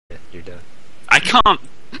You're done. I can't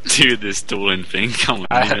do this dueling thing. Come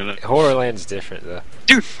on. Horrorland's different though.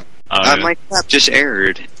 Dude, Yeah. my cap just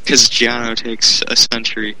errored because Giano takes a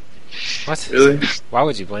century. What? Really? Why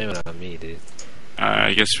would you blame it on me, dude?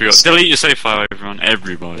 I guess we got delete your save file, everyone.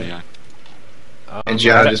 Everybody. Yeah. And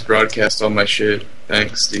John just broadcast all my shit.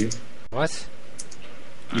 Thanks, Steve. What?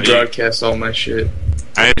 You broadcast all my shit.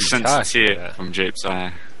 I sent Gosh, it here yeah. from Japes.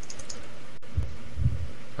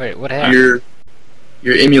 Wait, what happened?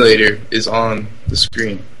 Your emulator is on the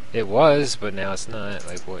screen. It was, but now it's not.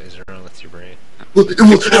 Like, what is wrong with your brain?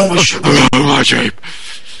 My Jape.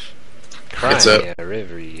 Crying What's up? in a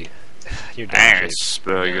river, you. You're done, Jape.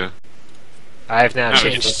 Asperger. I have now Oh,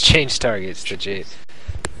 changed targets to Jape.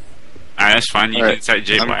 Alright, that's fine. You Alright, can take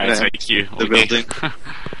Jape, I'm but I gonna take you. the building.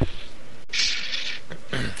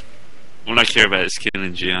 All I care about is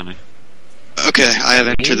killing Gianni. Okay, I have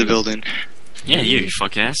entered the building. Yeah, you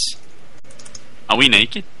fuck ass. Are we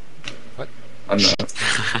naked? I'm not.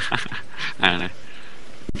 I don't know.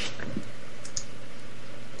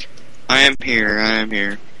 I am here. I'm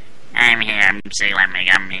here. I'm here.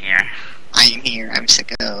 I'm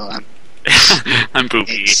sicko. I'm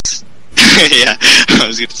poopy. Yeah, I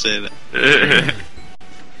was gonna say that.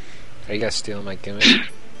 Are you guys stealing my gimmick?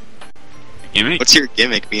 Gimmick? What's your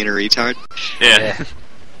gimmick, being a retard? Yeah.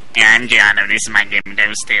 I'm Gianno, this is my game,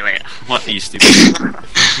 don't steal it. What are you stupid?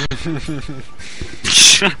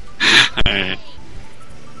 Alright.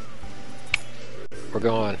 We're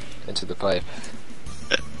going into the pipe.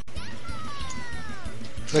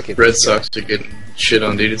 Look at Red this Sox are getting shit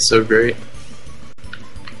on, dude. It's so great.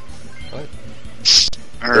 The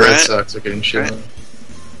Red Alright. Sox are getting shit on.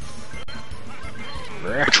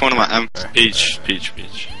 guy. Which one am I? Peach.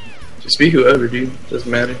 Just be whoever, dude. Doesn't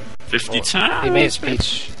matter. 50 He times. made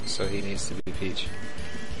Peach, so he needs to be Peach.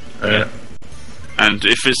 Alright. And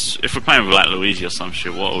if we're playing with like Luigi or some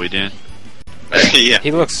shit, what are we doing? Yeah.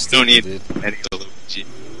 He looks stupid, Don't need dude. any Luigi.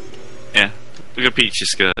 Yeah. Look at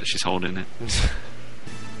Peach's skirt, she's holding it.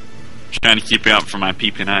 Trying to keep it up from my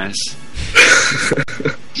peeping eyes.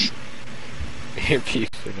 Your Peach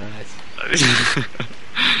are nice.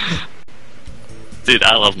 Dude,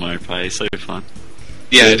 I love Mario Party, it's so fun.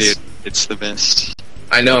 Yeah, Yes. dude. It's the best.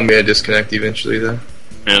 I know I'm gonna disconnect eventually, though.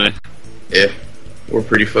 Really? Yeah. We're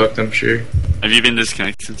pretty fucked, I'm sure. Have you been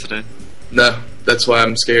disconnected today? No, that's why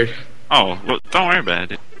I'm scared. Oh, well, don't worry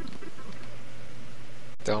about it.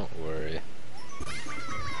 Don't worry.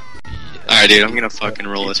 Alright, dude. I'm gonna fucking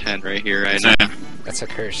roll a 10 right here, right now. That's a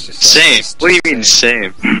curse. Same. What do you mean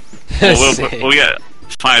same? Well, Same. we'll get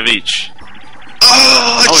 5 each.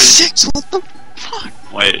 Oh, Oh, it's 6. What the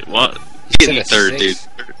fuck? Wait, what? Getting Is it a third, dude. 6?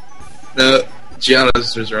 No,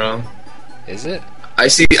 Giannis was wrong. Is it? I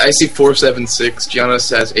see 476.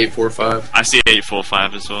 Giannis has 845. I see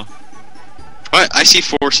 845 as well. What? I see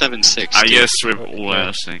 476. I dude. guess we're all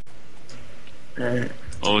else. Alright.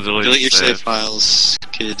 Oh, Delete your save files,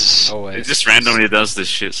 kids. Oh wait. It just randomly does this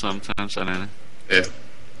shit sometimes, I don't know. Yeah.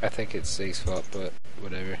 I think it's Sig's fault, but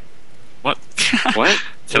whatever. What? What?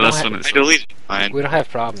 Tell We us don't when have- it's... I deleted mine. We don't have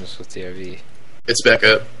problems with TRV. It's back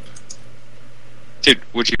up. Dude,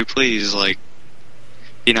 would you please, like,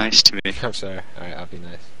 be nice to me? I'm sorry. Alright, I'll be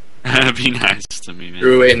nice. Be nice to me, man. Who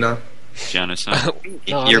are we waiting on? Giannis,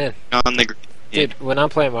 No, I'm You're in. on the... Yeah. Dude, when I'm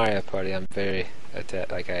playing Mario Party, I'm very I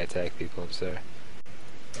attack people. I'm sorry.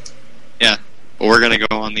 Well, we're gonna go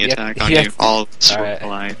on the Yeah, attack on yeah. you. All Alright.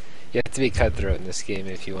 line. You have to be cutthroat in this game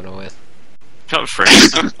if you want to win. cut free.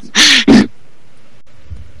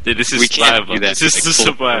 Dude, this is We can't survival. do that, This is like, the full-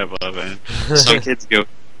 survival, man. Some kids go...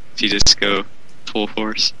 If you just go full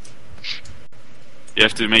force. You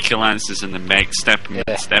have to make alliances and then backstab them.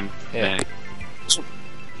 Yeah. Stab Yeah. back.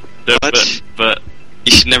 What? But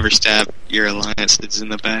You should never stab your alliance that's in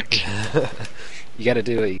the back. You gotta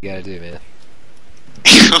do what you gotta do, man.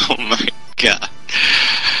 Oh my god.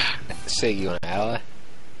 Sig, you want an ally?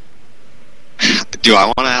 Do I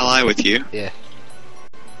want to ally with you? Yeah.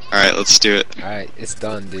 Alright, let's do it. Alright, it's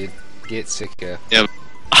done, dude. Get Sicko.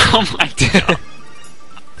 oh my god.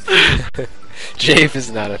 Jape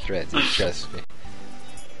is not a threat, dude. Trust me.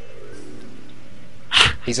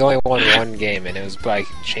 He's only won one game, and it was by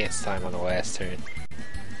chance time on the last turn.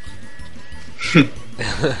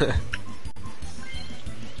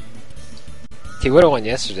 He would have won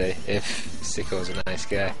yesterday if Sicko was a nice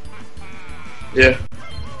guy. Yeah.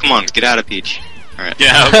 Come on, get out of Peach. Alright.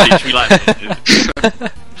 Yeah, I'll teach me like that,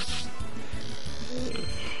 dude.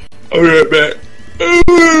 I'll be right back.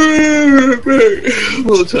 I'm a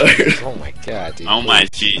little tired. Oh my god, dude. Oh my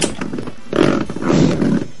G.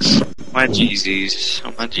 My Jeezys.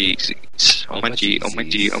 Oh my Jeezys. Oh my G. Oh my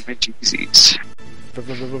G. Oh my Jeezys.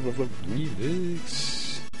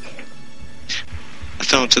 Remix.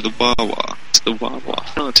 fell into the Wawa. To the Wawa.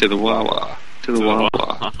 Fell into the Wawa. To the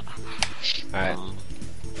Wawa. Alright.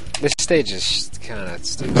 This stage is kind of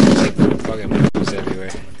stupid. Like, fucking moves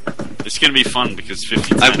everywhere. It's gonna be fun because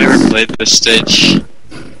 50 I've never played this stage.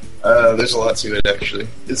 There's a lot to it, actually.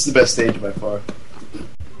 It's the best stage by far.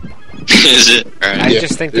 Is it? Alright. I Yeah,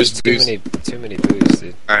 just think there's there's too many boosts,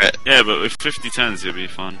 dude. Alright. Yeah, but with 50 turns it'll be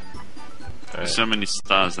fun. Alright. There's so many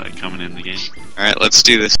stars that are coming in the game. Alright, let's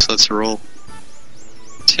do this. Let's roll.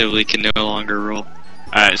 Till we can no longer roll.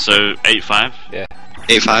 Alright, so 8-5.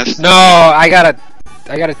 8-5? No, I got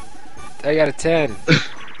a 10.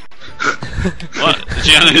 What?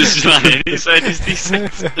 Gianna's lying. He said he's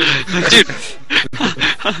decent. Dude.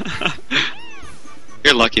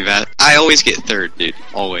 You're lucky, Vat. I always get third, dude.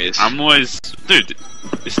 Always. I'm always... Dude,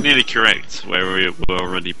 it's nearly correct where we were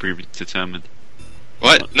already predetermined.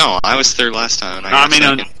 What? No, I was third last time. And No, I got mean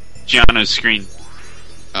on second. Gianno's screen.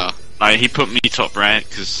 Oh. Like, he put me top right,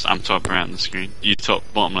 because I'm top right on the screen. You top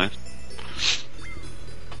bottom left.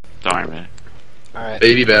 Don't worry about it. Alright.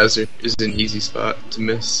 Baby Bowser is an easy spot to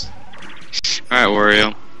miss. Alright,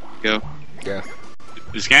 Wario. Go. Go.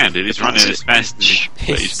 This guy, dude, he's running as fast as he...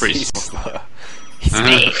 But he's pretty slow.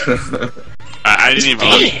 slow. I didn't even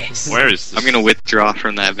look. Where is this? I'm gonna withdraw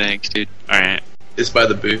from that bank, dude. Alright. It's by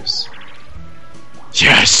the boost.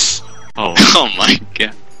 Yes! Oh. Oh my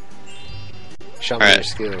god. Show me Alright. your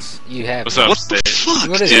skills. You have What's them. up, What the Steve? fuck?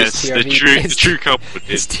 What is Yes, this, the TRV? true culprit,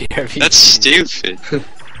 It's dude. TRV. That's stupid.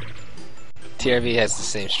 TRV has the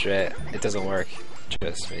same strat. It doesn't work.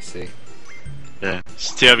 Trust me, see. Yeah.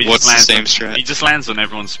 TRV What's just the lands same on, strat? He just lands on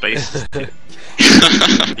everyone's space. He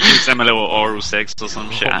gives them a little oral sex or some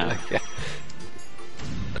shit. Oh my God.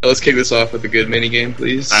 Let's kick this off with a good minigame,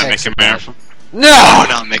 please. I make a marathon. Oh, No!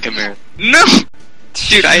 not Mega Man. No!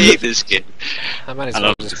 Dude, I hate this game. I might as I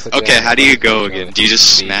well love just put Okay, that how do you on go control. again? Do you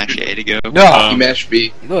just smash A to go? No! You mash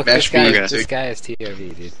B. Look, mash this B. guy, this guy is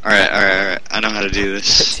TRV, dude. Alright. I know how to do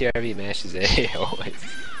this. TRV mashes A always.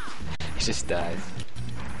 He just dies.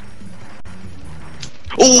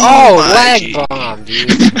 Oh, my lag G. bomb, dude.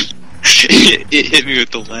 it hit me with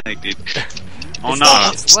the lag, dude. Oh It's no.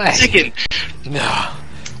 not- it's lag. Second. No.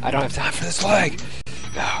 I don't have time for this lag.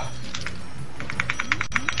 No.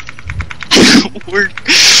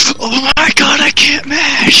 Oh my god, I can't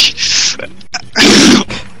mash!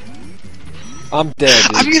 I'm dead,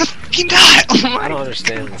 dude. I'm gonna fucking die! Oh I my don't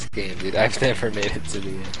understand this game, dude. I've never made it to the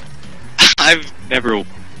end. I've never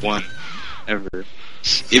won. Ever.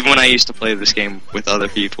 Even when I used to play this game with other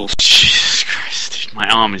people. Jesus Christ, dude, my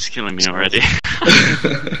arm is killing me already.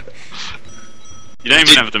 You don't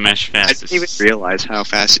even have to mash I fast. didn't even realize how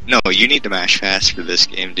fast. No, you need to mash fast for this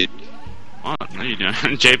game, dude. What? No, you don't.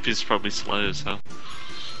 JP is probably slow as hell.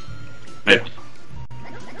 Maybe.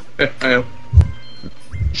 I know.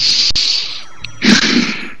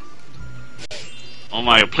 Oh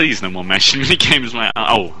my god, please no more mashing minigames, man.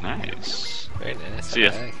 Oh, nice. Very nice. See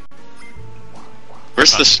ya. Lag.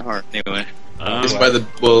 Where's the star, anyway? It's by the,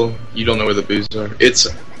 well, you don't know where the boosts are. It's,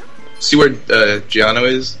 see where Gianno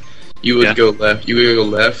is? You would Yeah. go left. You would go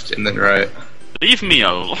left and then right. Leave me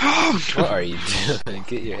alone. What are you doing?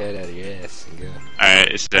 Get your head out of your ass and go. Alright,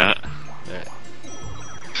 it's that.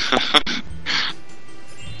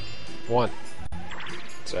 One.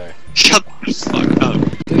 Sorry. Shut the fuck up.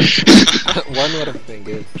 One would have been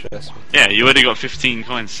good, trust me. Yeah, you already got 15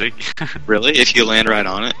 coins, sick. Really? If you land right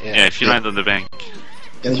on it? Yeah, if you land on the bank.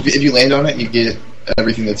 And if you land on it, you get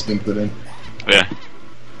everything that's been put in. Yeah.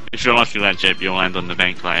 If you're lucky like Jeb, you'll land on the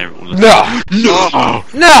bank like everyone. No! No!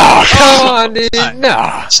 No! Come on, dude!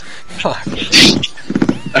 No! Fuck.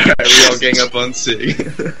 Alright, we all gang up on Sig.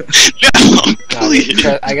 No! No, Please!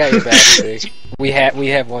 I got your back, Sig. We have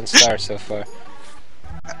 1 star so far.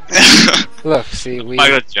 Look, see, we... I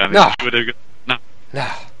got Johnny. No. You would've got... No. No.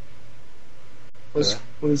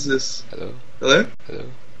 What is this? Hello? Hello? Hello?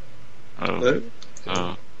 Oh. Hello?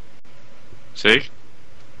 Oh. Sick?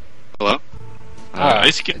 Hello? Ah,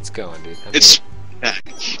 It's good. it's going, dude. It's back.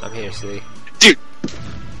 I'm here, see.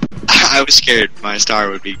 I was scared my star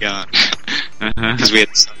would be gone. Because we had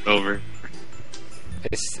to start over.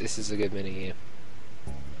 This is a good minigame.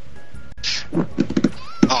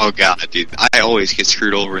 Oh god, dude. I always get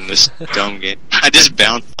screwed over in this dumb game. I just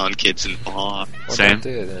bounce on kids and fall off. Well, Same. don't do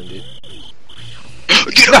it then, dude.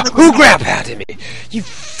 Get No, over the who ground pounded me? You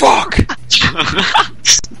fuck!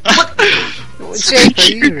 Jake,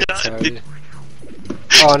 are you retarded?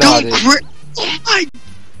 Oh no, Don't dude. Oh my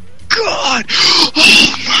god!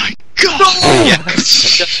 Oh my god! Yeah.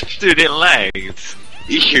 Dude, it lagged.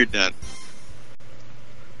 You're done.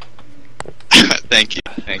 Thank you.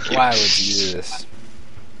 Why would you do this?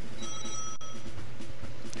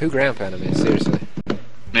 Who ground pounded me? Seriously.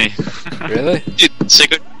 me. Really? Dude,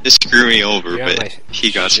 Sicko just screw me over, You're on but my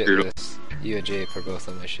he got shit screwed. list. You and Jake are both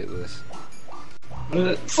on my shit list.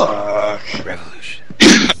 Fuck. Revolution.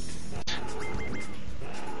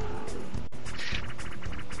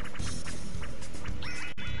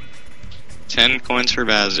 10 coins for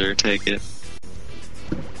Bazzer, take it.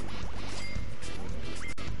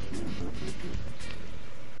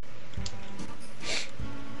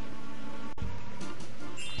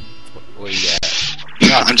 What do you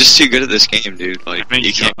got? I'm just too good at this game, dude. Like, I think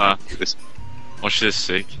you can't do this. Watch this,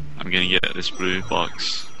 sick. I'm gonna get this blue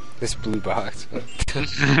box. This blue box.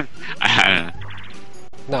 I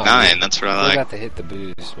No, 9, that's what I we're like. about to hit the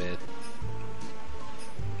booze, man.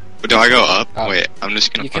 Do I go up? Up. Wait, I'm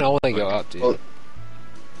just gonna. You can only go up, dude. Well-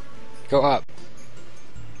 Go up.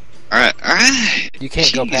 Alright, alright. You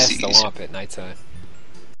can't go past the Jeez. womp at nighttime.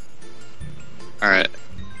 Alright.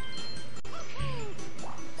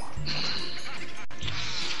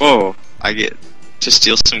 Whoa, I get to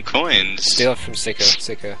steal some coins. Steal it from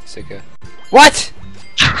Sicko. What?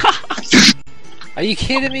 Are you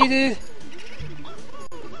kidding me, dude?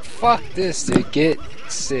 Fuck this, dude. Get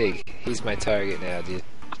Sig. He's my target now, dude.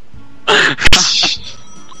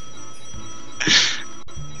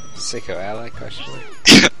 Sicko ally, question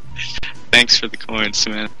mark? Thanks for the coins,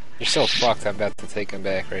 man. You're so fucked, I'm about to take him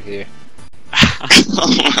back right here.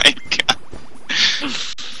 Oh my god.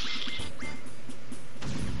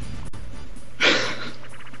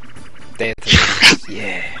 Dancing.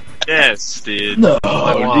 Yeah. yes, dude. No,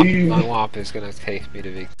 My womp, dude. my womp is gonna take me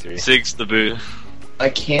to victory. 6 the boot. I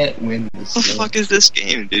can't win this What the game. fuck is this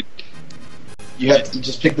game, dude? You have to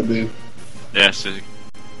just pick the boo. Yeah, sick.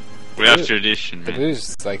 We have tradition, The man. booze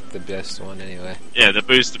is like the best one anyway. Yeah, the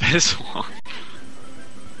boo's the best one.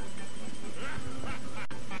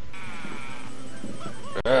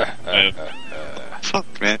 Fuck,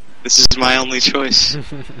 man. This is my only choice.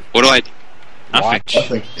 What do I do? Watch.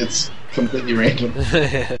 Nothing. It's completely random.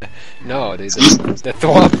 No, dude. The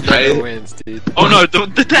Thwomp never Right. wins, dude. Oh no,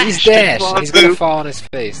 the dash! He's dash. Come on, He's gonna boo. fall on his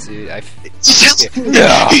face, dude. Tell him!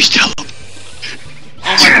 No. Please tell him!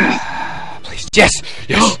 Please, yes,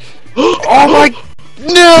 yes. Oh my,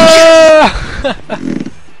 no!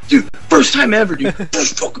 Dude, first time ever, dude.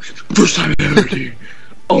 First time ever, dude.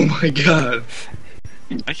 Oh my god.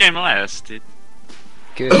 I came last, dude.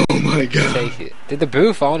 Good. Oh my god. Take it. Did the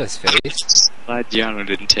boo fall on his face? Glad Giano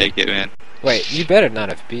didn't take it, man. Wait, you better not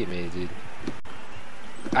have beat me, dude.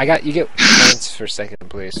 You get points for second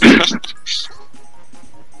place.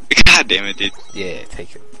 God damn it, dude. Yeah,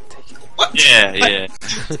 take it. Take it. Yeah, yeah.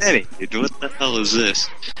 Eddie, dude, what the hell is this?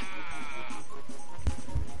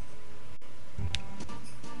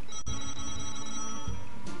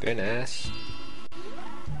 Very nice.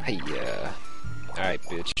 Hey, alright,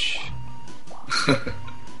 bitch.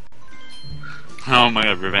 Oh my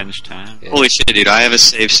god, revenge time. Yeah. Holy shit, dude, I have a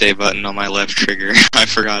save button on my left trigger. I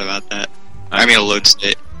forgot about that. I mean a load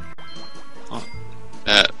state. Oh.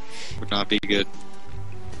 That would not be good.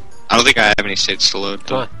 I don't think I have any states to load.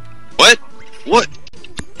 Come on. What? What?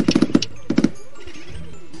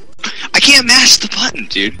 I can't mash the button,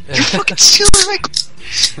 dude. You're fucking stealing my...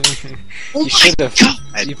 Oh You my should have.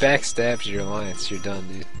 god! You backstabbed your alliance. You're done,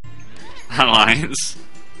 dude. Alliance.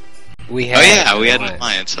 We Oh had. yeah, we had an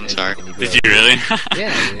alliance, I'm and- sorry. and Did you really?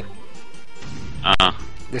 Yeah, dude.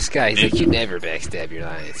 This guy, he's like, you never backstab your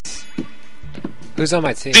alliance. Who's on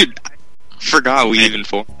my team? Dude, I forgot we even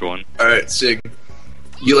formed one. Alright, Sig.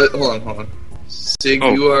 Hold on. Sig,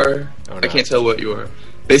 Oh. you are... Oh, I no. can't tell what you are.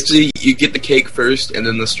 Basically, you get the cake first, and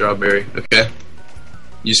then the strawberry, okay?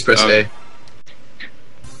 You just press Okay.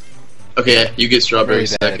 A. Okay, yeah, you get I'm strawberry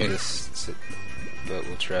really bad at second. this, but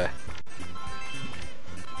we'll try.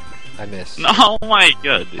 I missed. Oh my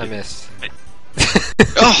god, I dude. missed.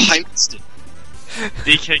 Oh, I missed it.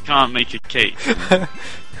 DK can't make a cake.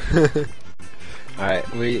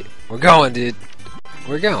 Alright, we're going, dude.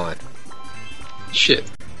 We're going. Shit.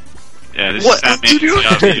 Yeah, this What is how are you doing?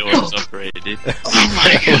 TRV always operated. Oh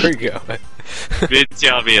my god. We're going. Good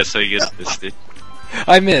TRV are so good at this, dude.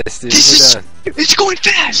 I missed, dude. This We're is... done. It's going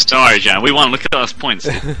fast! Don't worry, John. We won. Look at us points.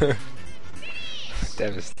 Dude.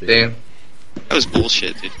 Devastated. Damn. That was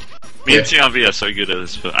bullshit, dude. Me and TRV are so good at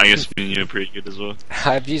this, but I guess me and you are pretty good as well.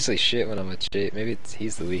 I'm usually shit when I'm with Jake. Maybe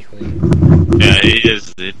he's the weak link. Yeah, he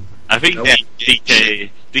is, dude. I think Nope.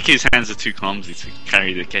 DK's hands are too clumsy to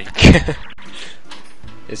carry the cake.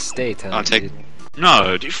 It's stay time, I'll take- dude.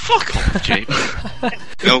 No, dude, fuck off, Jake.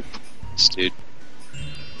 Nope. Dude.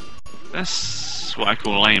 That's what I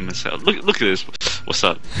call lame as hell. Look at this. What's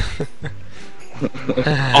up?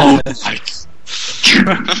 Oh my.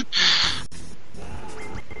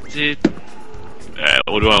 Dude.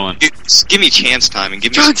 What do I want? Just give me chance time and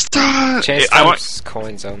give me. Chance time! Chance I want. times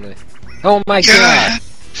coins only. Oh my god!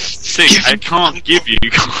 See, I can't give you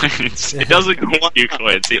coins. It doesn't give you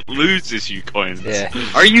coins. It loses you coins. Yeah.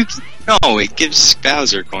 Are you? No, it gives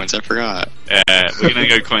Bowser coins. I forgot. We're gonna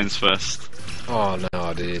go coins first. Oh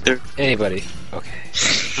no, dude. There- Anybody? Okay.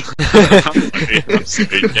 I'm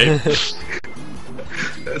sorry, Gabe.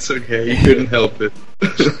 That's okay. You couldn't help it.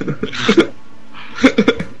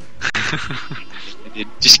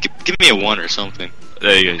 Just give me a 1 or something.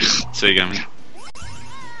 There you go. So you got me.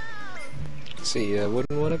 See, I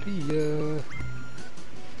wouldn't want to be,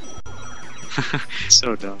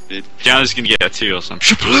 So dumb, dude. Gianna's gonna get a 2 or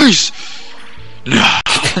something. Please! No!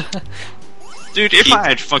 Dude, if I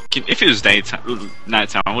had fucking. If it was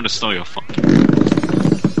nighttime, I would have stole your phone.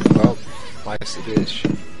 Well, life's a bitch.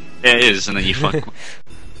 Yeah, it is, and then you fuck.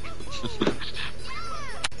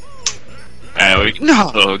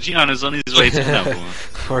 No! Gianna's on his way to number 1.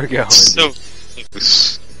 We're going. So.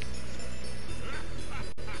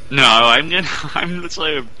 No, I'm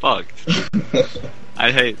so fucked.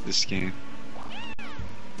 I hate this game.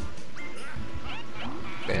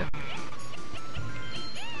 Damn.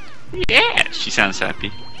 Yeah! She sounds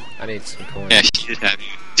happy. I need some coins. Yeah, she is happy.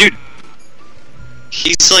 Dude!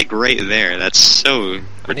 He's like right there. That's so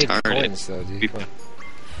I need retarded. coins though, dude. Come on.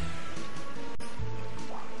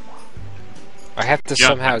 I have to Yeah.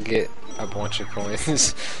 somehow get a bunch of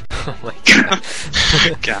coins. Oh my god.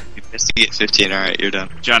 God, you missed to get 15. Alright, you're done.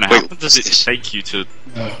 Gianna, Wait, how long does it take you to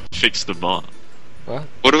fix the bot? What?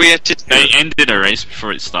 What do we have to do? They ended a race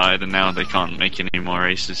before it started, and now they can't make any more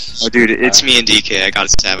races. Oh, dude, it's me and DK. I gotta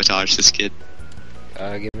sabotage this kid.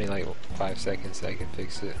 Give me like 5 seconds so I can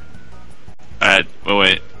fix it. Alright, well,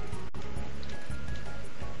 wait.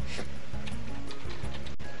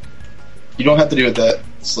 You don't have to do it that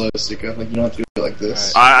slow, Sika. Like, you don't have to do it like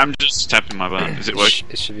this. I'm just tapping my button. Is it working?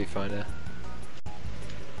 It should be fine now.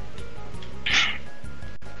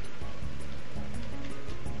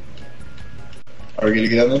 Are we good to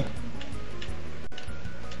get in there?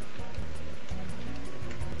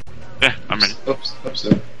 Yeah, I'm ready. Oops,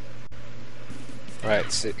 so.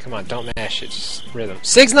 Alright, Sig, come on, don't mash it, just rhythm.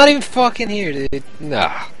 Sig's not even fucking here, dude.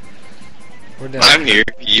 Nah. We're done. I'm here.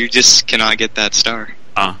 You just cannot get that star.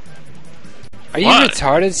 Are you What?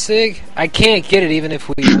 retarded, Sig? I can't get it even if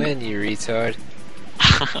we win, you retard.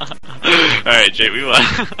 Alright, Jay, we won.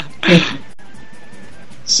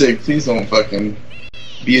 Sig, please don't fucking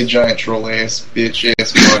be a giant troll ass bitch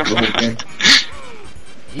ass fuck the whole game.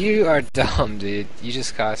 You are dumb, dude. You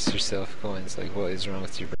just cost yourself coins. Like, what is wrong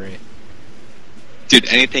with your brain? Dude,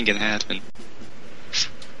 anything can happen.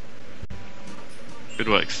 Good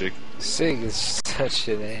work, Sig. Sig is such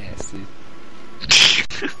an ass, dude.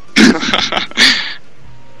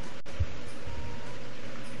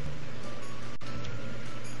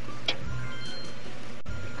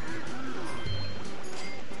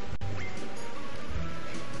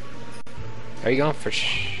 Are you going for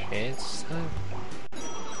chance time?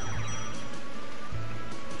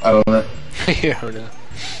 I don't know. You don't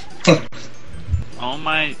know. Oh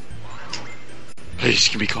my. Please,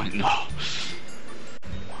 give me coin. No.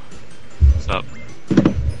 What's up?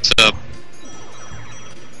 What's up?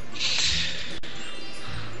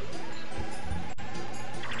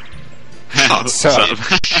 What's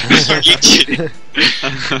up? Are you kidding?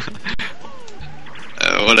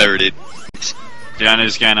 Whatever, dude.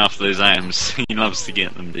 Gianna's going after those items. He loves to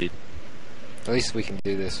get them, dude. At least we can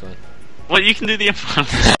do this one. What, you can do the other one?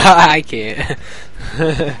 I can't.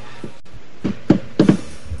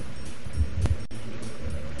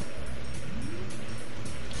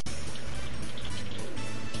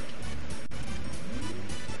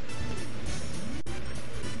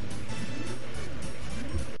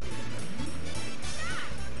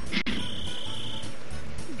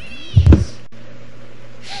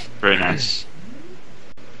 Very nice.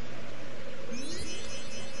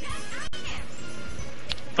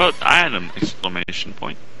 But I had an exclamation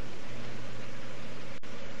point.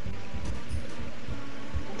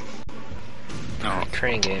 Oh,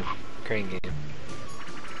 crane game. Crane game.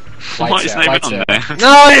 What is out, not lights even on out. there?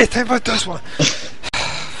 No, anything but this one.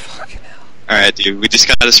 Fucking hell. Alright, dude, we just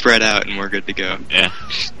gotta spread out and we're good to go. Yeah.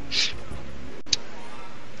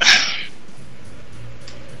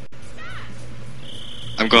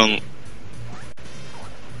 I'm going.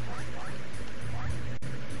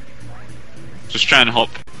 Just try and hop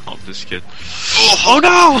this kid. Oh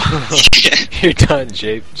no! You're done,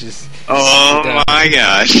 Jape. Just. Oh You're done. my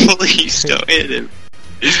gosh, please don't hit him.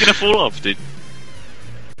 He's gonna fall off, dude.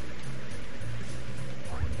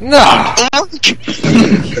 No!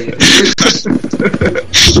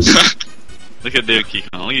 Look at Dookie.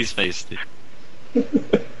 Look at his face, dude. Look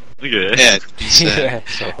at it. Yeah, he's, Yeah,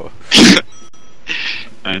 so.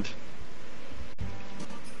 And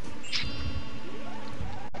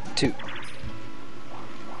 2.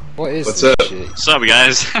 What is What's this up? shit? what's up,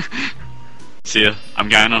 guys? See ya. I'm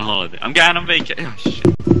going on holiday. I'm going on vacation. Oh,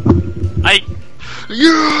 shit.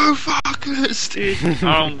 You fuckers, dude.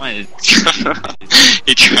 Oh my.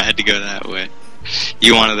 he tried to go that way.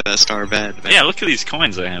 You wanted that star bad, man. Yeah, look at these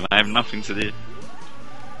coins I have. I have nothing to do.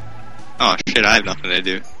 Oh shit, I have nothing to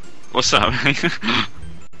do. What's up?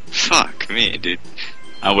 Fuck me, dude.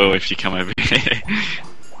 I will if you come over here.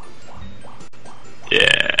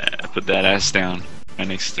 Yeah, put that ass down. Right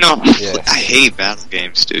next to No, Yes. I hate battle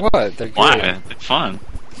games, dude. What? They're good. Why? They're fun.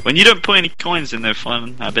 When you don't put any coins in, they're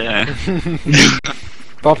fun. I bet.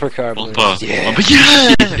 Bumper car balloons. Bumper. Yeah. Bumper.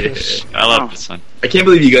 Yes! I love this one. I can't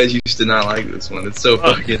believe you guys used to not like this one. It's so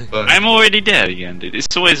Oh, fucking fun. I'm already dead again, dude.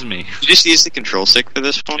 It's always me. You just use the control stick for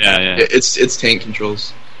this one? Yeah, yeah. It's tank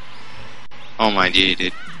controls. Oh my G,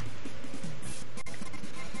 dude.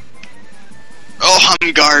 Oh,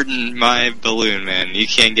 I'm guarding my balloon, man. You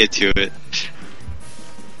can't get to it.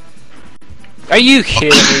 Are you kidding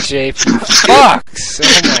me, Jay? Fucks!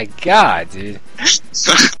 Oh my god, dude.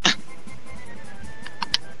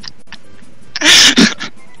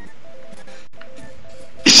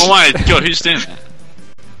 Oh my god, who's doing that?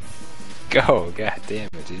 Go, god damn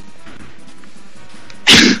it, dude.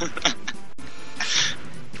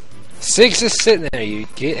 6 is sitting there, you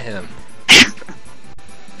get him.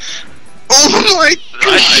 Oh my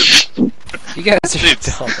god! You guys are Dude.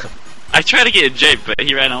 dumb. I tried to get a Jape, but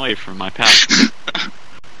he ran away from my pal.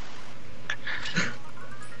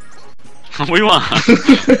 We won. Fucking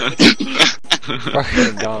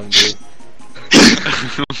dumb, dude.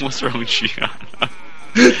 What's wrong with you?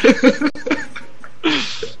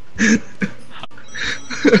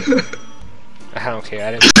 I don't care,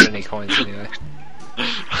 I didn't put any coins anyway.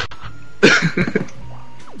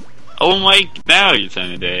 Oh my, now you're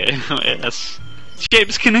telling me that. Yes.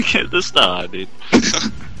 Jape's gonna get the star, dude.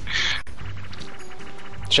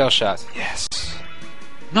 Shell shots. Yes.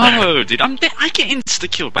 No, dude, I get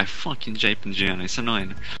insta-killed by fucking Jape and Gianna. It's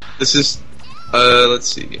annoying. This is, let's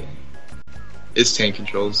see. It's tank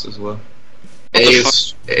controls as well. A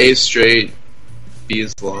is straight, B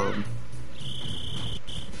is long.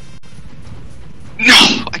 No!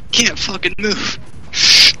 I can't fucking move!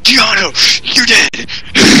 Giano! You're dead!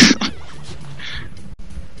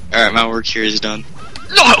 Alright, my work here is done.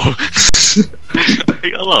 No!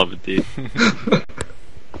 I love it, dude.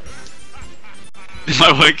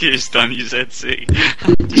 My work is done, you said see.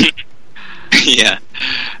 Yeah.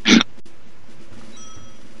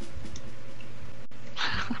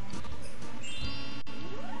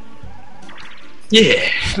 Yeah!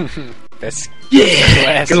 That's Yeah!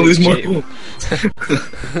 classic Gonna lose more Jake. pool.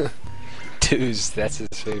 Twos, that's his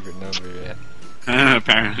favorite number, yeah.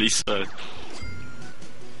 Apparently so.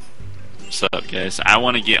 What's up, guys? I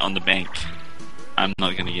want to get on the bank. I'm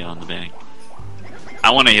not gonna get on the bank.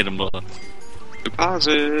 I want to hit him both.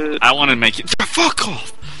 Deposit! I want to make it. Fuck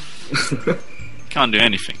off! Can't do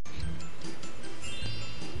anything.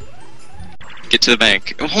 Get to the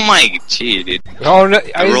bank. Oh my gee, dude. Oh no,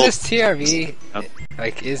 is roll- this TRV? Yep.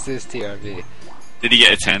 Like, is this TRV? Did he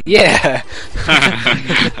get a 10? Yeah!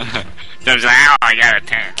 There's like, oh, I got a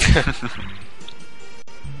 10.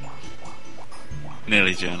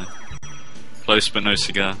 Nearly, Jonah. Close but no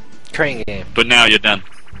cigar. Crane game. But now you're done.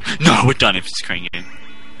 No, we're done if it's crane game.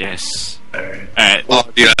 Yes. Alright. Alright, Oh,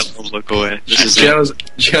 dude, I love look away. This is it.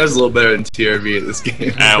 Gianna's a little better than TRV at this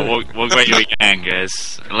game. what way we can,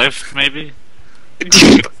 guys? Left, maybe? Dude,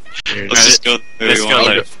 Here, let's just go. Let's go I'll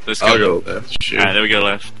go- left. Let's go I'll left. go left, sure. Alright, there we go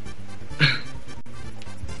left.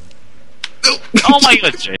 Oh my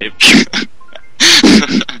god, Jape.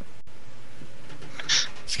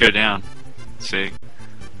 Let's go down. Sick.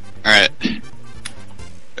 Alright.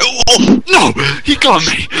 Oh, No! He got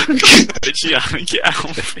me! Yeah, get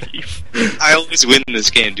out of me. I always win this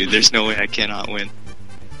game, dude. There's no way I cannot win.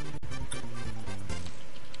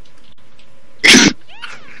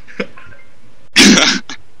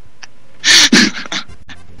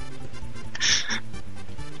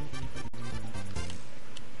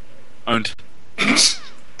 Owned.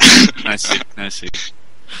 Nice.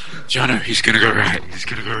 Jono, he's gonna go right. He's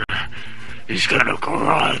gonna go right. He's gonna go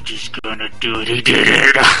right. He's gonna do it. He did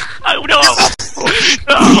it. Oh no!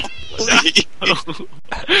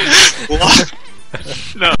 What?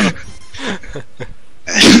 No.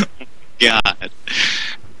 God.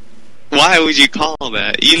 Why would you call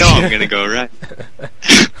that? You know I'm gonna go right.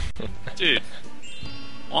 Dude.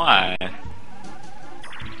 Why?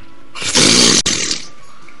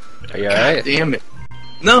 Are you alright? Damn it.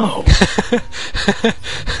 No.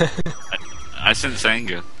 I sense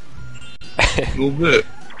anger. A little bit.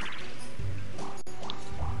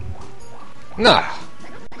 No.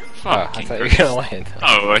 Oh, I Fucking thought you were Christ. gonna land.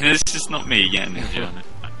 Oh, it's just not me getting injured on it.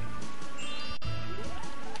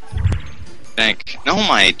 Thank. No,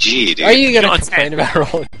 my G, dude. Are you gonna No, complain about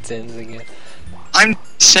rolling 10s again? I'm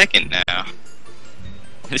second now.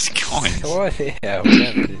 It's coins. What? Yeah,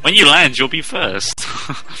 whatever. Dude. When you land, you'll be first.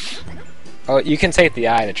 Oh, you can take the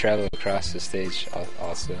eye to travel across the stage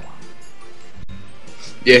also.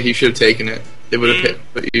 Yeah, he should have taken it. It would have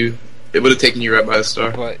put you. It would have taken you right by the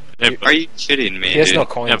star. But Yeah, Are you kidding me, he has dude? no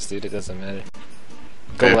coins, dude. It doesn't matter.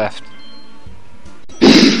 Go Okay. left.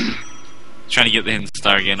 Trying to get the hidden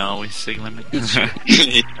star again, are we? Sig limit?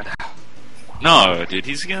 No, dude,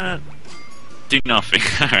 he's gonna do nothing.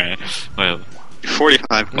 Alright, well,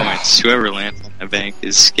 45 points. Whoever lands on the bank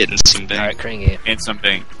is getting some bank. Alright, crane game. and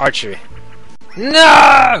something. Archery.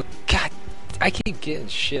 No! God, I keep getting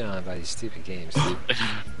shit on by these stupid games,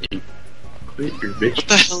 dude. Quit your bitch. What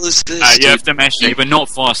the hell is this? You dude? have to mash it, but not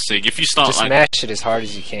fast, Sig. If you start Just like mash it as hard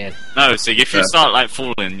as you can. no, Sig, if you Yeah. start like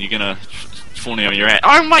falling, you're gonna fall on your head.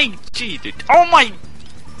 Oh my G, dude. Oh my.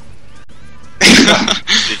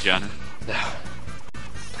 Did you, Anna? No.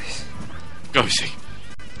 Please. Go, Sig.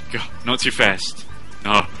 Go. Not too fast.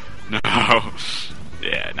 No. No.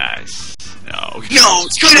 Yeah, nice. No. No,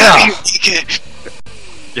 get out of here, DK.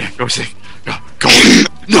 Yeah, go, Sig. Go. Go.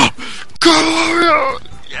 No. Go.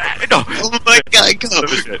 Yeah, no. Oh my god, go.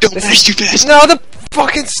 Don't mash too fast. No, the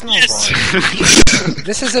fucking snowball.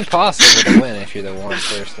 This is impossible to win if you're the one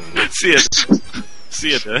person. Dude. See it.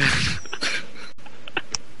 See it there.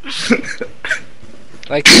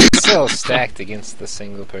 Like, it's so stacked against the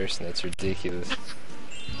single person, it's ridiculous.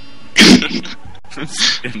 Are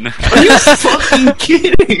you fucking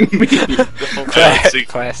kidding me? Classic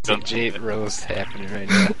Jade Rose happening right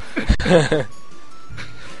now.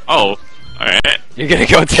 Oh, alright. You're gonna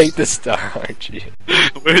go take the star, aren't you?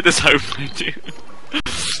 Where does hope I do?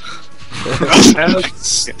 That's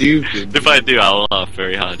stupid. If I do, I'll laugh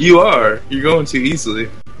very hard. You are. You're going too easily.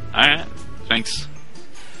 Alright, thanks.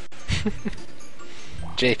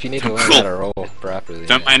 Jape, you need to learn how to roll properly.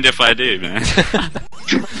 Don't man. mind if I do, man.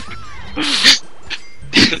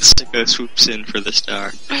 Sicko swoops in for the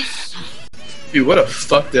star. Dude, what a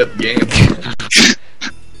fucked up game.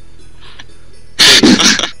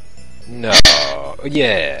 No.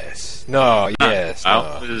 Yes. No. Yes.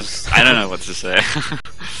 No. I don't know what to say.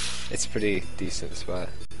 It's pretty decent spot.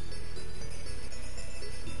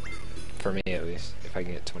 For me, at least. If I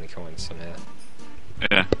can get 20 coins somehow.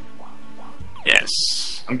 Yeah.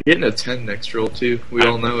 Yes. I'm getting a 10 next roll too. We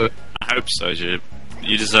all know it. I hope so, Jib.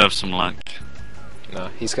 You deserve some luck. No,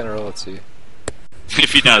 he's gonna roll it too.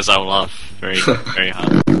 If he does, I'll laugh very, very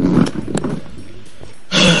hard.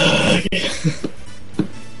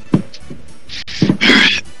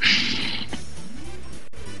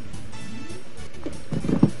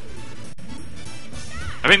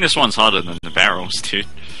 I think this one's harder than the barrels, dude.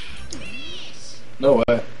 No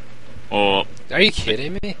way. Or, Are you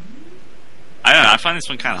kidding me? I don't know, I find this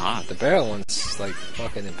one kind of hard. The barrel one's like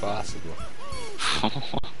fucking impossible.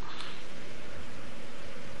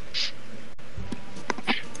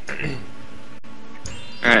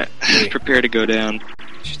 Alright, prepare to go down.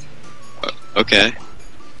 Okay.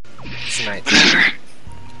 It's nice.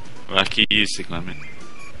 Lucky you, Sig Lemon.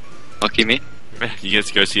 Lucky me. You get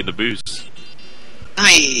to go see the booze.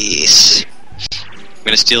 Nice! I'm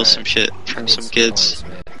gonna steal some shit I from need some kids.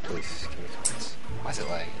 Coins, man. Please, give me coins. Why is it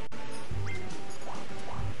lagging?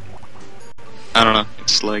 I don't know,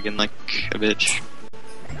 it's lagging like a bitch.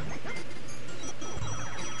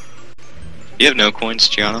 You have no coins,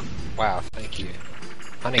 Gianna. Wow, thank you.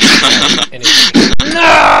 Honey, anything.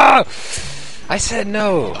 No! I said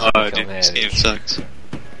no! Oh, Go dude, this ahead. game sucks.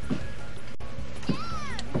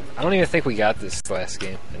 I don't even think we got this last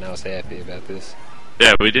game, and I was happy about this.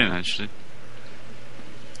 Yeah, we didn't actually.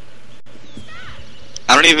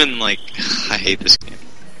 I don't even like. I hate this game.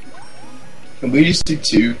 Can we just do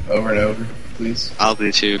 2 over and over, please? I'll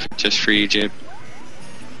do 2 just for you, Jib.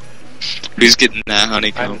 Who's getting that I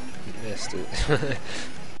honeycomb? missed it.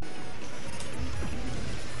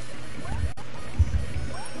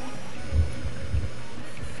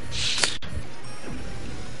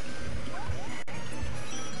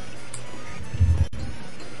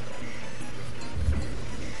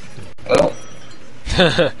 Well,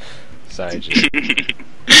 Sorry, Jim.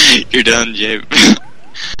 You're done, Jib.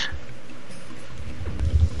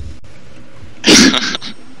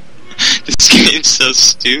 This game's so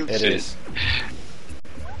stupid. It is.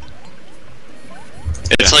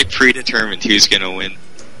 It's like predetermined who's gonna win.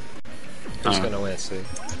 Who's Oh. gonna win, Sig?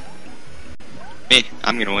 Me,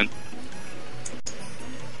 I'm gonna win.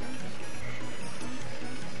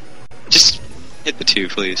 Just hit the 2,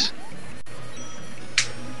 please.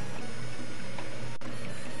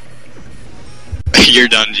 You're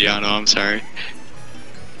done, Giano, I'm sorry.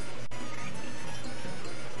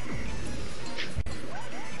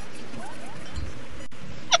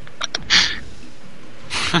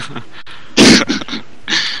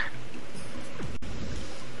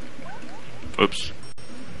 Oops.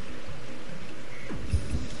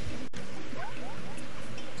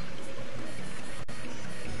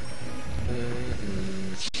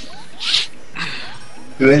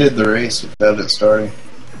 Who ended the race without it starting?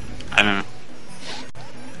 I don't know.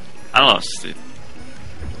 I lost it.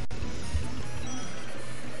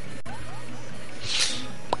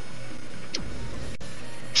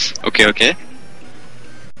 Okay, okay.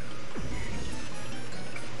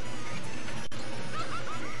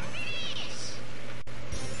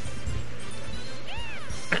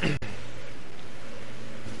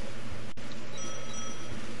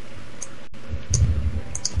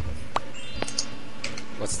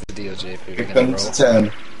 What's the deal, JP? Here You're gonna comes roll?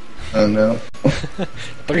 10. Oh no.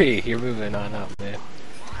 3, you're moving on up, man.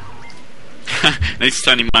 Next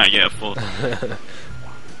time you might get a 4.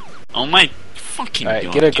 Oh my fucking Alright,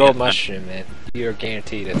 god. get a gold dude. mushroom, man. You're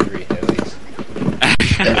guaranteed a 3, at least.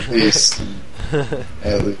 At least.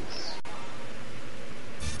 At least.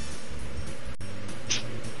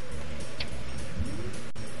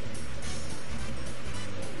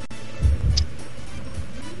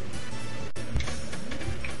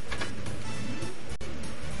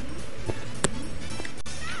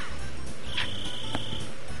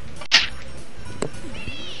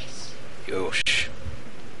 Yosh.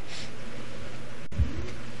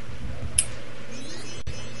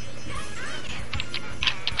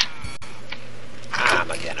 I'm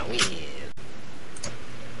gonna win.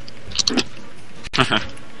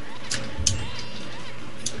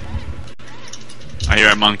 I hear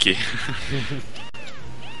a monkey.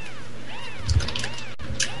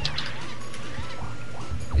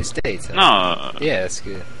 It's daytime. No. Yeah, that's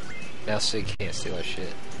good. Now Sig can't steal our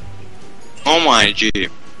shit. Oh my G.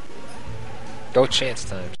 Go chance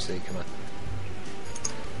time, Sig, come on.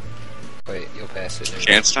 Wait, you'll pass it. Never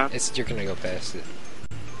Chance mind. time? You're gonna go past it.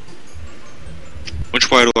 Which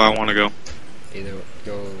way do I want to go? Either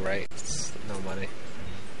go right, it's no money.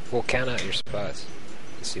 We'll count out your spots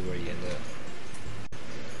and see where you end up.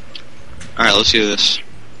 Alright, let's do this.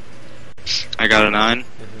 I got a 9. Mhm.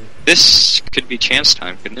 This could be chance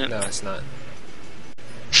time, couldn't it? No, it's not.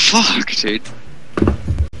 Fuck, dude.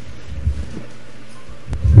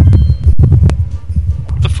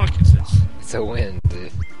 What the fuck is this? It's a wind,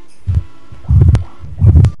 dude.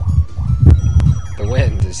 The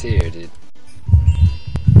wind is here, dude.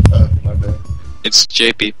 My bad. It's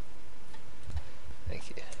JP. Thank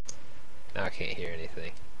you. Now I can't hear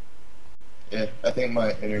anything. Yeah, I think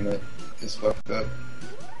my internet is fucked up.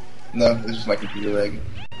 No, it's just my computer lagging.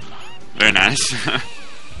 Very nice.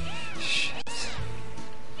 Shit.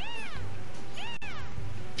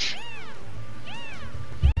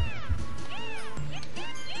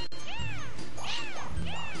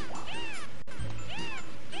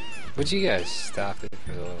 Would you guys stop it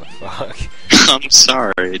for the love of fuck? I'm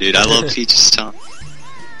sorry, dude. I love Peach's tongue.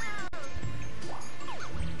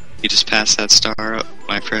 You just passed that star up,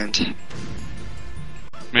 my friend.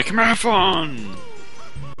 Make a marathon!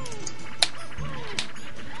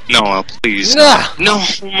 No, please. Nah! No,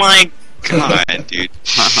 my god, dude.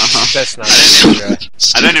 That's not a good try.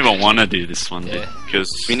 I don't even want to do this one, dude, Yeah. because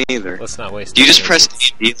Me neither. Let's not waste Do you just time. press A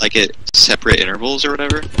and B like at separate intervals or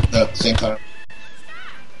whatever? No, same time.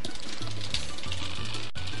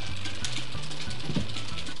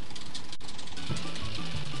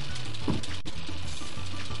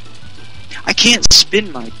 I can't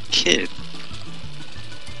spin my kid.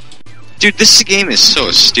 Dude, this game is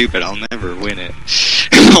so stupid, I'll never win it.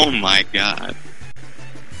 Oh my god.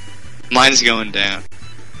 Mine's going down.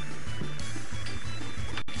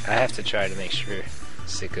 I have to try to make sure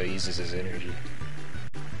Sicko uses his energy.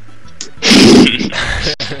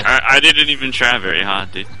 I didn't even try very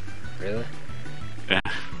hard, dude. Really? Yeah.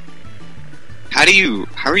 How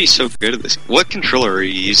are you so good at this? What controller are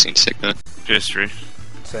you using, Sicko? PS3.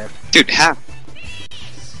 Same. Dude, how?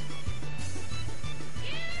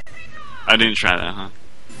 I didn't try that, huh?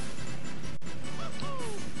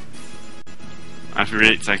 I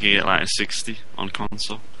predict I could get like a 60 on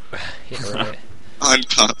console. Yeah, right. On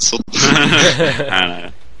console. I don't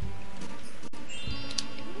know.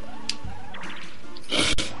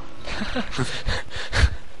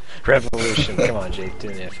 Revolution. Come on, Jake, do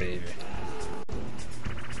me a favor.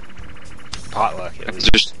 Potluck at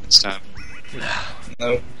least. Just this time.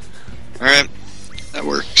 No. Alright. That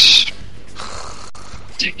works.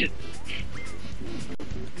 Take it.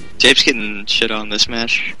 Jape's getting shit on this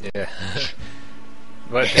match. Yeah.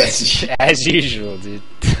 But as usual, dude.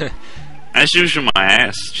 As usual, my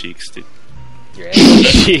ass cheeks, dude. Your ass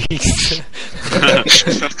cheeks.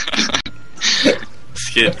 This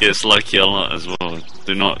kid gets lucky a lot as well.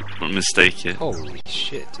 Do not mistake it. Holy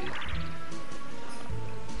shit, dude.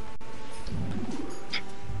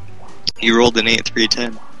 You rolled an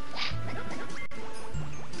 8-3-10.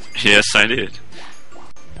 Yes, I did.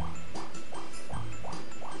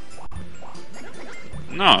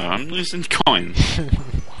 No, I'm losing coins.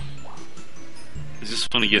 I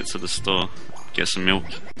just want to get to the store, get some milk.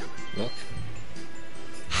 Milk?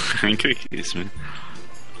 And cookies, man.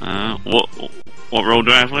 What roll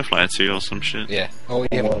do I have left? Like 2 or some shit? Yeah. Oh, we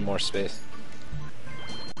have one more space.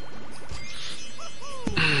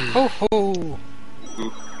 Ho ho!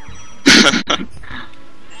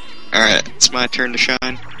 Alright, it's my turn to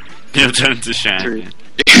shine. Your turn to shine. 3.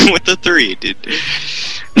 With the 3, dude.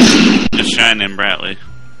 Just shine in Bradley.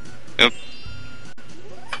 Yep.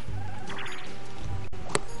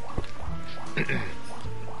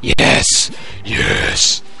 Yes!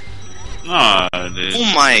 Yes! No, dude.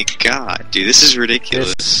 Oh my god, dude, this is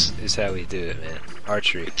ridiculous. This is how we do it, man.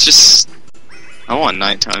 Archery. It's just... I want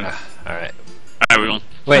nighttime. Alright. Alright, we won.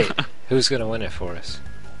 Wait, who's gonna win it for us?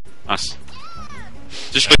 Us.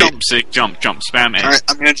 Just jump, Sig, jump, spam A. Alright,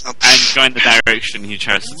 I'm gonna jump. And go in the direction he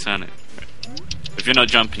tries to turn it. If you're not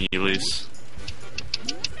jumping, you lose.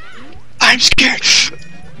 I'm scared!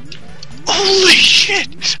 Holy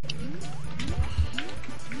shit!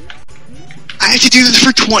 I have to do this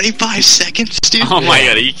for 25 seconds, dude? Oh my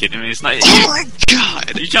god, are you kidding me? It's not Oh my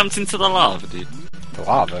god! you jumped into the lava, dude. The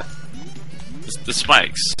lava. The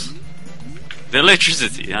spikes. The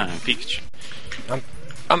electricity, Pikachu.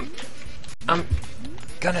 I'm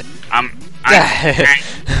gonna...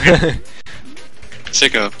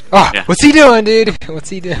 Sicko. Oh, Yeah. what's he doing, dude? What's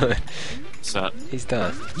he doing? What's up? He's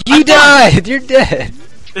done. You died! You're dead!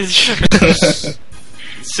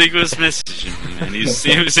 Sig was messaging me, man. He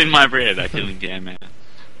was in my bread. I couldn't get him out.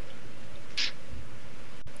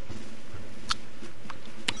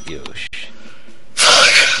 Yosh.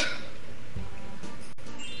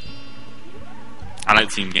 I like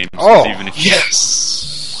team games. Oh, even if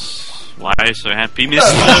Yes! Why are you so happy,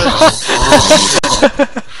 Mister?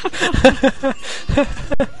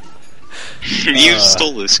 You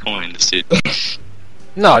stole this coin, dude.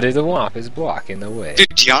 No, dude, the Womp is blocking the way. Dude,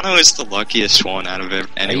 Giano is the luckiest one out of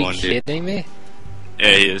anyone, Are you dude. kidding me?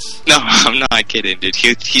 Yeah, he is. No, I'm not kidding, dude.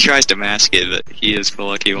 He tries to mask it, but he is the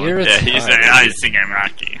lucky one. You're Yeah, he's like, retarded. I think I'm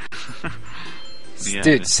lucky. Yeah.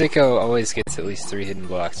 Dude, Sicko always gets at least 3 hidden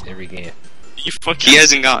blocks every game. You fucking. He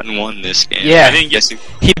hasn't gotten one this game. Yeah. I didn't get.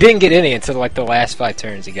 He didn't get any until like the last 5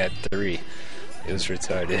 turns. He got 3. It was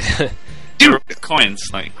retarded. Dude, coins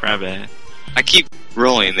like grab it. I keep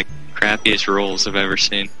rolling the crappiest rolls I've ever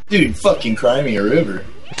seen. Dude, fucking cry me a river.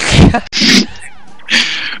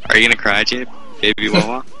 Are you gonna cry, Jade? Baby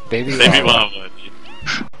Wawa? Baby Baby Wawa. Wawa, dude.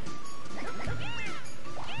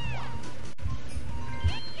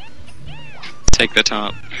 Take the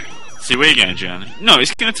top. See where you going, John? No,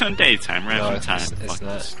 it's gonna turn daytime right No, from time. it's Fuck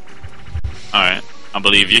not. this. Alright, I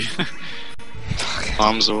believe you.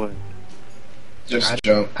 Bombs away. Just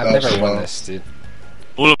jump. I've Bounce never won around. this, dude.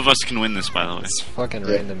 All of us can win this, by the way. It's fucking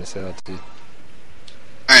Yeah. random as hell, dude.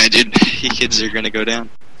 Alright, dude. You kids are gonna go down.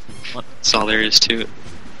 What? That's all there is to it.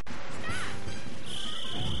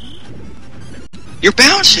 You're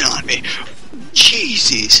bouncing on me!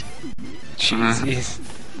 Jeezies. Jeez.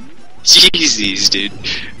 Jeezies, dude.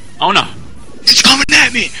 Oh no! It's coming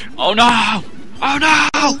at me! Oh no! Oh no!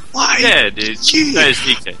 Oh my! Yeah, dude. Jeez. That is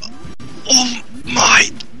DK. Oh my!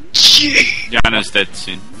 Gee! Jano's dead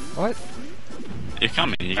soon. What? You're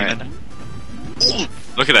coming, you're gonna Alright. die. Oh,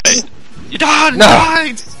 Look at that. You died! No.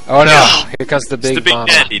 Died! Oh no! No. Here comes the It's big the Big bomb.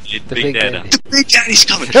 Daddy, dude. The Big Big Daddy. Daddy. the Big Daddy's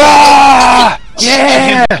coming! Ah!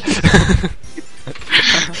 Yeah!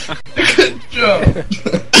 Good jump.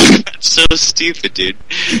 That's so stupid, dude.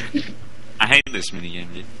 I hate this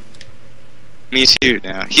minigame, dude. Me too,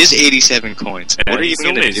 now. He has 87 coins. What are you He's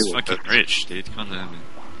even gonna always do with fucking them? rich, dude. Come on, man.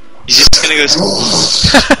 He's just gonna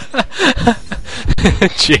go...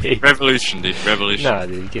 Jake. Revolution, dude. Revolution. No,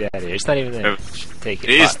 dude, get out of here. It's not even there. Revolution. Take it.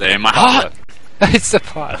 It is there, my heart. It's the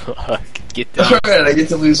potluck. Get down. Alright, I get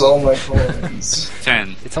to lose all my coins.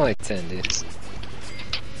 10. It's only 10, dude.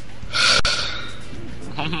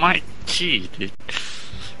 Oh my gee, dude.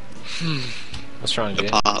 What's wrong, The Jay?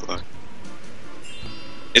 potluck.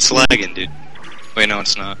 It's lagging, dude. Wait, no,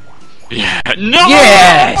 it's not. Yeah. No!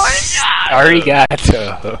 Yes! Oh my God!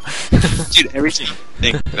 Arigato. Dude, every time I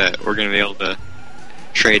think that we're gonna be able to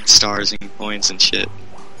trade stars and coins and shit,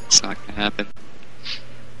 it's not gonna happen.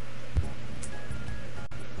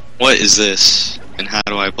 What is this? And how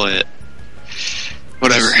do I play it?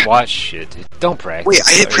 Whatever. Just watch shit, dude. Don't practice. Wait,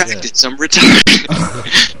 I hit What are you doing? practice. I'm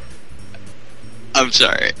retarded. I'm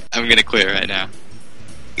sorry. I'm gonna quit right now.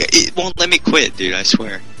 It won't let me quit, dude. I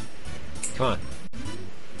swear. Come on,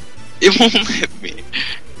 It won't let me.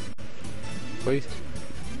 please.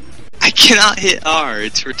 I cannot hit R.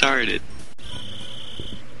 It's retarded.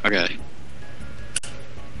 Okay.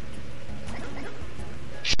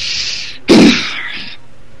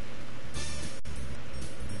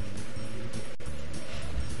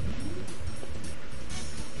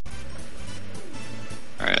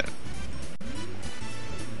 Alright.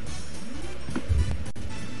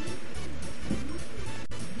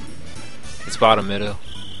 It's bottom middle.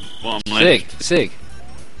 Well, I'm like, Sig.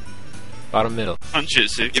 Bottom middle. punch it,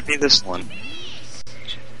 Sig. Give me this one.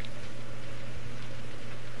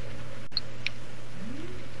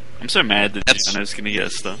 I'm so mad that That's- Gianno's gonna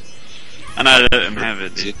get stuff. And I let him have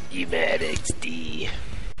it, dude. You mad XD.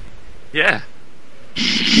 Yeah.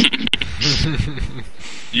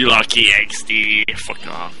 You lucky XD. Fuck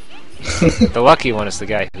off. The lucky one is the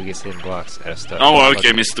guy who gets hidden blocks out of stuff. Oh, That's okay,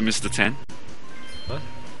 lucky. Mr. 10.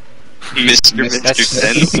 Mr. That's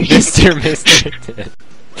Mr. 10. Mr.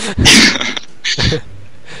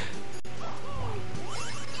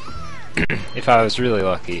 10. If I was really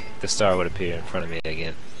lucky, the star would appear in front of me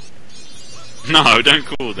again. No, don't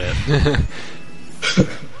call that.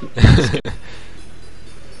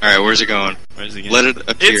 Alright, where's it going? Where's it Let it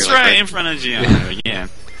appear. It's like right that. in front of Gianno again.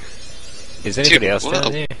 Is anybody else what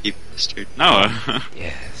down a here? lucky bastard. No,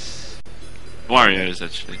 Yes. Wario's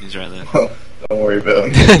actually. He's right there. Don't worry about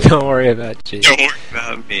me. Don't worry about Jake. Don't worry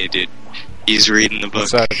about me, dude. He's reading the book.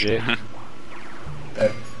 What's up, Jake?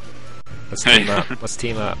 Hey. Let's Hey. team up. Let's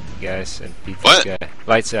team up, guys, and beat What? this guy.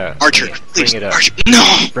 Lights out. Archer, Bring please. it up. Archer,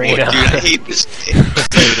 no! Bring it Dude, up. I hate this game.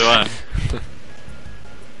 So do I.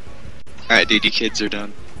 Alright, dude, you kids are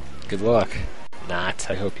done. Good luck. Not.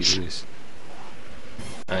 I hope you lose.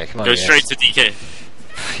 Alright, come on, Go guys. straight to DK.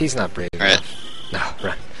 He's not brave Alright. enough. No,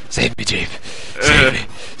 run. Save me, Jeep. Save me.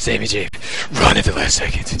 Save me, Jeep. Run at the last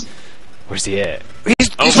second. Where's he at? He's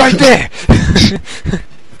Oh right there!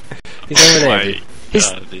 He's over there, My dude. He's...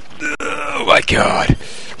 God, dude. Oh my god.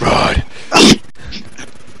 Run.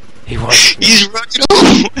 He wants me. He's running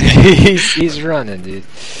away! he's running, dude.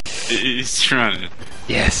 He's trying to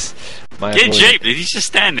Yes. My get avoid- Jape, dude. He's just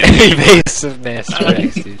standing. Evasive Master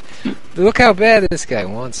X, dude. Look how bad this guy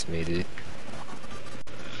wants me, dude.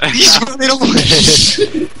 He's running away!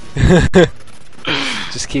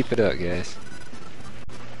 Just keep it up, guys.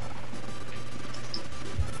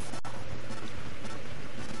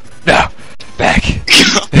 No! Back!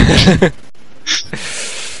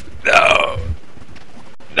 No!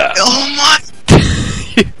 No! Oh my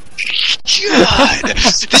god!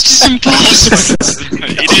 This is impossible!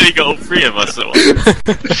 He nearly got all three of us at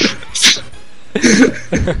once.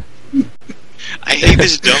 I hate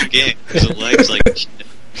this dumb game because it lags like shit.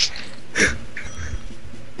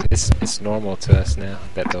 It's normal to us now,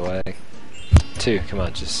 that delay. 2, come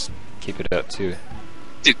on, just keep it up, 2.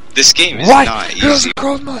 Dude, this game is What? not There's easy. a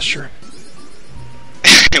gold mushroom!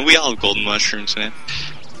 We all have golden mushrooms, man.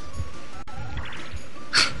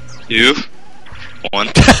 2, 1.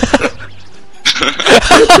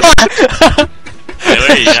 Hey,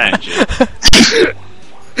 where are you going, Jape?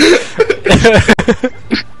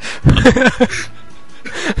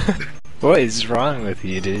 What is wrong with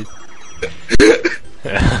you, dude?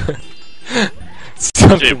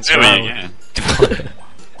 Something's Jape, where are you wrong.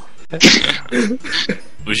 going?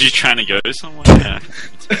 Was you trying to go somewhere? Yeah.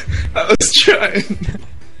 I was trying.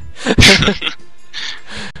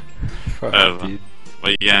 Fuck, Over. dude.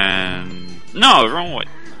 Well, you going... No, wrong way.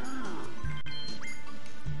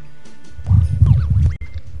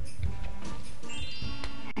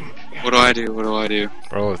 What do I do? What do I do?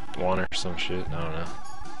 Roll with 1 or some shit, I don't know.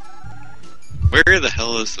 Where the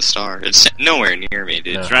hell is the star? It's nowhere near me,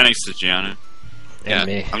 dude. No. It's right next to Gianno. Yeah, And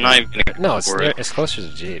me. I'm not even gonna No, go it's, for near, it. it's closer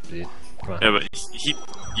to Jeep, dude. Come on. Yeah, but he...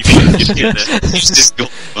 You can get there. Use this gold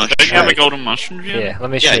mushroom. Don't you have a Alright. golden mushroom, Gianno? Yeah, let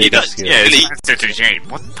me Yeah, show he you the does. skill. Yeah, And it's he- next to Jape.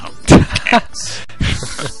 What the...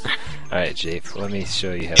 Alright, Jeep, let me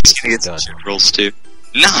show you how He's this gonna is get done. some rolls too.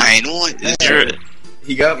 9. What is You're- it?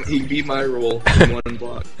 He beat my roll in 1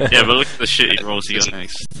 block. Yeah, but look at the shitty rolls he got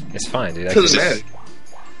next. It's fine, dude. I Doesn't can- matter.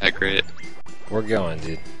 That great. We're going,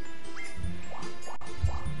 dude.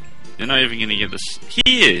 You're not even gonna get this. He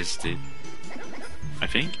is, dude. I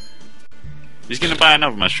think. He's gonna buy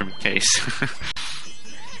another mushroom case.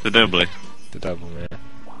 The double. The double, man.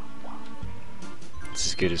 It's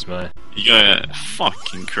as good as mine. You got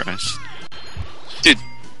fucking Christ. Dude.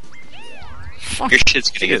 Fuck. Your shit's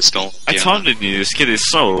gonna get stolen. I told you this kid is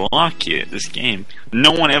so lucky at this game.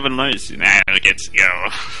 No one ever knows. Nah, let's go.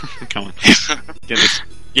 Come on. Get this.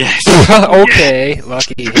 Yes. Okay,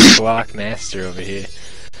 lucky block master over here.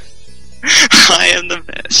 I am the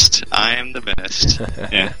best. I am the best.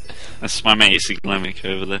 Yeah. That's my mate Siglemic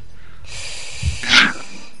over there.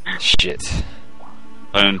 Shit.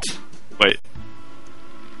 Owned. Wait.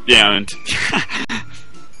 Yeah, owned.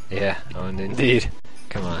 Yeah, owned indeed.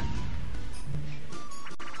 Come on.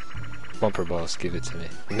 Bumper balls, give it to me.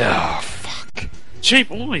 No, fuck. Jape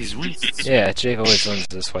always wins. Yeah, Jake always wins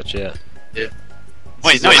this, watch out.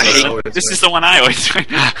 Wait, no, I he hate doesn't. always This win. is the one I always win.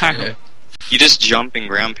 Yeah. You just jump and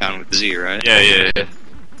ground pound with Z, right? Yeah.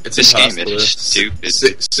 It's This game impossible. is stupid.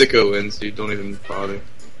 Sicko wins, dude. Don't even bother.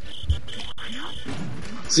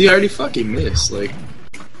 See, I already fucking missed. Like,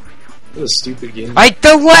 what a stupid game. Fight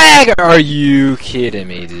the lag! Are you kidding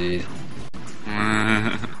me, dude?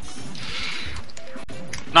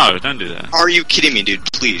 No, don't do that. Are you kidding me, dude?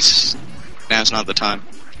 Please. Now's not the time.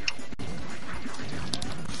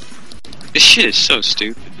 This shit is so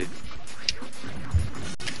stupid, dude.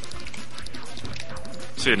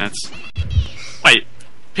 Two nuts. Wait,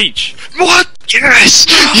 Peach. What? Yes!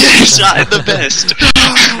 Yes, I'm the best!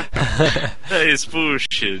 That is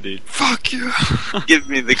bullshit, dude. Fuck you! Give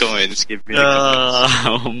me the coins, give me the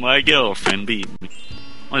coins. My girlfriend beat me.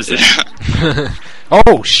 What is that?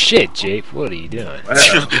 Oh shit, Jake, what are you doing?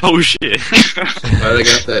 Wow. Oh shit. Glad I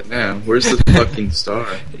got that now. Where's the fucking star?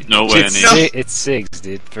 Nowhere It's, near. it's Sigs,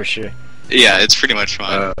 dude, for sure. Yeah, it's pretty much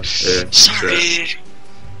mine. Yeah, Sorry!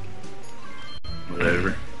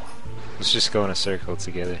 whatever. Let's just go in a circle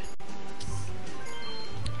together.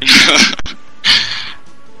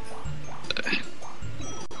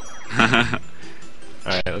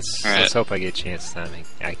 Alright, let's hope I get chance timing.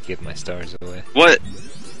 I can give my stars away. What?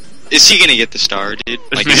 Is he gonna get the star, dude?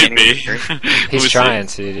 Like, is he gonna Maybe. get the star? He's Who's trying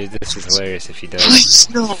to, dude. This is hilarious if he does. Please,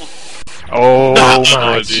 no! Oh No,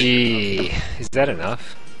 my dude. gee. Is that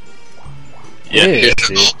enough? Yeah. It is,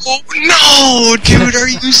 dude. Oh, no, dude, are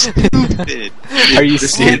you stupid? Are you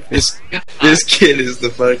This serious? kid, this kid is the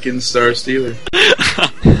fucking star stealer.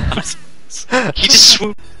 He just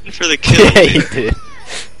swooped in for the kill. Yeah, he did.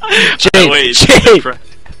 Wait, Jake,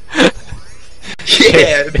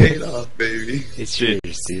 Yeah, it paid off, baby. it's yours,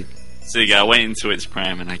 dude. So you gotta wait until it's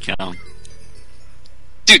prime and I count.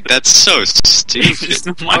 Dude, that's so stupid. It's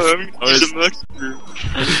not my I'm fault. the mushroom.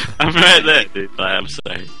 I'm right there, dude. But I'm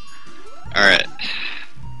sorry. Alright.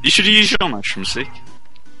 You should have used your mushroom, sick.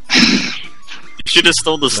 You should have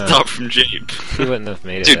stole the start from Jape. He wouldn't have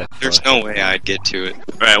made it Dude, that there's far. no way I'd get to it.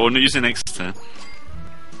 Alright, we'll use it next turn.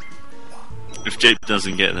 If Jape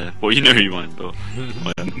doesn't get there. Well, you know he won't, but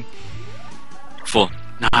whatever. 4.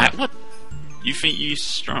 Nah, what? You think you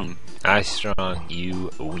strong? I strong, you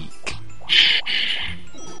weak.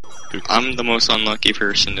 I'm the most unlucky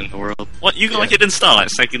person in the world. What? You got like it in star like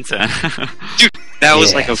second turn. Dude, that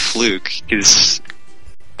was like a Yes. fluke, cause...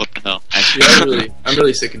 What the hell? Dude, I'm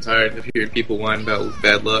really sick and tired of hearing people whine about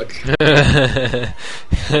bad luck.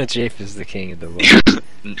 Jape is the king of the world.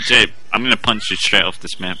 Jape, I'm gonna punch you straight off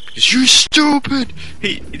this map. Because you're stupid!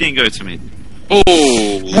 He didn't go to me.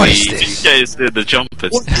 Holy... What is this? Yeah, it's the jumpers.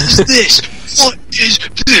 What is this? What is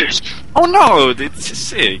this? Oh no! It's just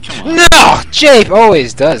sick, come on. No! Jape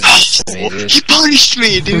always does this to me, Oh, dude. he punched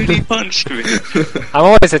me, dude. He punched me. I'm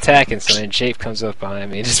always attacking someone, and Jape comes up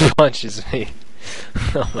behind me and just punches me.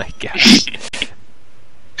 Oh my god.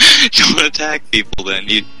 Don't attack people then.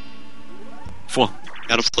 You 4.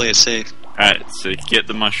 gotta play it safe. Alright, so get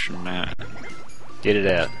the mushroom out. Get it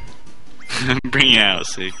out. Bring it out,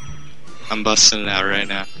 sick. I'm busting it out right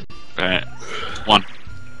now. Alright. 1.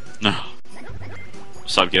 No.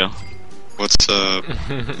 What's up, girl? What's up?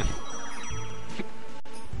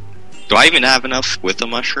 Do I even have enough with the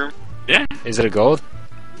mushroom? Yeah? Is it a gold?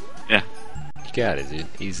 Yeah. You got it, dude.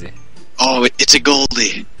 Easy. Oh, it's a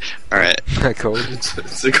goldie. Alright. Gold?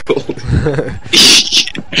 It's a gold.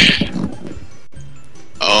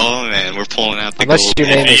 Oh man, we're pulling out the Unless gold. your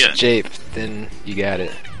name is Yeah. Jape, then you got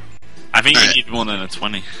it. I think Alright. you need more than a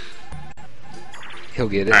 20. He'll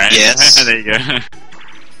get it. Alright. Yes. There you go.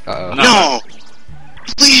 Uh-oh. No!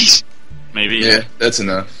 Please! Maybe. Yeah, that's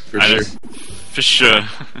enough, for I sure. just- For sure.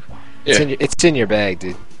 Yeah. It's in your bag,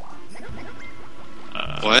 dude.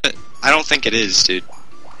 What? I don't think it is, dude.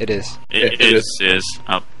 It is. It Yeah, it is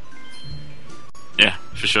up. Yeah,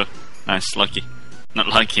 for sure. Nice, lucky. Not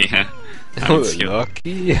lucky, huh? I mean, skill.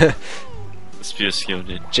 Lucky. It's pure skill,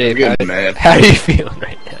 dude. Jade, I'm getting mad. how are you feeling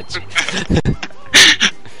right now?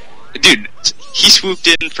 Dude, he swooped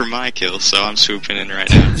in for my kill, so I'm swooping in right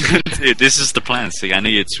now. Dude, this is the plan, Sig. I knew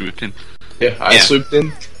you'd swoop in. Yeah, I Yeah. swooped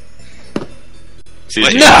in. See,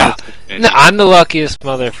 Like, dude, No! No, I'm the luckiest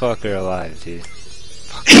motherfucker alive, dude.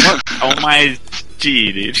 Oh my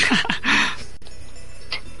G, dude.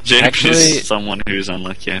 James Actually- is someone who's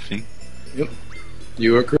unlucky, I think.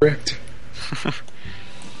 You are correct.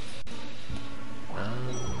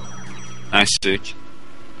 Nice, Sig.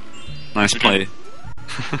 Nice play.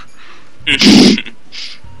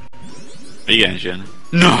 Are you going, Jenna?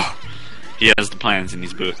 No! He has the plans in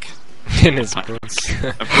his book. In his book. I've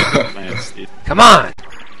got the plans, dude. Come on!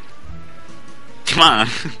 Come on!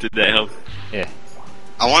 Did that help?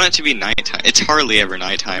 I want it to be nighttime. It's hardly ever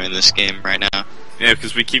nighttime in this game right now. Yeah,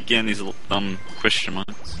 because we keep getting these question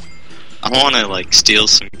marks. I want to, like, steal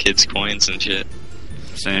some kids' coins and shit.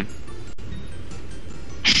 Same.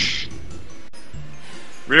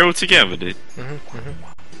 We're all together, dude.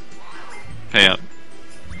 Pay up.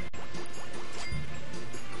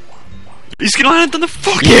 He's gonna land on the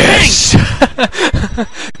fucking Yes!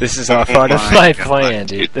 This is all part of my my God, plan,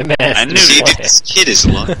 dude. The master knew See, plan. this kid is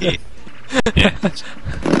lucky. thing. Yeah.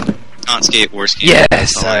 Not skate or skate.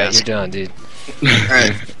 Yes! All I Alright, ask. you're done, dude.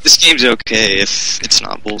 Alright, this game's okay if it's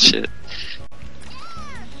not bullshit.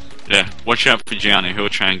 Yeah. Watch out for Gianni. He'll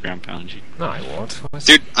try and ground pound you. No, I won't.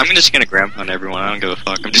 Dude, I'm just gonna ground pound everyone. I don't give a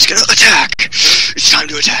fuck. I'm just gonna attack! It's time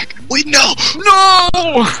to attack! Wait, no! No!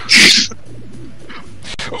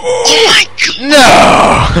 Oh my god! No!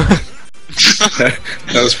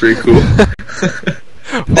 That was pretty cool. Why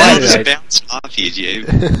That did just I... bounced off you, Jay.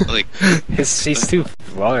 Like, He's too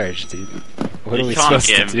large, dude. What You are we can't supposed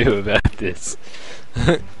get to do about this?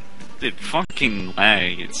 Dude, fucking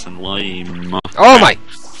lag. It's a lame. Oh my!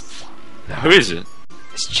 Who is it?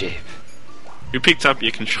 It's Jabe. Who picked up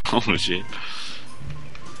your controller, Jib?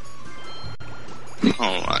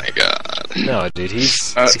 oh my god. No, dude,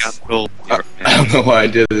 he's... Uh, It's got gold. I don't know why I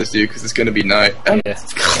did this, dude, because it's gonna be night. Yeah. Dude,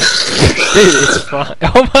 it's fine.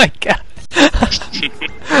 Oh my god! Oh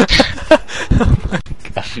my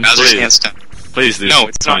god. Bowser's hands down. Please do. No,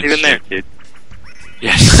 it's not Fine, even there, shit. dude.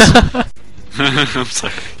 Yes. I'm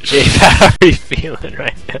sorry. Jabe, how are you feeling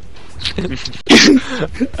right now?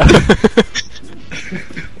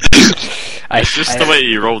 It's just the way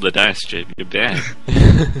you roll the dice, Jib. You're bad.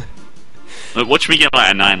 Look, watch me get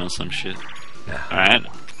like a 9 or some shit. Alright,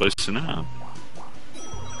 close enough.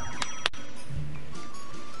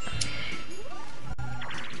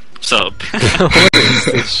 What's up? What is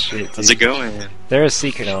this shit, How's it dude? going? They're a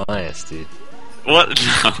secret alliance, dude. What?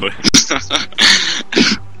 No.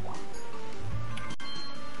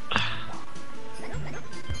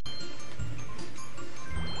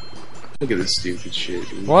 Look at this stupid shit,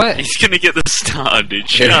 dude. What? He's gonna get the star, dude.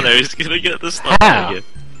 Shadow is gonna get the star How? again.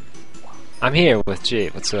 I'm here with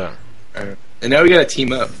Jabe. What's up? Alright. And now we gotta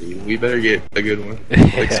team up, dude. We better get a good one.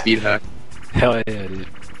 Like Yeah. speed hack. Hell yeah, dude.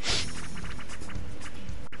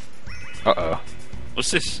 Uh-oh.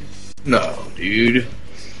 What's this? No, dude.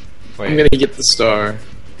 I'm Wait. gonna get the star.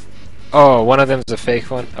 Oh, one of them's a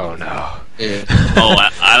fake one? Oh no. Yeah. Oh,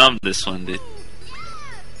 I love this one, dude.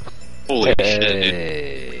 Holy shit, dude.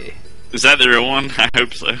 Hey. Is that the real one? I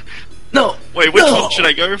hope so. No! Wait, which No. one should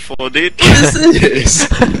I go for, dude? This is!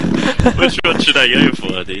 Which one should I go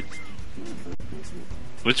for, dude?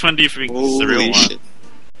 Which one do you think is the real Holy one? shit.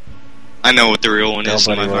 I know what the real one is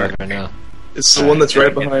in Nobody my will heart. ever know. It's the one that's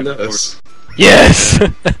right behind us. Yes!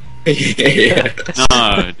 Yeah.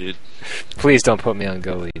 No, dude. Please don't put me on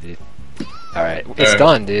goalie, dude. Alright, it's Alright.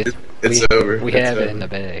 done, dude. It's over. We It's have it over. in the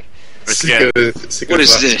bag. Let's go. What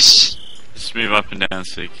is this? Just move up and down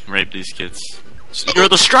so you can rape these kids. You're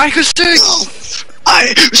the striker, Stick!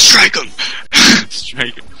 I strike him!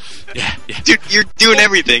 Striker. Yeah, yeah. Dude, you're doing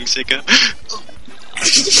everything, Sika.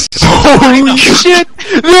 Holy shit!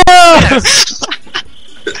 No!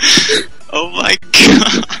 Oh my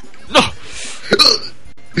god. No!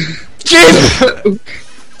 Jabe!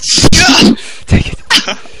 Take it.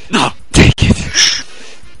 No! Take it.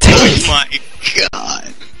 Take Oh it. my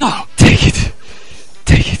god. No! Take it.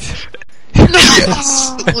 Take it.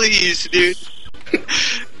 Yes, please, dude.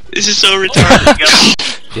 This is so retarded.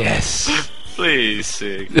 Yes. Please,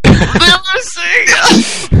 Sig.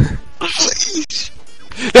 Please.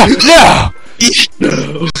 No!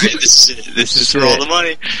 No. This is it. This is for all the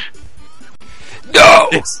money. No!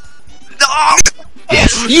 No!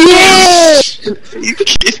 Yes! Yeah! You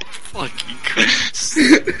kidding? Fucking Christ.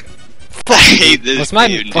 I hate this Was my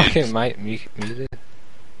game, dude. fucking mic muted?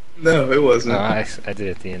 No, it wasn't. Oh, I did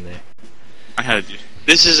at the end there. I had you.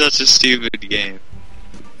 This is such a stupid game.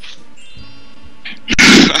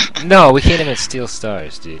 No, we can't even steal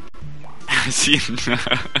stars, dude. See,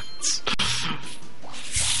 nuts.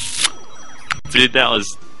 Dude, that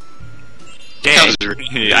was. That was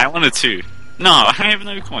Yeah, I wanted to. No, I have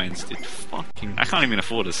no coins, dude. Fucking, I can't even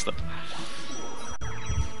afford this stuff.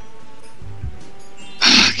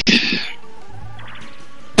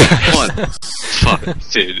 What the fuck,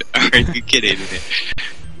 dude? Are you kidding me?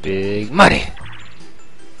 Big money.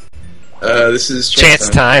 This is Chance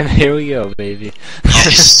time. Here we go, baby.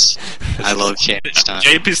 Yes. I love chance time.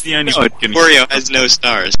 Jape is the only No, one who can. Wario has no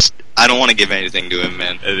stars. I don't want to give anything to him,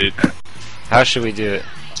 man. Dude, How should we do it?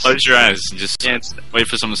 close your eyes and just Chance. wait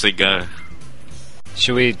for someone to say go.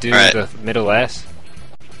 Should we do Alright. the middle last?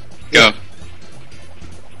 Go.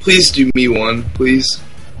 Please do me one, please.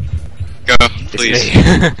 Go, It's please. me.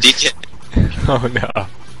 DK. Oh no.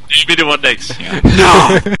 You be the one next.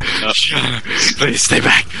 No! Shut up. Please stay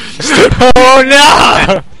back. Oh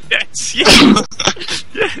no! Yes, yes,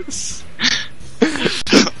 yes.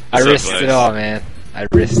 I So risked close. it all, man. I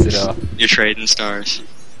risked it all. You're trading stars.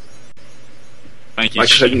 Thank you. Why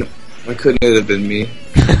couldn't it have been me?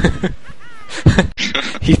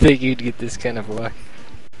 You think you'd get this kind of luck?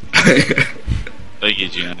 Thank you,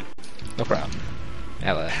 Gianna. No problem.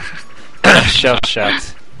 Hello. Shell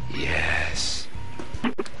shocked. Yes.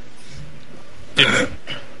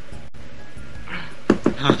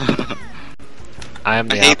 I am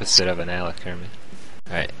the I hate- opposite of an Alec Herman.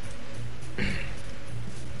 Alright.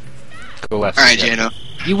 Go left. Alright, Jack. Jano.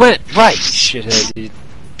 You went right, shithead, dude.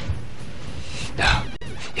 No.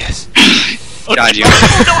 Yes. God, you.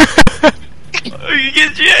 Oh, you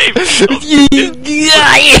get Jape!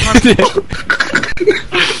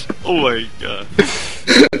 Oh my god.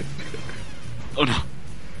 Oh no.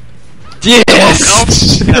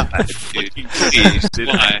 Yes! Dude, please, Dude,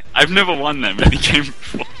 why? I've never won that many games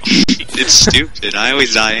before. It's stupid. I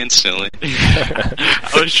always die instantly.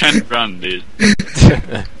 I was trying to run, dude.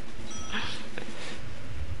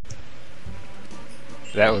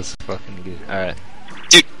 That was fucking good. Alright.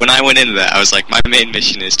 Dude, when I went into that, I was like, my main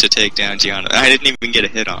mission is to take down Gianna. I didn't even get a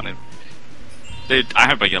hit on him. Dude, I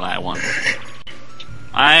hope I get that one.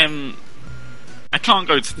 I can't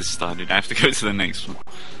go to this star, dude. I have to go to the next one.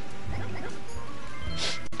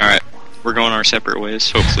 Alright, we're going our separate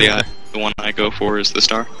ways. Hopefully, the one I go for is the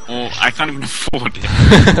star. Well, I can't even afford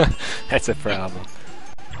it. That's a problem.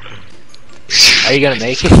 Are you gonna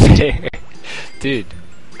make it? Dude.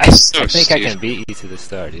 I So think I can stupid. beat you to the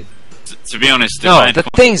star, dude. To be honest, if I No, had the coins,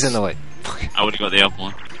 thing's in the way. I would have got the other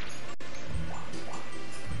one.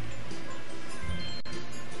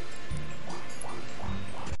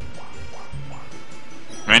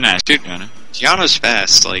 Very nice, Dude. Gianna. Gianna's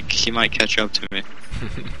fast. Like, he might catch up to me.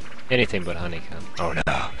 Anything but honeycomb. Oh no.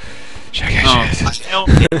 Oh, Dude,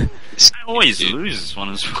 I always lose this one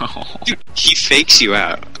as well. he fakes you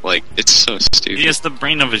out. Like, it's so He stupid. has the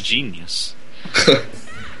brain of a genius.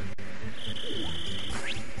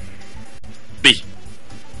 B.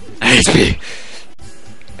 Hey, it's B.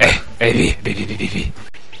 Hey, B, B, B, B, B, B.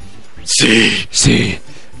 C. C.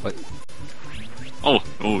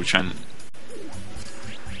 Oh, trying to...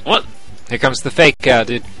 What? Here comes the fake out,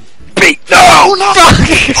 dude. No! Oh!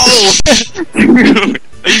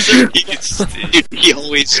 He gets... Dude, he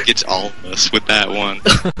always gets all of us with that one.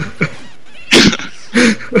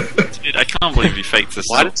 Dude, I can't believe he faked this.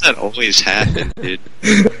 Why does that always happen, dude?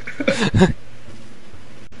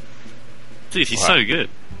 Dude, he's Wow. so good.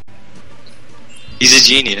 He's a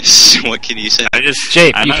genius. What can you say? I just...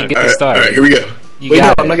 Jape, I you know. can get the star. Alright, here we go. You Wait, no,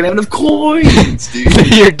 got I'm it. not gonna have enough coins, dude.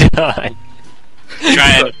 You're done.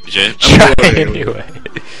 Try it, Jape. Try Wait. anyway.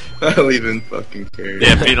 I don't even fucking care.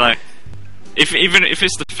 Yeah, be like... Even if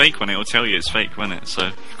it's the fake one, it'll tell you it's fake, won't it?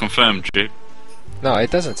 So, confirm, Jape. No,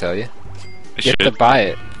 it doesn't tell you. It You should. have to buy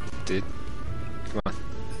it, dude. Come on.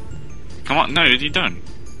 Come on, no, you don't.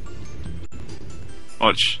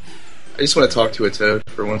 Watch. I just want to talk to a toad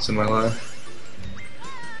for once in my life.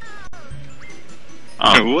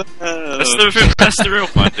 Oh, that's the real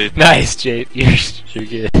one, dude. Nice, Jape. You're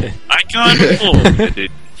good. I can't afford it,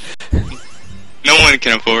 dude. No one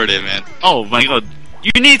can afford it, man. Oh my god.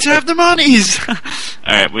 You need to have the monies!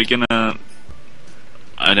 Alright, we're gonna...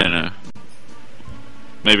 I don't know.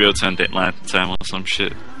 Maybe I'll turn deadline time or some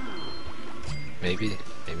shit. Maybe.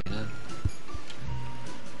 Maybe not.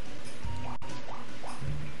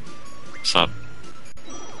 What's up?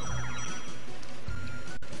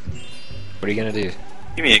 What are you gonna do?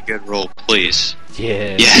 Give me a good roll, please.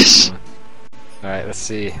 Yeah. Yes. Alright, let's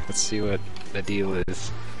see. Let's see what the deal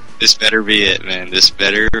is. This better be it, man. This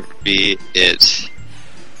better be it.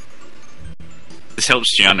 This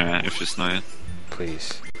helps Gianna out if it's not.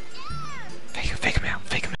 Please. Fake him out.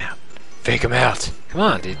 Fake him out. Fake him out. Come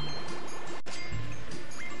on, dude.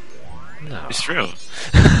 No. It's true.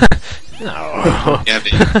 No. Yeah,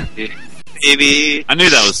 baby. Baby. I knew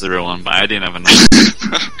that was the real one, but I didn't have enough.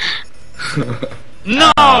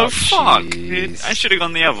 No, Oh, fuck! jeez. Dude, I should have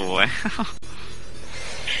gone the other way.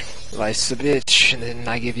 Life's a bitch, and then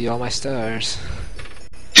I give you all my stars.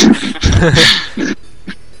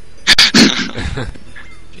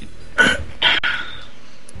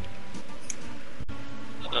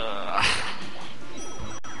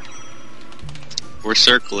 We're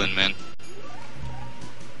circling, man.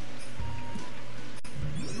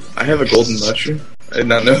 I have a golden mushroom. I did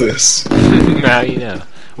not know this. Now you know.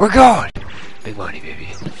 We're going! Big money, baby.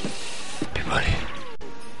 Big money.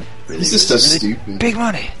 This is so stupid. Big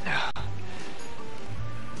money! No.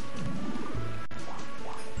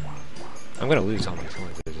 I'm gonna lose all my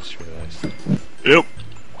coins, I just realized. Yep.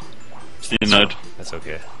 See you, Node. That's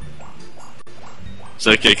okay. It's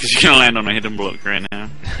okay, because you're gonna land on a hidden block right now.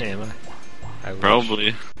 Am I? I wish.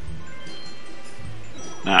 Probably.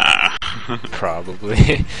 Nah.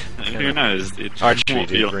 Probably. Who knows, dude? Archery, Won't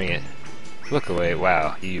be dude, like- bring it. Look away.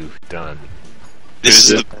 Wow, you done. This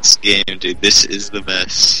Is is the best game, dude. This is the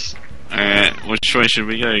best. Alright, which way should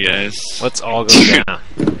we go, guys? Let's all go down.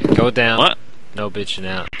 Go down. What? No bitching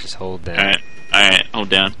out. Just hold down. Alright, hold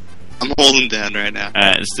down. I'm holding down right now.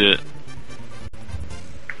 Alright, let's do it.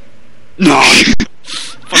 No!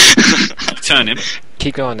 Turn him.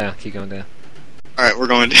 Keep going down. Keep going down. Alright, we're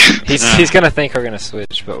going down. He's gonna think we're gonna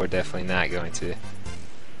switch, but we're definitely not going to.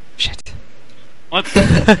 Shit. What?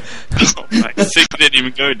 Oh my, Sig didn't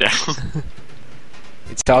even go down.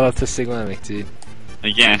 It's all up to Sigmamic, dude.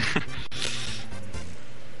 Again.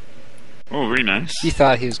 Oh, very nice. He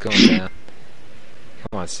thought he was going down.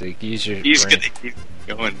 Come on, Sig. Use your He's brain. gonna keep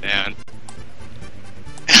going down.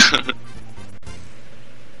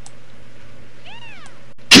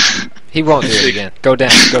 He won't do it again. Go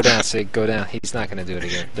down. Go down, Sig. Go down. He's not gonna do it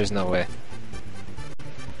again. There's no way.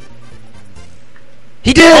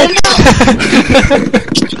 He did!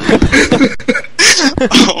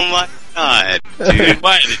 Oh my god, Dude,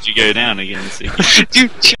 why did you go down again, Sig?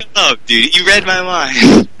 dude, shut up, dude. You read my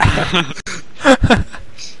mind.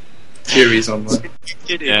 Theories online. You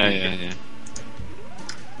kidding Yeah, me?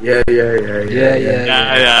 yeah, yeah. Yeah.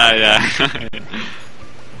 Yeah. Yeah.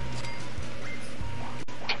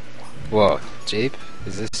 Whoa, Jabe?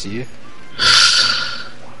 Is this you?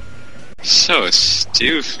 So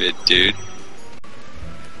stupid, dude.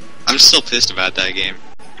 I'm still pissed about that game.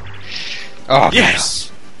 Oh,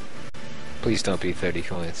 Yes! please don't be 30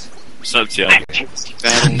 coins. What's up, Tiago?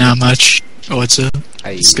 Battle. Not much. What's up?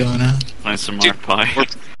 I What's going on? Playing some Dude, more pie. anything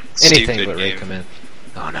Stupid but game. recommend.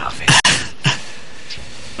 Oh no,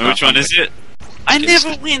 Which one is it? I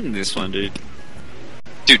never win this one, dude.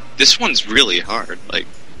 Dude, this one's really hard. Like,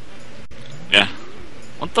 Yeah.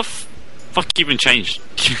 What the fuck even changed?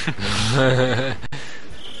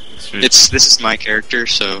 this is my character,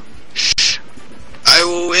 so I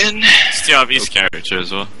will win. It's TRV's character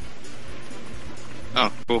as well.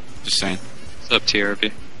 Oh, cool. Just saying. What's up,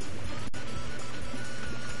 TRB?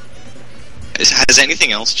 Has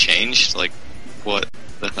anything else changed? Like, what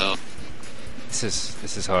the hell?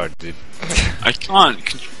 This is hard, dude. I can't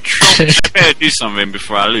control. I better do something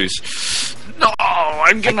before I lose. No,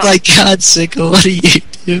 I'm gonna. My God, Sicko, what are you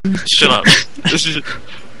doing? Shut up. Dude,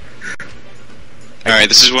 Alright,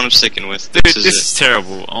 this is what I'm sticking with. this This is is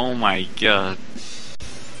terrible. Oh my god.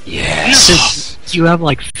 Yes. You have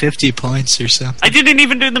like 50 points or something. I didn't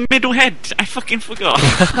even do the middle head. I fucking forgot.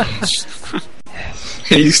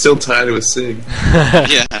 You still tied it with Sig.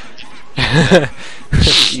 it. Yeah.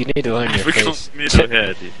 You need to learn I your forgot face. middle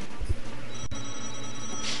head.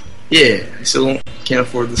 Yeah, I still can't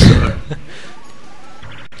afford the star.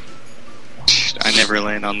 I never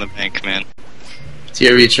land on the bank, man.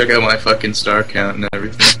 TRV, check out my fucking star count and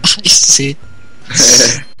everything. I see.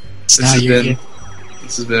 this Now has you're been here.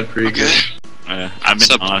 this has been pretty Okay. good. I'm in What's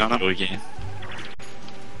up, Arsenal again.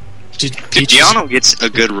 Dude, Dude, Peaches- Giano gets a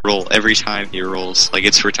good roll every time he rolls. Like,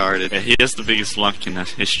 it's retarded. Yeah, he has the biggest luck in the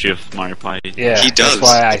history of Mario Party. Yeah, He does. That's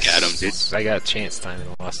why Look at him, dude. I got chance time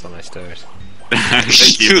and lost all my stars.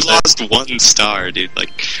 Thank You you. lost one star, dude. Like,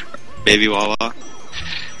 baby Wawa. Are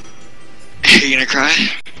you gonna cry?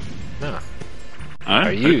 No. Huh?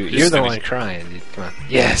 Are you? Just You're the finish. one crying, dude. Come on.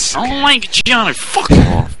 Yes. Oh my god, Gianni, fuck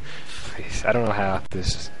off. Please. I don't know how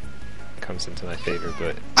this comes into my favor,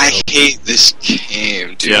 but I hate this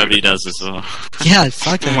game, dude. Yeah, he does as well. Yeah,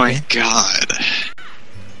 fuck Oh that my game. god.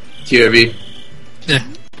 TRV, Yeah.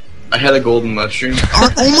 I had a golden mushroom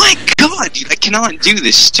Oh my god, dude. I cannot do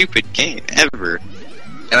this stupid game ever.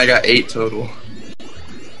 and I got 8 total.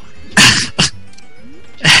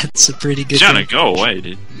 That's a pretty good Gianna, thing. go away,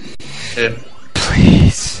 dude. Yeah.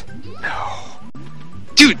 Please. No.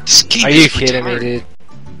 Dude, this game Are is you kidding me, retarded. dude?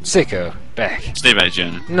 Sicko, back. Stay back,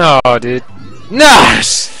 Gianna. No, dude. No!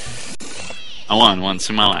 I won once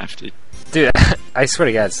in my life, dude. Dude, I swear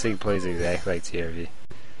to God, Sig plays exactly like TRV.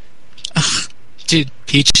 Dude,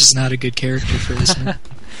 Peach is not a good character for this one.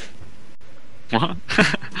 What?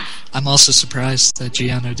 I'm also surprised that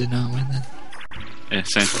Gianno did not win that. Yeah,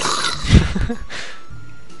 same.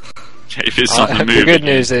 If it's on the The move. good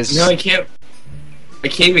news is... No, I can't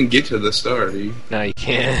even get to the star, dude. No, you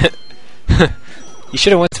can't. You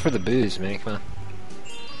should have went for the booze, man. Come on.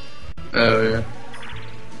 Oh, yeah.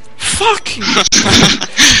 Fuck you!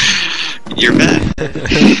 You're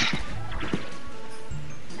bad.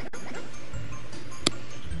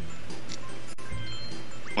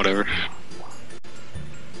 Whatever.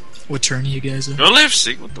 What turn are you guys at? Go left,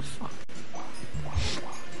 Sig. What the fuck?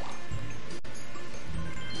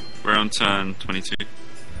 We're on turn 22.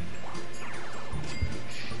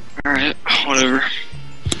 Alright, whatever.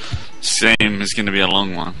 Same is gonna be a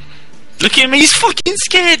long one. Look at me, he's fucking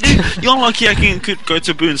scared, dude! You're lucky I could go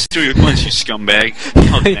to Boo and steal your coins, you scumbag.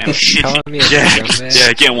 God damn it. Calling me a Yeah, scumbag?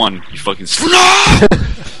 yeah, get one, you fucking no!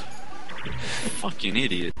 Fucking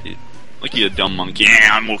idiot, dude. Look at you, dumb monkey. Yeah,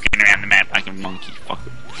 I'm walking around the map like a monkey. Fuck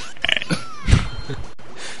it. Alright.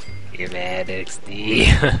 You're mad,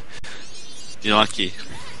 XD. You're lucky.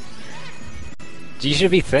 You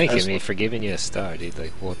should be thanking me for giving you a star, dude.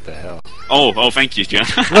 Like, what the hell? Oh, thank you, John.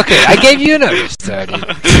 Look at I gave you another star, dude.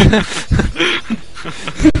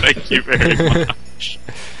 Thank you very much.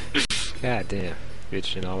 God damn.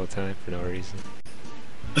 Bitching all the time for no reason.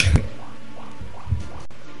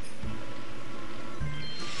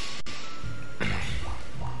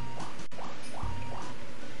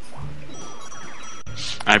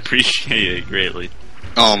 I appreciate it greatly.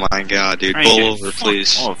 Oh my god, dude. Hey, Pull dude, over, fuck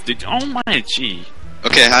please. off, dude. Oh my G.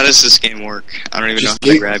 Okay, how does this game work? I don't even know how Just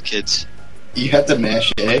to get- grab kids. You have to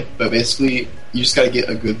mash A, but basically, you just gotta get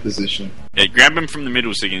a good position. Yeah, grab him from the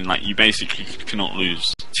middle second, like, you basically cannot lose.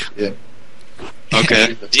 Yeah.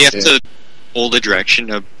 Okay. Do you have to hold the direction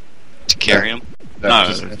to carry him? No,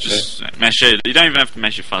 Just mash A. just mash it. You don't even have to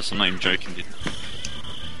mash it fast, I'm not even joking, dude.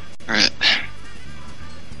 Alright.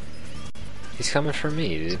 He's coming for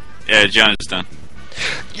me, dude. Yeah, John's done.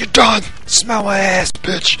 You're done! Smell my ass,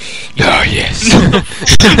 bitch! No, yes.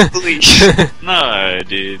 Please. No,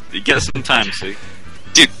 dude. You get some time, see.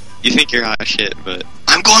 You think you're hot shit, but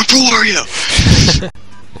I'm going for Wario!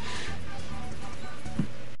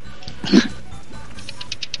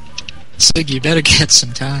 Sig, you better get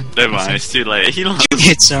some time. Never mind, it's too late. He lost.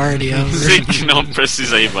 It's already over. Zig cannot press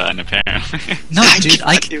his A button, apparently. No, dude,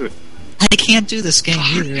 cannot do it. I can't do this game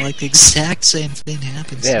either. Like, the exact same thing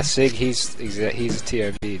happens. Yeah, Sig, he's a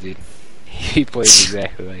TRB, dude. He plays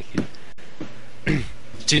exactly like you.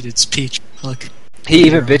 Dude, it's Peach. Look. He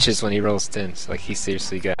even bitches when he rolls 10s. Like, he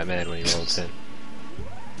seriously got mad when he rolled 10.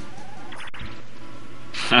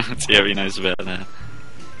 Yeah, he knows about that.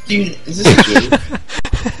 Dude, is this a joke?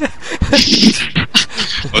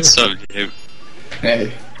 What's up, dude?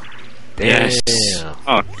 Hey. Damn. Yes.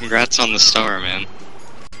 Oh, congrats on the star, man.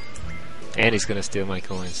 And he's gonna steal my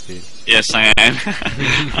coins, dude. Yes, I am.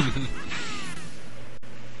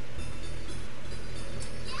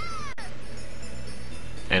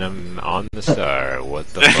 And I'm on the star. What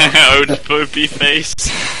the fuck? Old poopy face.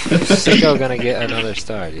 Sicko gonna get another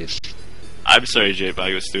star, dude. I'm sorry, Jay, but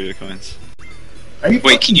I got steal your coins. Are you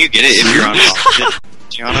Wait, can you get it if you're on top of it,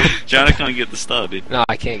 Gianna? Gianna can't get the star, dude. No,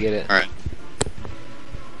 I can't get it. Alright.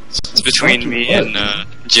 It's between me and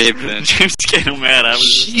Jabe then. James getting all mad. I was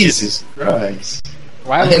just Jesus Christ.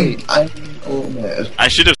 Why would we... I'm a little mad. I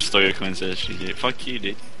should have stole your coins actually. Yeah, fuck you,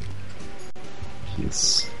 dude.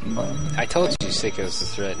 He's mine. I told you Sicko's the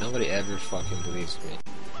threat. Nobody ever fucking believes me.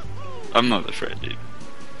 I'm not the threat, dude.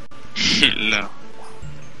 No.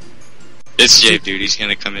 It's Jabe, dude. He's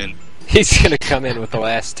gonna come in. He's gonna come in with the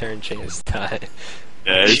last turn chance die.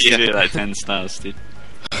 Yeah, it's Yeah. gonna be like 10 stars, dude.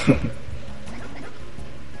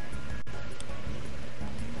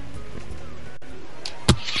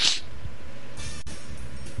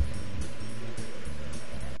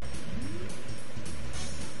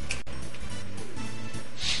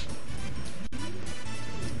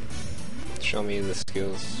 Show me the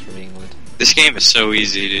skills from England. This game is so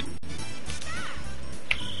easy, dude.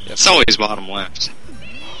 Yep. It's always bottom left.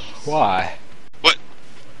 Why?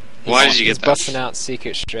 Why did you He's get that? busting out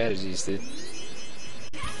secret strategies, dude.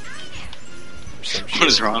 For some What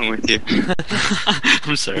is shit. wrong with you?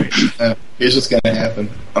 I'm sorry. Here's what's gonna happen.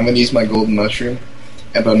 I'm gonna use my golden mushroom,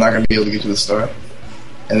 but I'm not gonna be able to get to the star.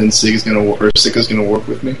 And then Sicko's gonna work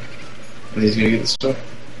with me, and he's gonna get the star.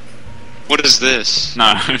 What is this?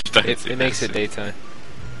 No, It makes it daytime.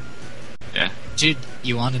 Dude,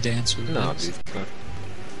 you want to dance with No, us? dude. Come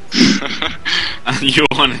on. You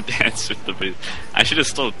want to dance with the booth? I should have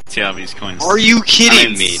stole TRV's coins. Are you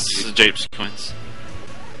kidding me? Jape's coins.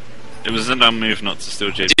 It was a dumb move not to steal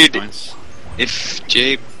Jape's Dude. coins. If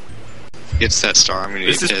Jape gets that star, I'm gonna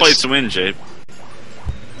This be is pissed. play to win, Jape.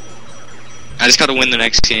 I just gotta win the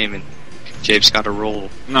next game, and Jape's gotta roll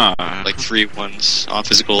No. like 3 ones off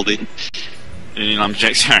his Goldie.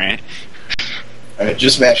 Lumberjacks, alright. Alright,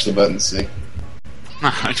 just mash the button, see. No,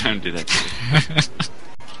 I don't do that.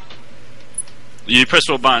 You press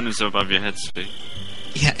what button is above your head, Speak.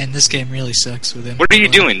 Yeah, and this game really sucks with him. What are you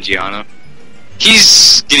doing, Gianno?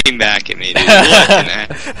 He's getting back at me, dude. What an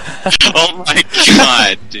ass. Oh my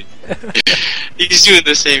god, dude. He's doing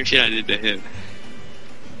the same shit I did to him.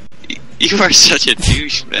 You are such a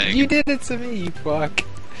douchebag. You did it to me, you fuck.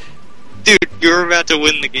 Dude, you were about to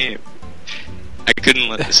win the game. I couldn't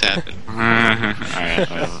let this happen. Alright,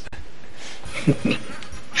 well.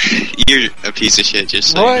 You're a piece of shit,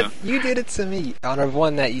 just so What? you know. You did it to me on a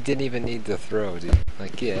one that you didn't even need to throw, dude.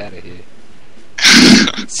 Like, get out of here.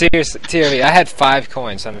 Seriously, TRV, I had 5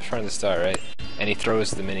 coins. I'm in front of the star, right? And he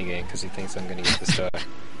throws the minigame because he thinks I'm gonna get the star.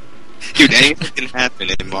 Dude, anything can happen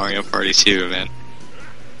in Mario Party 2, man.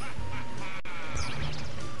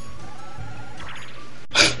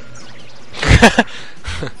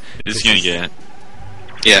 He's gonna get it.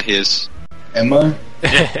 Yeah, he is. Am I?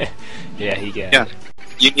 Yeah, he got Yeah. it.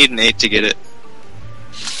 You need an 8 to get it.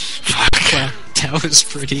 Wow, that was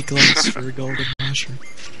pretty close for a golden mushroom.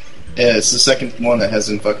 Yeah, it's the second one that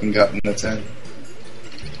hasn't fucking gotten a 10.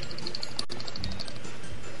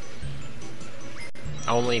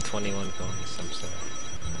 Only 21 coins, I'm sorry.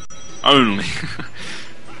 Only.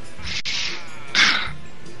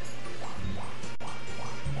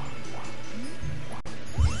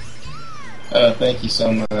 Thank you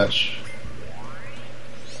so much.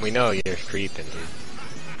 We know you're creeping, dude.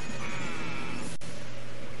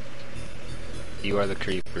 You are the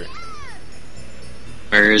creeper.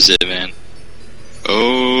 Where is it, man?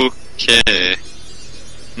 Okay.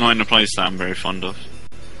 Not in a place that I'm very fond of.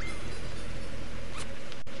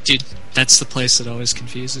 Dude, that's the place that always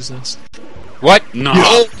confuses us. What? No.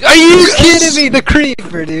 Are you kidding me? The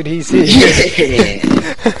creeper, dude. He's here.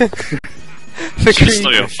 The Just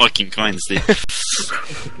stole your creeper. fucking coins, dude.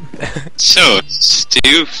 So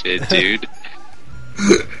stupid, dude.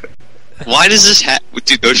 Why does this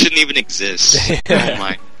dude, those shouldn't even exist. Oh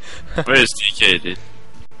my. Where is TK, dude?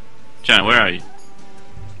 John, where are you?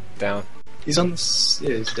 Down. He's on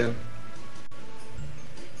yeah, he's down.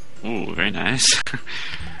 Ooh, very nice.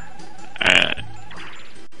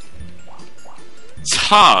 It's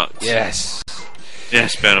hard. Yes.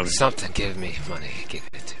 Yes, better. Something. Give me money. Give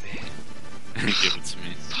it to me. Give it to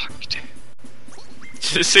me. Fuck, dude.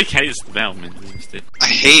 Just in case the Batman dude. I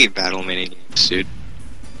hate battle minigames, dude.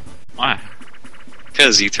 Why?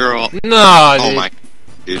 Because you throw all. No, Oh dude. my.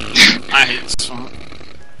 Dude. I hate this one.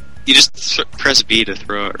 You just press B to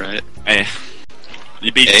throw it, right? Hey.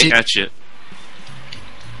 You beat Hey. to catch it.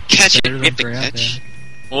 Catch it. Better You than have to grab catch. it.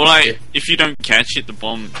 Or like, if you don't catch it, the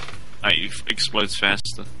bomb explodes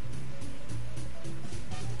faster.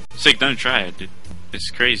 Sick, don't try it, dude. It's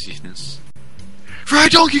craziness. Fry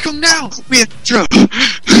Donkey Kong now! We have to throw.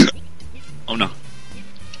 Oh no.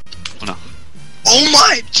 Oh no. Oh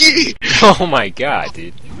my G! Oh my god,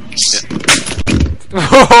 dude.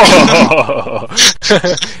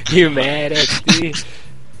 You mad XD?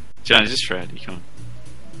 John, just try it, come on.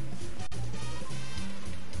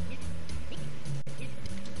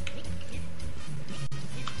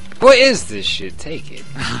 What is this shit? Take it.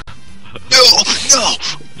 No! No!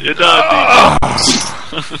 You're done,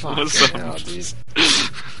 dude. What's up? Hell, dude.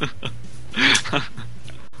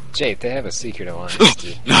 Jake, they have a secret alliance,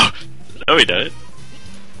 dude. No! No, we don't.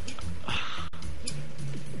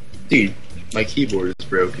 Dude, my keyboard is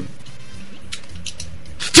broken.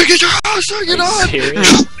 Take it off! Take it Are off! you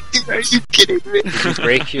serious? Dude, are you kidding me? Did you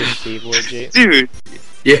break your keyboard, Jake? Dude!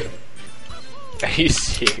 Yeah, Are you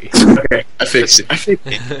serious? okay, I fixed it. I fixed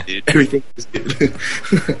it, dude. Everything is good.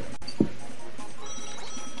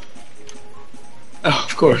 Oh,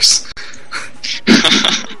 of course.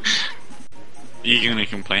 You gonna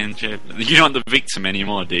complain, Jeb? You're not the victim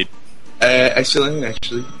anymore, dude. I still am,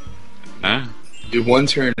 actually. No? Dude, one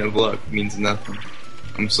turn of luck means nothing.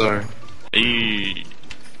 I'm sorry. You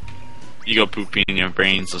got poopy in your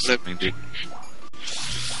brains or something, dude.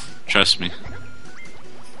 Trust me.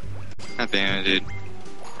 God damn it, dude.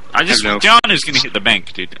 John is gonna hit the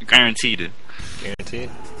bank, dude. Guaranteed it.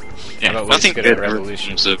 Guaranteed? Yeah. How about Nothing good good at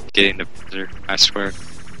Revolution? of getting the blizzard, I swear.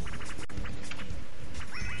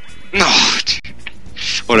 No.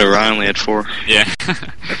 Whatever. I only had 4. Yeah.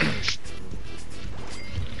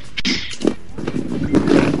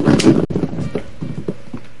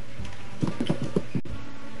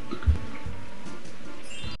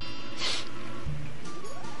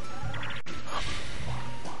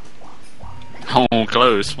 Oh,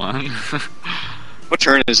 close one. What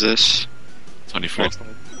turn is this? 24.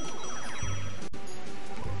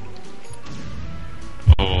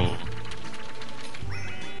 Oh.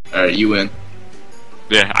 Alright, you win.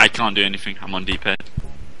 Yeah, I can't do anything. I'm on D-pad.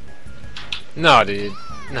 No, dude.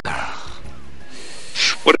 No.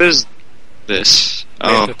 What is this? They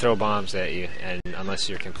have Oh, to throw bombs at you, and unless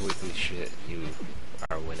you're completely shit, you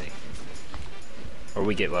are winning. Or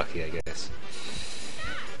we get lucky, I guess.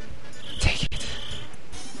 Take it.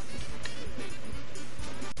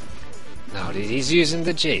 No, dude, he's using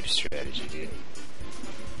the Jape strategy, dude.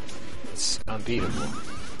 It's unbeatable.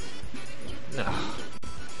 No.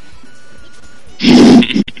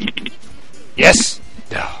 Yes!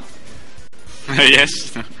 No.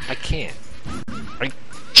 Yes. I can't. I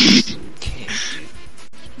can't, dude.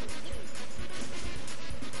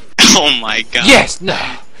 oh my god. Yes! No!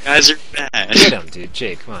 You guys are bad. Get him, dude.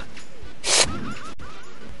 Jake, come on.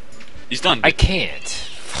 He's done. I can't.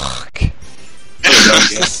 Fuck.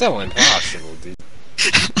 It's so impossible, dude.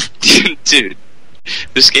 Dude,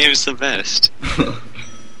 this game is the best.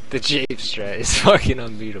 The Jape strat is fucking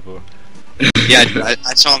unbeatable. Yeah, dude, I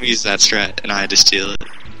saw him use that strat, and I had to steal it.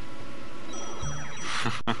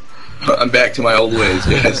 I'm back to my old ways,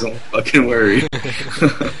 guys. Don't fucking worry.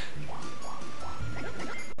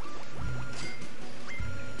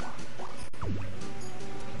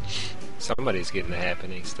 Somebody's getting a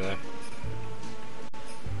happening star.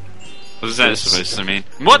 What is that supposed to mean?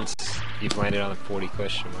 What? You've landed on 40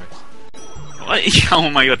 question marks. What? Oh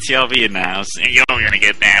my god, TLV in the house. You're gonna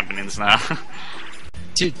get the happenings now.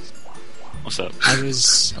 Dude, What's up? I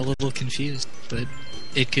was a little confused, but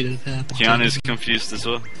it could have happened. Keanu's confused as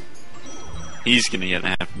well. He's gonna get the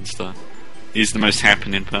happening stuff. He's the most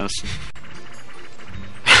happening person.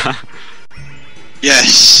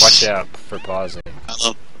 Yes. Watch out for pausing.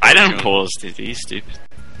 I don't pause, dude. He's stupid.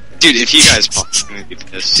 Dude, if you guys pause, I'm gonna be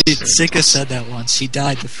pissed. Dude, Sika said that once. He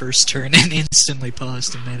died the first turn and instantly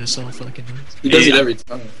paused and made us all fucking noise. He does it every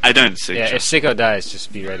time. I don't see. Yeah, if Sicko dies,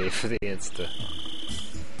 just be ready for the insta.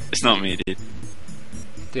 It's not me, dude.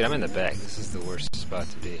 Dude, I'm in the back. This is the worst spot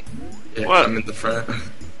to be. Yeah, What? I'm in the front.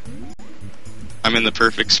 I'm in the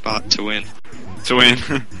perfect spot to win. To win.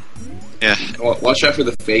 Yeah. Watch out for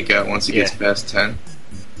the fake out once he gets Yeah. past 10.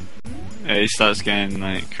 Yeah, he starts going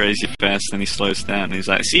like crazy fast, and he slows down. And he's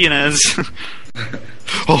like, "See you, Nez."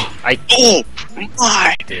 Oh, Oh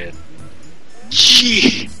my! Dude.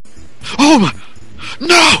 Gee! oh my!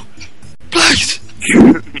 No, please!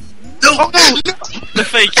 No! The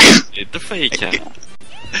fake out, dude. The fake out.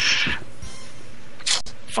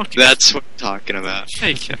 Fuck you. That's what I'm talking about.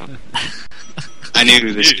 Fake out. I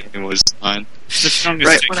knew this game was fun. It's the strongest.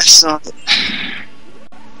 Right thing. when I saw it.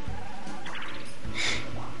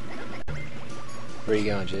 Where you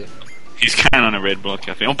going, Jake? He's kind of on a red block,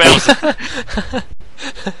 I think. Oh, Bowser!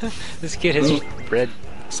 This kid has red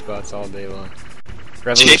spots all day long. Jake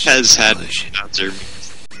Revolution. has had Bowser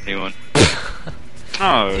anyone.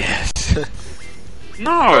 No. Yes.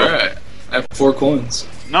 No. Alright. I have 4 coins.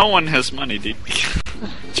 No one has money, dude.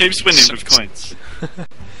 James winning with coins.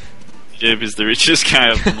 Jib is the richest guy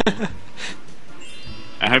of them all.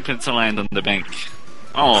 I hope to land on the bank.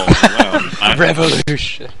 Oh, wow.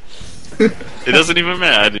 Revolution. It doesn't even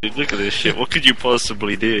matter, dude. Look at this shit. What could you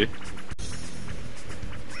possibly do?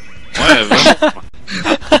 Whatever.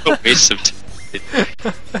 What a waste of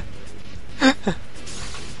time.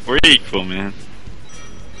 We're equal, man.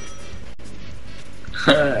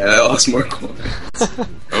 I lost more coins.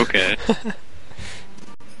 Okay.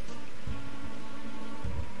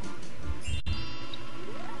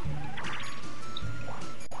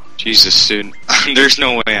 Jesus, dude. There's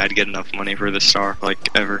no way I'd get enough money for the star, like,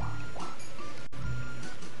 ever.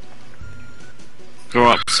 Grow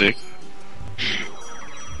up, sick.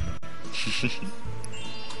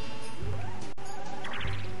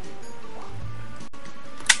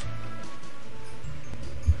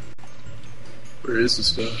 Where is this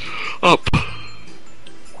stuff? Up.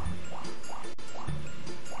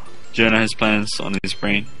 Jonah has plans on his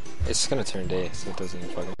brain. It's gonna turn day, so it doesn't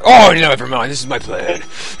even fucking. Oh, never mind. This is my plan.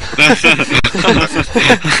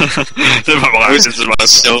 I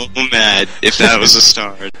was so mad if that was a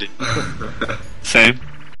star, dude. Same.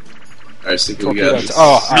 Alright, stick we Torpedo got to- this.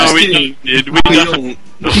 oh, No, alright. we don't, dude. We We don't.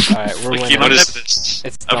 don't. Alright, we're Like, winning. you know, What I've is this?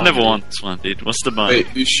 It's I've done, never dude. won this one, dude. What's the button? Wait,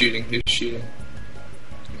 who's shooting? Who's shooting?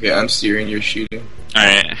 Okay, I'm steering, you're shooting.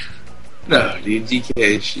 Alright. No, dude, DK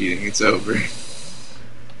is cheating. It's over.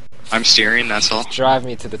 I'm steering, that's all. Drive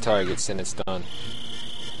me to the targets and it's done.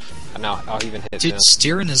 And I'll even hit Dude, them.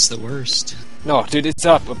 steering is the worst. No, dude, it's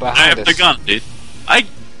up I behind have us. the gun, dude. I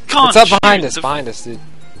can't. It's up behind shoot us, dude.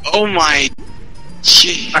 Oh my...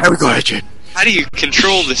 Gee. There we go, Jib. How do you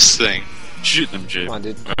control this thing? Shoot them, Jib. Come on,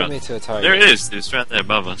 dude. Right. Put me to a target. There it is, dude. It's right there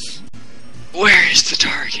above us. Where is the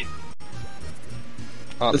target?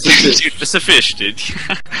 Oh, This is it. Dude, it's a fish, dude.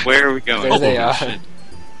 Where are we going? there they Holy are. shit.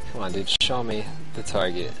 Come on, dude. Show me the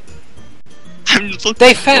target. I'm looking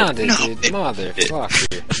They found it, no, dude. it-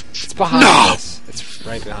 Motherfucker. It's behind No! us. It's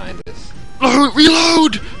right behind us.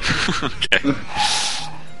 Reload! Okay.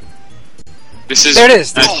 This is... There it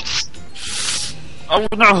is. Oh, Oh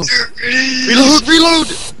no! there it is. Reload! Reload!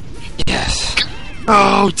 Yes.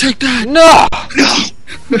 Oh, take that! No! No!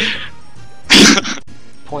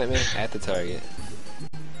 Point me at the target.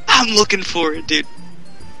 I'm looking for it, dude.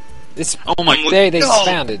 It's Oh my! they No.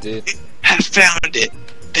 found it, dude. Have found it.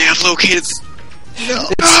 They have located... No.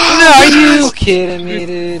 No, are you kidding me,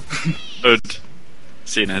 dude? Good.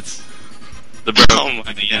 See Nets. The bro. Oh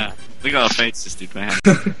my god. Look at our faces, dude, man.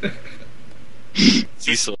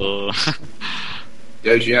 Cecil.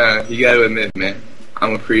 Yo, Gianna, you gotta admit, man,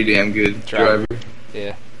 I'm a pretty damn good driver.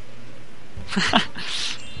 Yeah.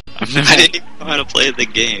 I've never. I didn't even know how to play the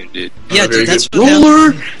game, dude. Yeah, Very dude, that's good. what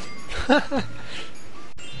Roller! happened.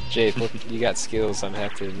 Jake, look, you got skills, I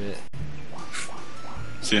have to admit.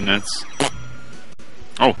 See Nets.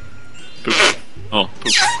 Oh. Poop. Oh,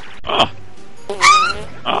 poop. Ah.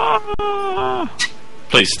 Ah.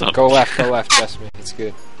 Please stop. Go left, trust me, it's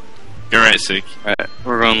good. You're right, Sig. Alright,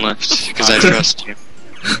 we're going left, because I trust you.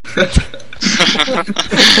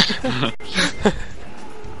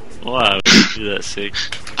 Wow, you do that, Sig.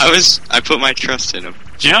 I put my trust in him.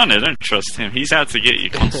 Gianna, don't trust him. He's out to get you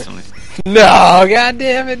constantly. No, god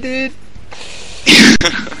damn it, dude.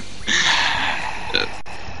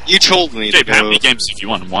 You told me to Jake, how go. many games have you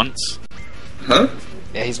won? Once? Huh?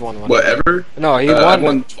 Yeah, he's won one. Whatever. No, he I've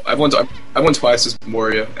won. won twice as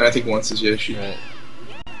Moria, and I think once as Yoshi. Right.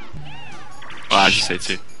 Well, I'd just say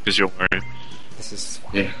two, because you're Wario. This is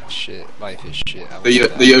Yeah. shit. Life is shit. I The, will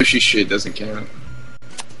the say Yoshi shit doesn't count.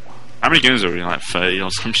 How many games are we? Like 30 or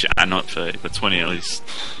some shit? Not 30, but 20 at least.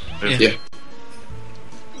 Yeah. Yeah.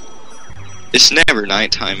 It's never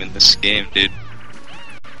nighttime in this game, dude.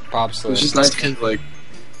 that. Bobsled. It's just nice to like.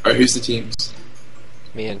 Alright, who's the teams?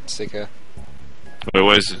 Me and Sika. Wait,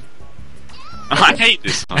 where is it? I hate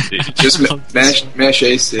this one, dude. Just mash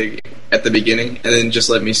A Sig at the beginning, and then just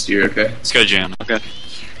let me steer, okay? Let's go, Gianna. Okay.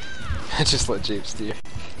 Just let Jeep steer.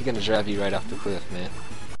 He's gonna drive you right off the cliff, man.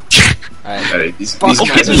 Alright. Alright, these Fuck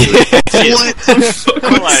guys are you. really. What the fuck?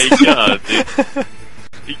 Oh my god, dude.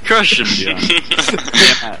 You crushed him, Gianna.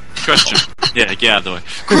 Yeah, crushed him. Yeah, get out of the way.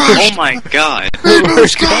 Oh my god.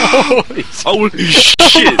 Let's go! Holy Oh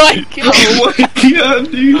shit! my dude. god! Oh my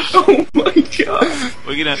god, dude! Oh my god!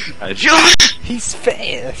 We're gonna. He's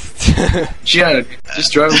fast! Gianna,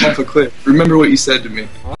 just drive him off a cliff. Remember what you said to me.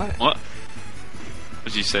 What? What?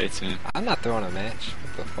 What'd you say to him? I'm not throwing a match.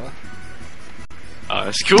 What the fuck? Oh,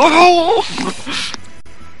 that's cool.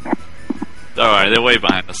 Alright, they're way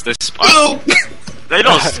behind us. They're They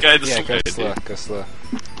lost. Go Yeah, go slow. slow, go slow.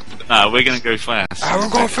 Nah, we're gonna go fast. we're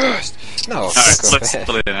going first! No, Alright, don't go let's fast.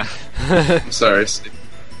 split it now. I'm sorry, Sig.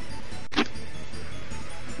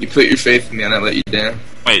 You put your faith in me and I let you down.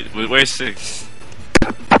 Wait, where's 6?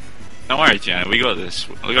 Don't worry, Gianna, we got this.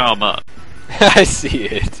 Look at our butt. I see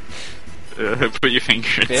it. Put your finger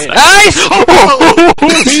inside. Nice!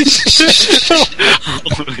 Holy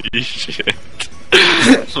shit.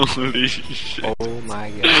 Holy shit. Oh my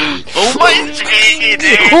god. Oh my god,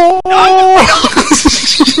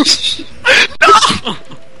 Hello?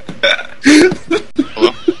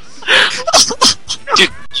 Dude,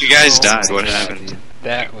 you guys died. What happened?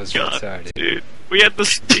 That was God, retarded. dude. We had the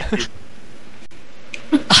speed.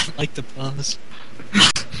 I like the pause.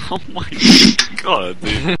 Oh my god,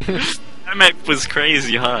 dude. That map was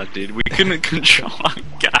crazy hard, dude. We couldn't control our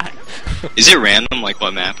guy. Is it random, like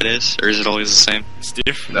what map it is? Or is it always the same? It's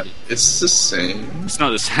different. It's the same. It's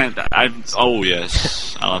not the same. Oh,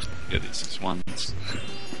 yes. I'll have to get these ones.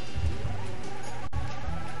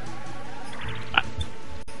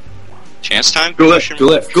 Chance time? Go left, go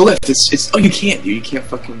left, go left. It's. Oh, you can't, dude. You can't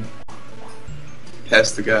fucking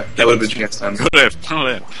pass the guy. That would have been chance time. Go left, go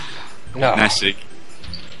left. No. Nice, Sig.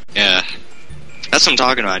 Yeah. That's what I'm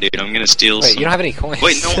talking about, dude. I'm gonna steal Wait, some... you don't have any coins.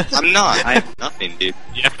 Wait, no, I'm not. I have nothing, dude.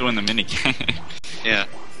 You have to win the minigame. Yeah.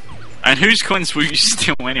 And whose coins will you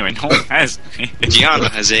steal anyway? No one has. Gianna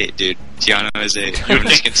has 8, dude. Gianna has 8. I'm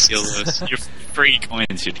just gonna steal those. Your free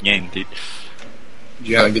coins you'd gain, dude.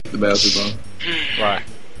 You gotta get the Bowser bomb. Why?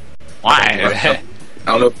 Why? I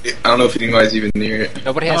don't know if anybody's even near it.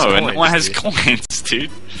 Nobody has Oh, coins. no one has dude. coins, dude.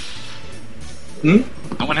 Hmm?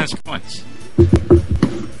 No one has coins.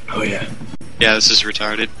 Oh yeah. Yeah, this is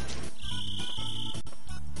retarded.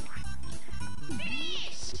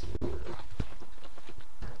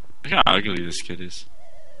 Look how ugly this kid is.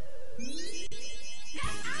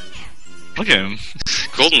 Look at him.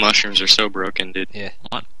 Golden mushrooms are so broken, dude. Yeah.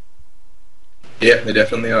 What? Yeah, they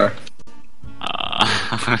definitely are.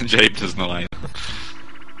 Jape doesn't like them.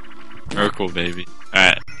 Miracle baby.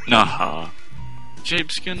 Alright. No.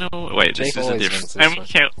 Jape's gonna. Wait, this Jape is a always different. wins this And we one.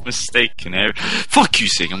 can't mistake an error. Fuck you,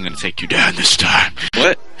 Sig. I'm gonna take you down this time.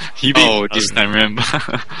 What? He beat Oh, me last dude. time, remember?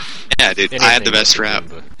 Yeah, dude. Anything I had the best but rap.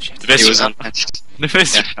 but shit. The best It was rap. unmatched. The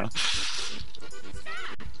best Yeah. rap.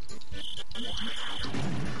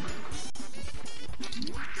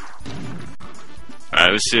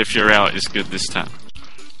 Alright, let's see if your route is good this time.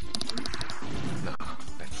 No,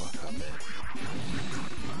 I fuck up, man.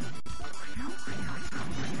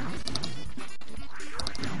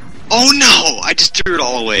 Oh no! I just threw it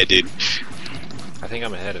all away, dude. I think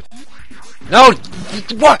I'm ahead of. No!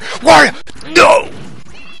 What? Wario! No!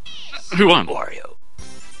 Who won? Wario.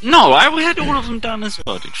 No, I had all of them done as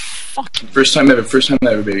well, dude. Fucking First time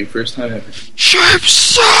ever, baby. First time ever. Jape He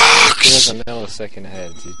sucks! was a millisecond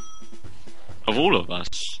ahead, dude. Of all of us.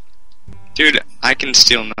 Dude, I can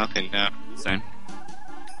steal nothing now. Same.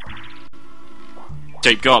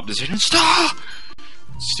 Jape, go up this hidden star!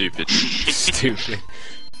 Stupid. Stupid.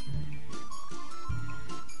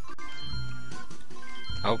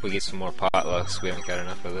 I hope we get some more potlucks. We haven't got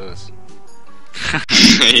enough of those.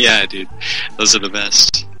 Yeah, dude. Those are the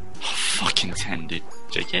best. Fucking 10, dude.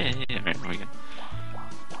 Jake, yeah. Right, there we go.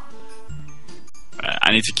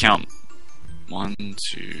 I need to count 1,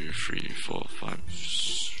 2, 3, 4, 5.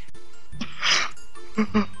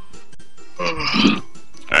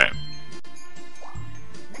 Alright.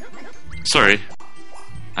 Sorry.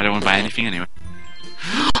 I don't want to buy anything anyway.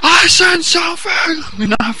 I said something!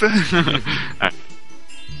 Nothing! Alright.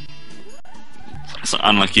 That's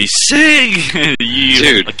unlucky. Sig! You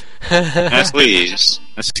Dude. That's, Please.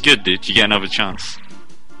 that's good, dude. You get another chance.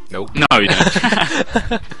 Nope. No, you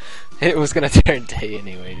don't. It was gonna turn day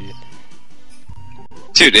anyway, dude.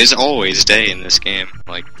 Dude, it's always day in this game.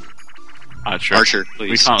 Like, Archer. Archer,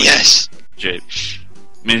 please. can't- Yes! Jape.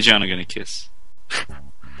 Me and John are gonna kiss.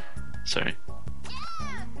 Sorry.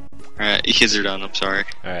 Alright, you kids are done, I'm sorry.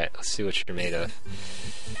 Alright, let's see what you're made of.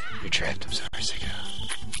 You're trapped, I'm sorry, Sega.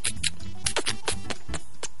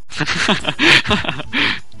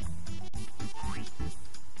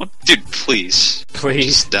 Dude, please. Please.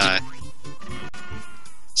 Just die.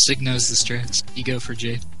 Sig knows the strats. You go for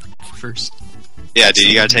Jay first. Yeah, dude,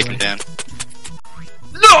 you gotta take him down.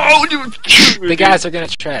 No! You The guys are gonna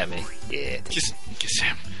trap me. Yeah, dude. Kiss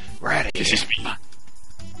him. We're out of Kiss here. his meat.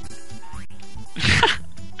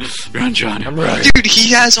 Run, John. I'm running. Dude,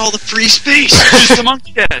 he has all the free space! Use the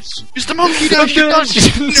monkey dash! Use the monkey dash! You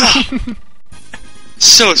done? No!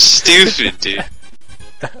 So stupid, dude.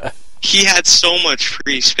 He had so much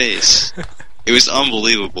free space. It was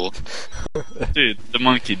unbelievable. Dude, the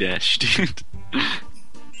monkey dash, dude.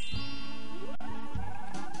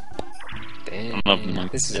 Damn. I love the monkey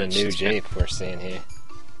This is a dash. new Jape we're seeing here.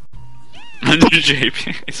 A new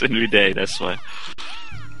JP. It's a new day, that's why.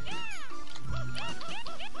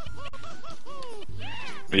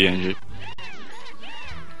 But yeah, Andrew.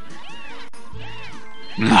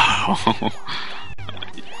 No.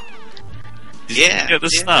 Yeah. Get the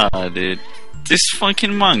yeah. star, dude. This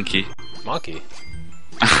fucking monkey. Monkey.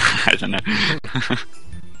 I don't know.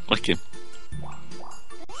 Look him.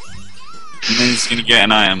 And then he's gonna get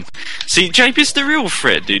an iron. See, Jape is the real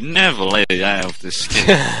threat, dude. Never let it out of this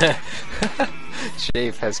kid.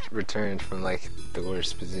 Jape has returned from like the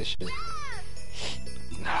worst position.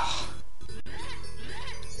 No.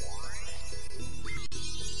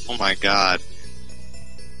 Oh my god.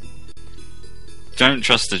 Don't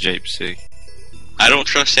trust the Jape, see. I don't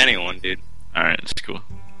trust anyone, dude. Alright, that's cool.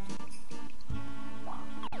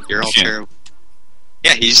 You're all Yeah. terrible.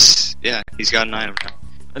 Yeah, he's got an item now.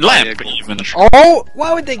 A lamp, yeah, cool. even. Oh,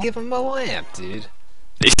 why would they give him a lamp, dude?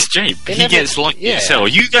 It's Jape. They He never- gets lucky yeah.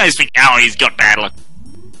 himself. You guys think, oh, he's got bad luck.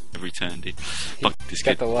 Every turn, dude. Fuck this He's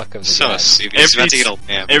got kid. the luck of the So gods. stupid. He's Every about to get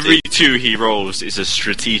a lamp. Every dude. 2 he rolls is a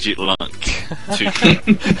strategic luck.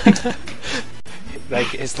 Like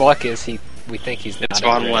his luck is we think he's not. It's a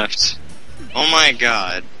bottom red. left. Oh my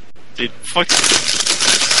god. Dude, fuck.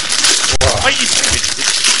 Whoa. Why are you doing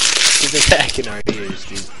this? He's attacking our ears,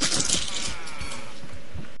 dude.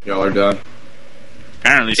 Y'all are done.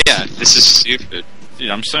 Apparently, Yeah, this is stupid. Dude,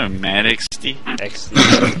 I'm so mad, XD.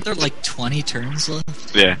 XD. There are like 20 turns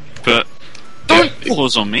left. Yeah, but don't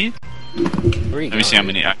pause on me. Where you Let me see how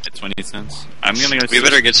going, many I had 20 cents. I'm gonna go We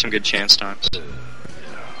better get some good chance times.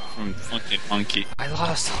 from fucking monkey. dude? I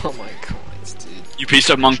lost all my coins, dude. You piece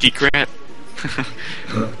of monkey crap.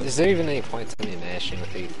 Is there even any point to me mashing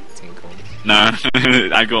with 18 coins? No,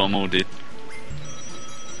 I got them all, dude.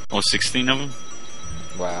 Or 16 of them?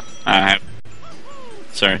 Wow. I have.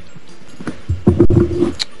 Sorry.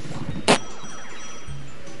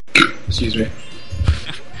 Excuse me.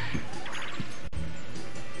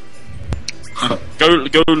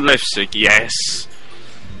 Go left stick, yes.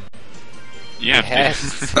 Yeah.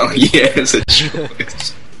 Yes. Oh yeah, it's a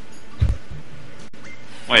choice.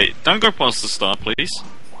 Wait, don't go past the star, please.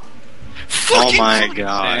 Oh my Fucking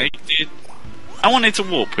god. heck, dude. I wanted to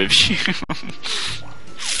warp with you.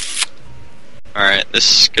 Alright,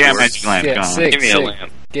 this is good Yeah, work. magic lamp, Yeah, go on. sick. Give me a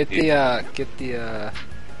lamp. Get the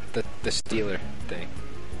stealer thing.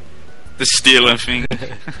 The stealer thing.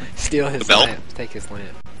 Steal his The belt? lamp. Take his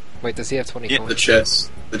lamp. Wait, does he have 20 Yeah, The coins?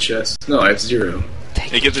 chest. The chest. No, I have 0.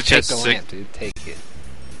 Take Hey, get the chest, the sick. lamp, dude. Take it.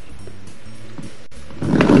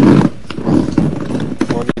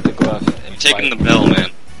 Or get the glove and I'm taking fight. the bell,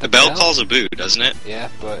 man. The bell bell? calls a boot, doesn't it? Yeah,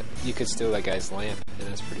 but you could steal that guy's lamp, and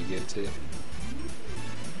that's pretty good too.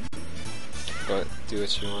 But do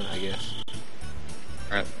what you want, I guess.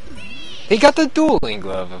 Alright. He got the dueling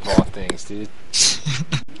glove of all things, dude.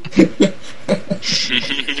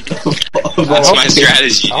 That's my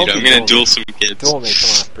strategy, I hope dude. I'm you gonna duel duel some kids. Duel me, come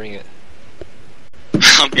on, bring it.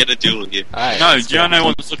 I'm gonna duel you. Alright. No, let's go. Gianno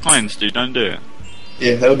wants the coins, dude. Don't do it.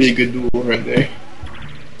 Yeah, that would be a good duel right there.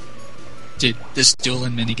 Dude, this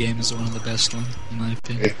dueling minigame is one of the best ones, in my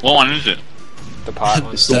opinion. What one is it? The pot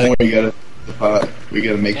one. It's the one where you gotta the pot. We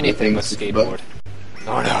gotta make the Anything thing with stick skateboard. butt.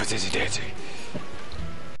 Oh no, Dizzy Dancing.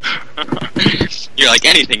 You're like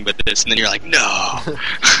anything but this, and then you're like, no.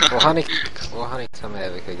 Well, Honeycomb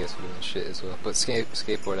Havoc, I guess, would win shit as well. But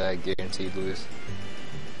skateboard, I guaranteed lose.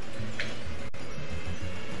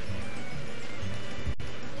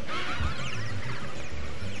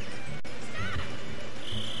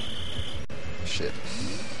 Shit.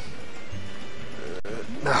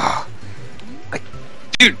 No.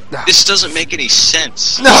 Dude, No. this doesn't make any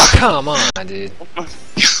sense. No, come on, dude.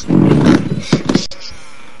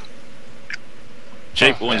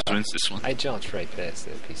 Jake Oh, always yeah. wins this one. I jumped right past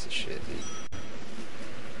that piece of shit,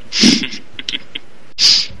 dude.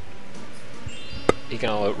 He can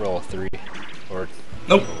only roll a 3. Or.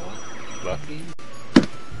 Nope. Or 1. Lucky?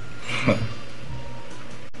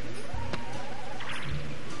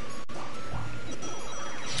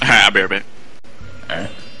 Alright, I'll be right back. Alright.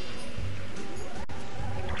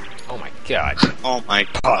 Oh my god. Oh my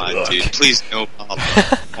god, Potluck. dude. Please, no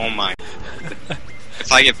potluck. Oh my.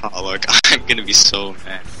 If I get potluck, I'm gonna be so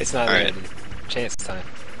mad. It's not Alright. ready. Chance time.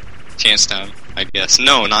 Chance time, I guess.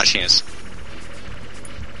 No, not chance.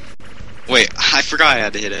 Wait, I forgot I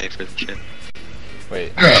had to hit A for the shit.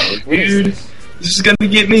 Wait. Oh, what is dude. this? This is gonna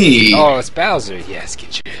get me. Oh, it's Bowser. Yes, get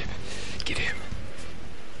Jape. Get him.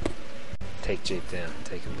 Take Jape down.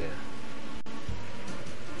 Take him down.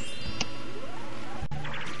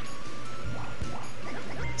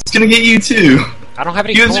 It's gonna get you too. I don't have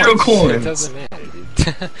any You have coins. 0 coins. It doesn't matter, dude.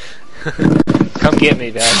 Come get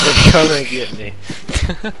me, Bowser. Come and get me.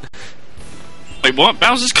 Wait, what?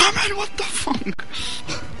 Bowser's coming? What the fuck?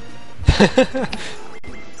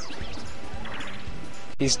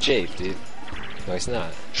 He's Jape, dude. No, he's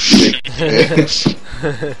not.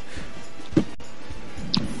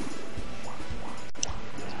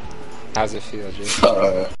 How's it feel,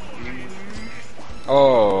 Jape?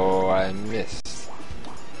 Oh, I missed.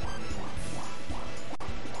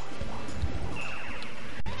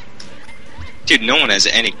 Dude, no one has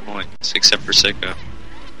any coins except for Sicko.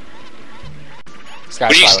 Sky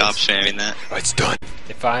Would you Pilots. stop spamming that? Oh, it's done.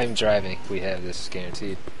 If I'm driving, we have this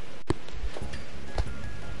guaranteed.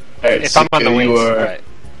 Alright, If I'm on the Sika, wings, you are. right.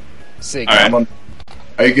 Sig. Alright. I'm on.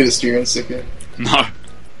 Are you good at steering, Sika? No.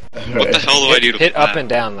 What the hell do I do to Hit fly? up and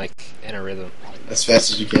down like in a rhythm. As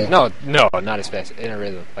fast as you can. No, not as fast. In a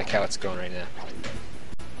rhythm, like how it's going right now.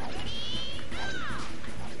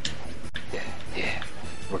 Yeah.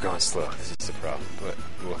 We're going slow. This is the problem, but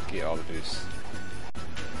we'll get all the boosts.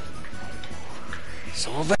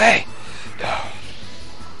 So will they. Oh.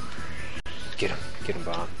 Get him,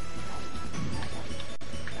 Bomb.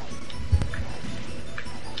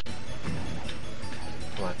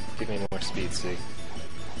 Come on, give me more speed, Sig.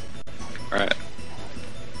 Alright.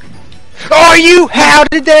 Are you? How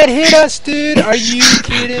did that hit us, dude? Are you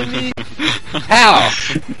kidding me? How?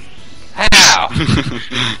 How?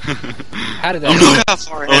 How did that? Look how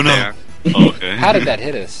far ahead Oh, no. they are. Okay. How did that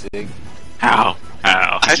hit us, Sig? How?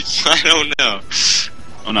 How? I don't know.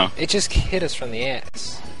 Oh no. It just hit us from the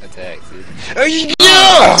ass attack, dude.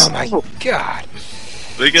 Oh my god!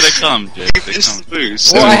 They're gonna come, Jake. They It's come.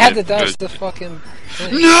 loose. Well, I had to Good. dodge the fucking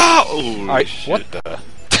thing. No! Oh, Alright, shit. what the?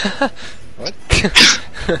 What?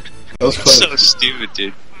 That was close. So stupid,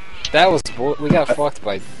 dude. That was we got fucked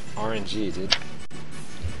by RNG, dude.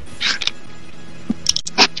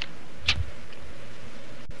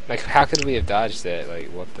 Like, how could we have dodged that? Like,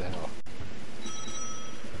 what the hell?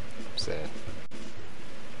 Sad.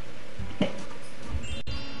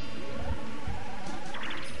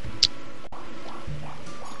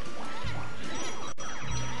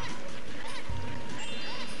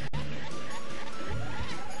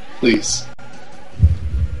 Please.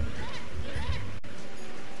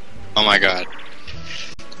 Oh my god.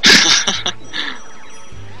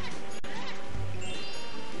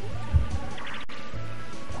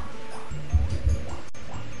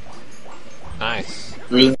 Nice.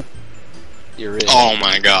 Really? You're rich. Oh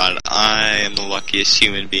my god. I am the luckiest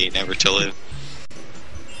human being ever to live.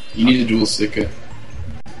 You need a dual Sika.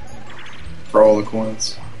 For all the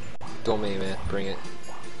coins. Don't me, man. Bring it.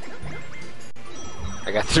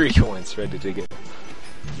 I got 3 coins ready to go.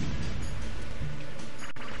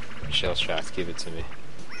 Shell shots, give it to me.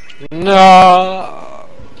 No!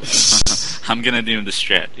 I'm gonna do the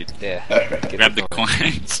strat, dude. Yeah. Alright. Get Grab the coin.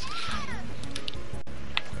 coins.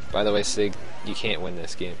 By the way, Sig, you can't win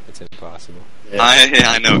this game. It's impossible.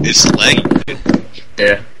 I know. It's lagging, dude.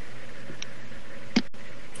 Yeah.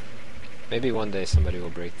 Maybe one day somebody will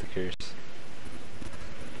break the curse.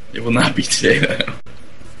 It will not be today, though.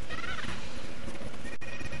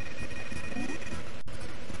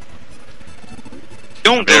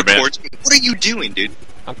 Don't go There, man. towards me. What are you doing, dude?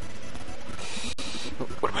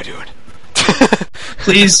 What am I doing?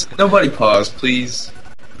 Please, nobody pause, please.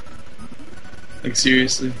 Like,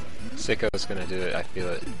 seriously? Sicko's gonna do it, I feel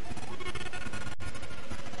it.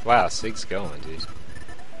 Wow, Sig's going, dude.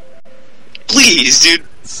 Please, dude.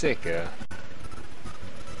 Sicko.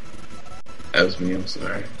 That was me, I'm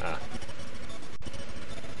sorry.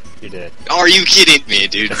 You're dead. Are you kidding me,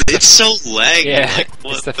 dude? It's so laggy. Yeah, Like,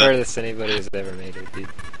 what it's the furthest anybody has ever made it, dude.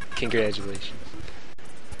 Congratulations.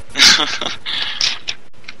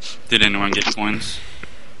 Did anyone get coins?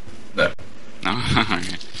 No. No?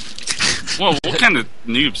 Okay. Whoa, what kind of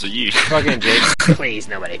noobs are you? Fucking Jake. Please,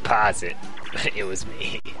 nobody pause it. It was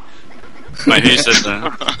me. Wait, who said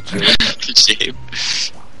that? Shape.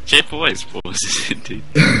 Shape always pauses it, dude.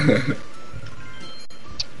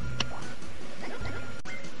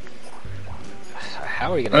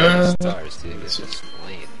 How are we gonna get the stars, dude? It's just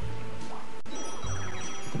lame.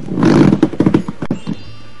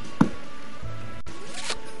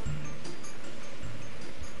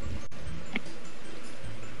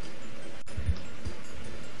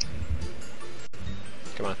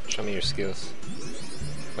 Come on, show me your skills.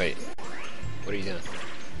 Wait, what are you doing?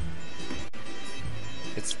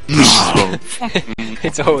 It's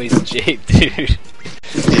it's always Jape, dude.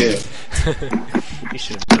 Yeah. You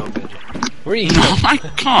should have known better. Where are you? No, I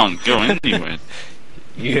can't go anywhere.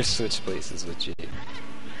 You have switched places with Jape.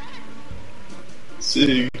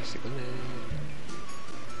 See.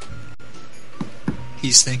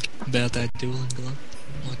 He's thinking about that dueling glove.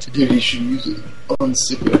 What to do. Dude, you should use it on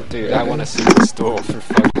Sika. Dude, I want to see the store for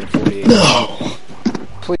fucking 48. No!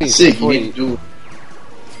 Please, Sig, you before, need to duel.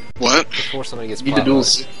 What? before somebody gets You need to duel popped.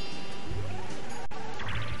 Sika.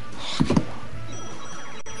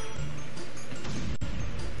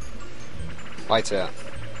 Lights out.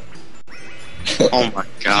 Oh my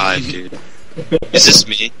god, dude. Is this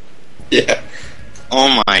me? Yeah.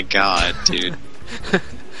 Oh my god, dude.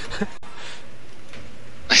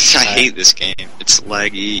 I hate this game. It's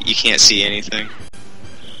laggy. You can't see anything.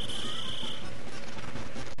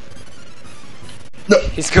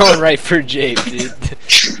 He's going right for Jape, dude.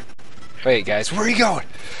 Wait, guys, where are you going?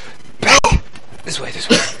 Back! This way, this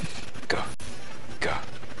way. Go. Go.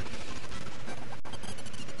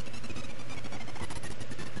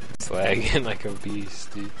 It's lagging like a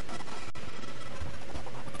beast, dude.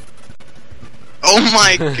 Oh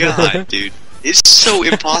my god, dude. It's so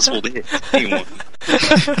impossible to hit anyone.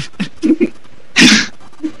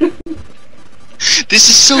 This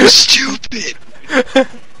is so stupid.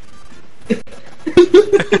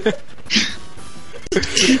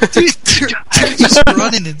 Dude, they're just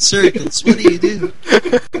running in circles. What do you do?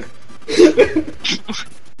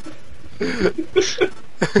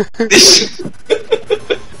 This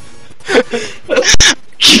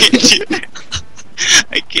can't do it.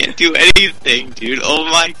 I can't do anything, dude. Oh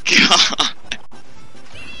my god.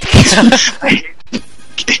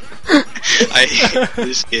 I hate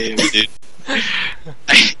this game, dude.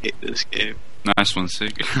 I hate this game. Nice one,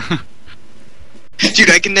 Sig. Dude,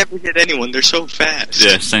 I can never hit anyone. They're so fast.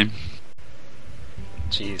 Yeah, same.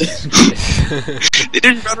 Jesus Christ. They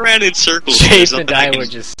didn't run around in circles. Chase There's and nothing I can- were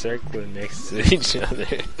just circling next to each other.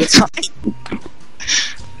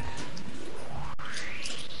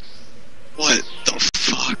 What the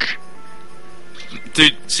fuck?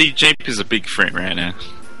 Dude, see, Jape is a big threat right now.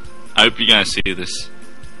 I hope you guys see this.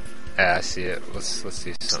 Ah, I see it. Let's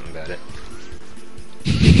do something about it.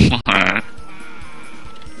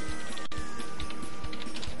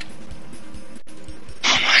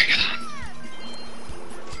 Oh my god.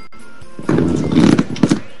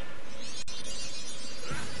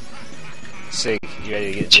 Sig, you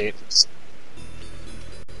ready to get Jape?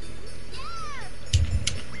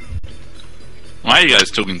 Why are you guys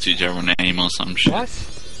talking to each other on AIM or some shit? What?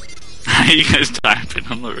 How are you guys typing?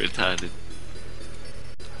 I'm not retarded.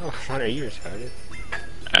 Oh, what, are you retarded?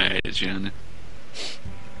 Alright, Gianna.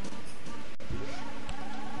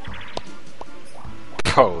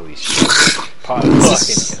 Holy shit. Pause.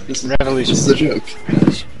 This Fucking is revolution. a joke.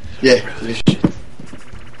 Revolution. Yeah.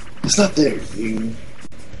 It's not there, dude.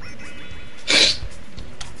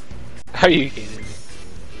 Are you kidding me?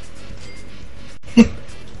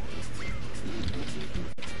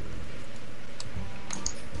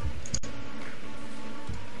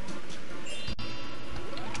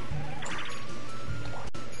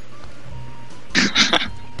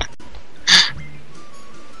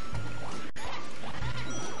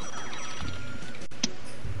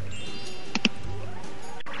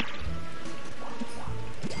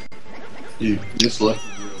 Dude, you just left.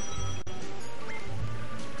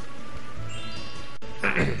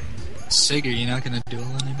 Sig, are you not gonna duel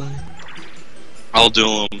anybody? I'll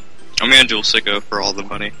duel him. I'm gonna duel Sicko for all the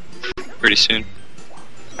money. Pretty soon.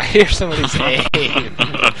 I hear somebody's name.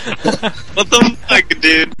 What the fuck,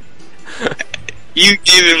 dude? You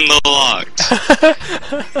gave him the locks.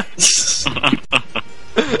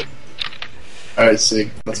 Alright, Sig,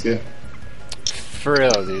 let's go. For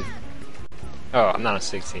real, dude. Oh, I'm not a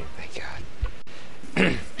 16. Thank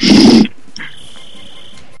God.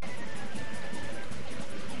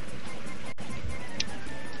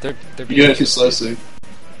 they're You're doing it too slow, Sig.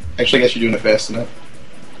 Actually, I guess you're doing it fast enough.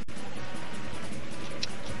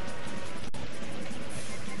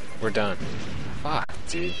 We're done. Fuck,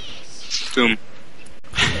 dude. Boom.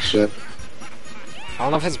 Oh, shit. I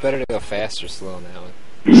don't know if it's better to go fast or slow on that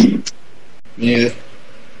one. Me neither.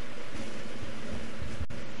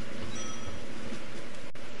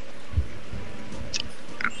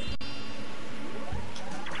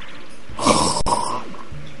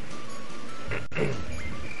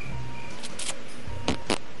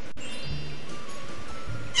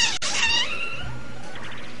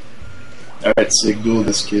 Alright, Sig, duel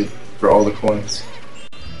this kid for all the coins.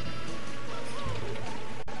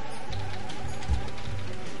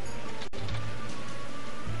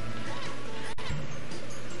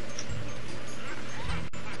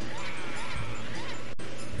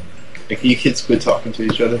 Hey, can you kids quit talking to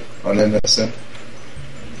each other on MSN?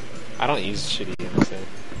 I don't use shitty MSN.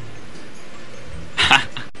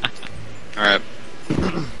 Alright.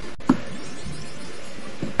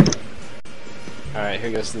 Alright,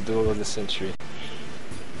 here goes the duel of the century.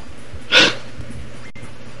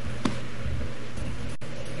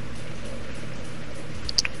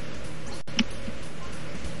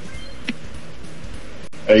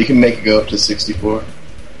 You can make it go up to 64.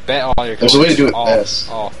 Bet all your There's a way to do it all, fast.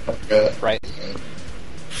 All. I forgot. Right.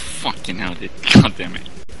 Fucking hell, dude. God damn it.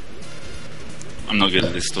 I'm not good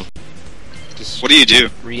at this stuff. Just What do you do?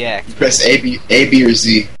 react. Press A, B, or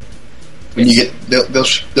Z. When you get,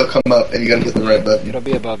 they'll come up, and you gotta hit the right button. It'll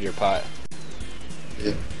be above your pot.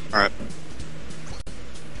 Yeah. Alright.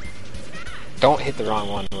 Don't hit the wrong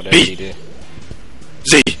one, whatever B. you do.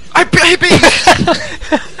 Z!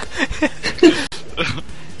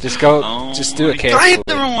 Just go. Oh, just do it I carefully. hit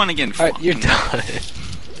the wrong one again. Alright, you're Fucking-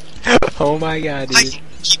 done. Oh my god, I dude.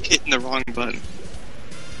 keep hitting the wrong button.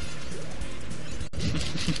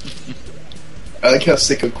 I like how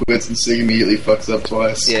Sicko quits and Sig immediately fucks up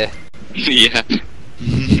twice. Yeah, Yeah.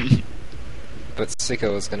 but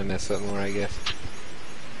Sicko is gonna mess up more, I guess.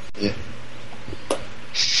 Yeah.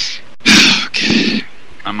 Okay.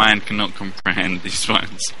 My mind cannot comprehend these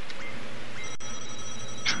ones.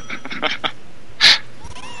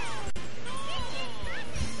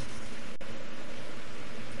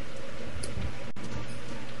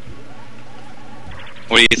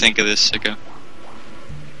 What do you think of this, Sicko?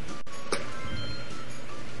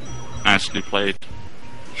 Actually played.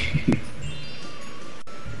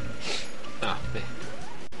 Oh man.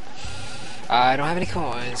 I don't have any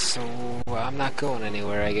coins, so I'm not going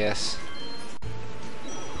anywhere, I guess.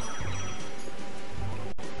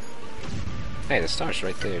 Hey, the star's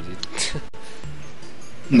right there, dude.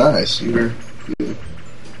 Nice, you're good.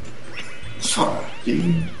 Fuck,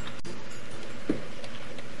 dude.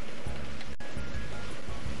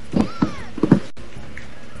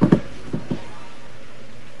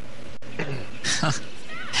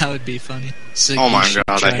 That would be funny. So Oh you my should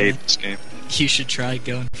god, I try- hate this game. You should try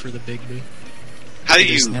going for the big B. How do It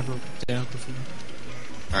has you... never worked out before.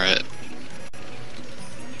 Alright.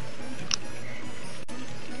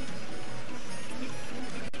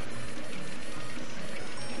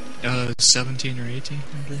 17 or 18, I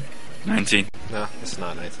think. 19. No, it's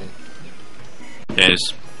not 19. Yes.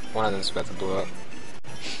 One of them's about to blow up.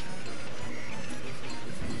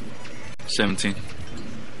 17.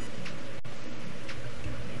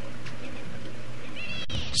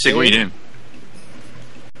 Sig, what are you doing?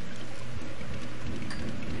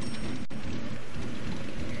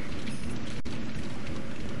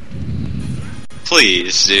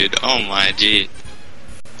 Please, dude. Oh my G.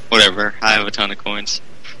 Whatever. I have a ton of coins.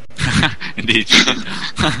 Indeed.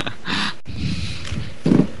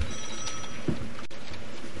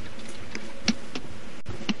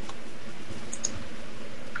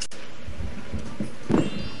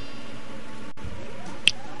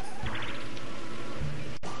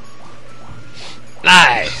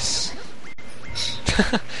 Nice!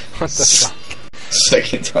 What the fuck?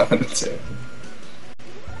 Second time attack.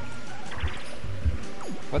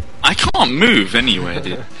 I can't move anywhere,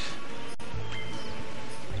 dude.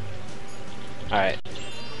 Alright.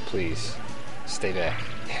 Please. Stay back.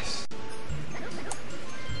 Yes.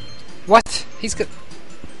 What? He's good.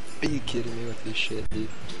 Are you kidding me with this shit, dude?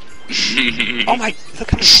 Oh my,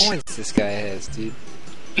 look how many coins this guy has, dude.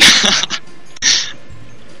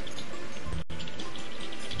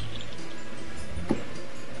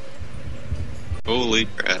 Holy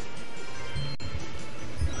crap.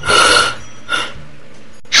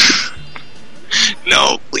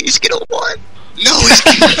 No, please get a 1. No,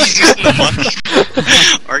 he's using the money.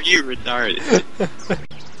 Are you retarded?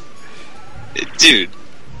 Dude,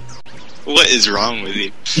 what is wrong with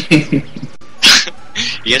you?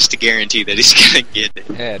 He has to guarantee that he's gonna get it.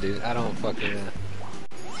 Yeah, dude, I don't fucking...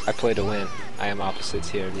 I play to win. I am opposite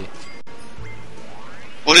TRD.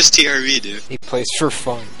 What does TRV do? He plays for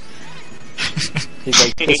fun. He's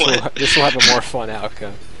like, this will have a more fun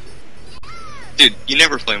outcome. Dude, you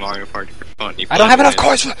never play Mario Party for fun. You I don't play have to enough win.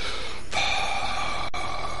 coins for...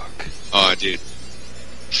 Fuck. Oh, dude.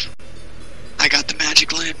 I got the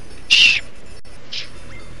magic lamp. Shh.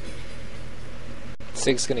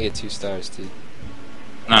 Sig's gonna get 2 stars, dude.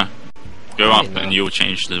 Nah. Go up I know. and you'll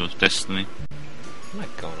change the destiny. I'm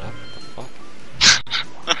not going up. What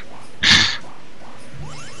the fuck?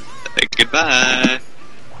 Goodbye.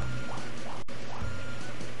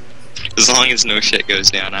 As long as no shit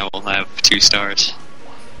goes down, I will have 2 stars.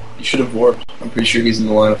 You should have warped. I'm pretty sure he's in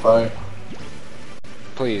the line of fire.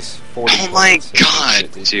 Please, 40 Oh my coins.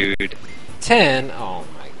 god, Shit, dude. 10? Oh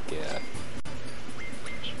my god.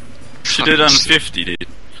 Should have done 50, dude.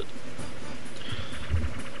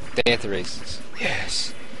 Day at the races.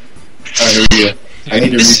 Yes. Alright, here we go. I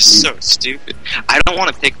need to This is read. so stupid. I don't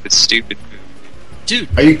want to pick the stupid move. Dude,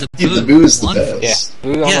 Are you? The boo is the won. best.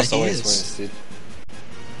 Yeah, Boo almost he always is. wins, dude.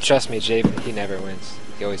 Trust me, Jay, he never wins.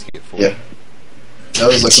 He always gets 4. Yeah. That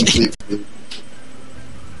was a complete. boo.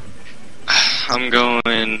 I'm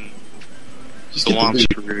going Just get the Swamp's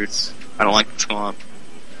boo. roots. I don't like the swamp.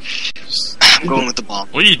 I'm going with the bomb.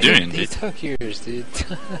 What are you doing, He dude? took yours, dude.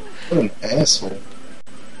 What an asshole.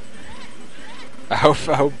 I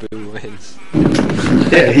hope Boo wins.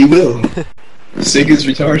 Yeah, he will. Sig is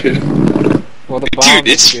retarded. Well, the bomb Dude,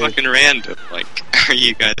 it's is good. fucking random. Like, are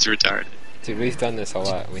you guys retarded? Dude, we've done this a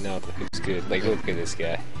lot. We know who's good. Like, look at this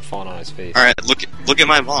guy. Falling on his face. Alright, look at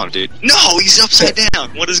my bomb, dude. No, he's upside down.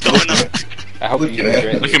 What is going on? I hope Look you at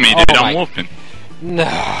regret him. Look at me, Oh dude. I'm my- warping. No.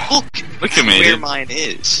 Look Look at me, where dude. mine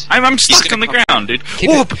is. I'm stuck gonna on the come- ground, dude. Keep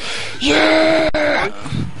Whoop! it. Yeah! Oh,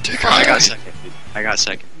 I got second. Dude. I got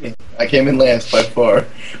second. I came in last by far.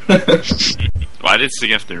 Why did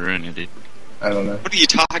Sig have to ruin it, dude? I don't know. What are you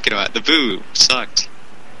talking about? The boo sucked.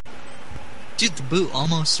 dude, the boot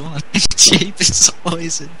almost won. Jape is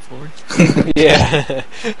always in 4th. Yeah.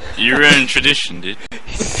 You ruined tradition, dude.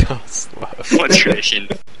 He's so slow. What tradition?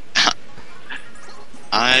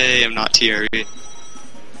 I am not TRE. Yeah.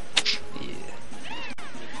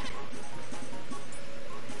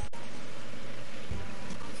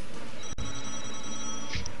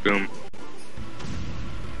 Boom.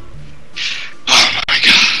 Oh my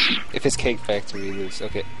god. If it's Cake Factory, we lose.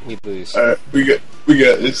 Okay, we lose. Alright, we got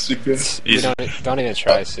this. Okay. We don't even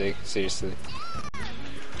try, Sig. Seriously.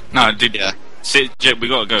 No, dude. Yeah. See, Jet, we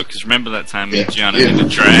gotta go, because remember that time me Yeah. and Gianna Yeah. did a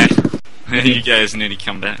drag? You guys need to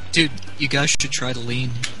come back. Dude, you guys should try to lean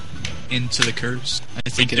into the curves. I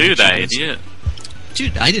think it Do that, actually is. idiot.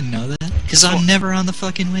 Dude, I didn't know that. Because I'm never on the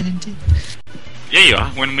fucking winning team. Yeah, you are.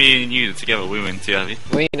 When me and you are together, we win together.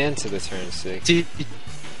 Lean into the turn, Sig. Dude,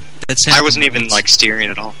 that's I wasn't happened even once. like steering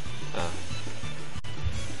at all.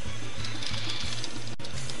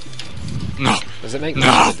 No. Does it make No.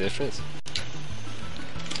 much of a difference?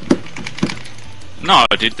 No,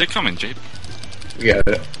 dude, they're coming, Jade. We got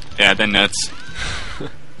it. Yeah, they're nuts.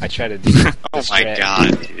 I try to do. Oh the my strat.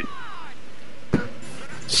 god, dude.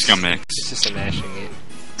 Scumbags. It's just a mashing game.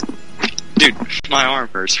 Dude, my arm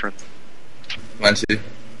hurts from. Mine too.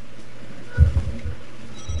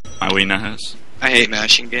 My wiener hurts. I hate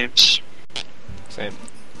mashing games. Same.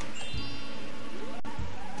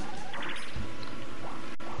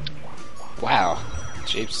 Wow.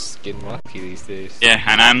 Jape's getting lucky these days. Yeah,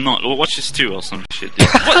 and I'm not. Well, watch this too or some shit, dude.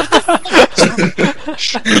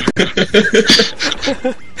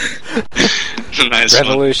 Nice one.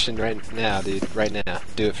 Revolution right now, dude. Right now.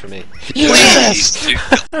 Do it for me. Please, dude.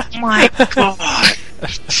 Oh my god.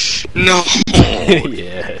 No.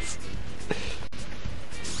 Yes.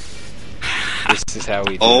 This is how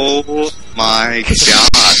we do it. Oh my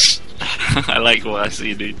god. I like what I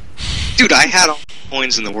see, dude. Dude, I had all the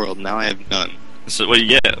coins in the world, now I have none. That's what you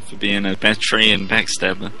get for being a betraying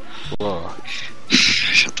backstabber. Whoa.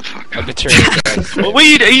 Shut the fuck A up. betrayal guys. What were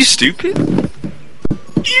you? Are you stupid?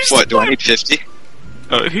 What, do I need 50?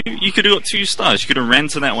 You could have got 2 stars. You could have ran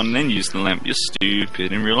to that one and then used the lamp. You're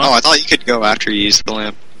stupid in real Oh, I life. thought you could go after you used the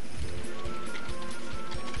lamp.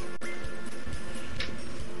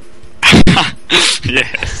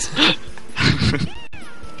 Yes.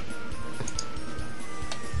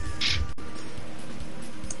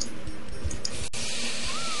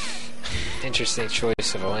 Interesting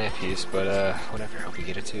choice of a lamp use, but whatever. Hope we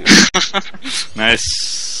get it too.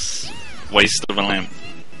 Nice waste of a lamp.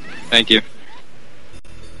 Thank you.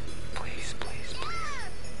 Please, please,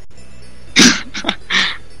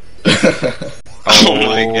 please. Oh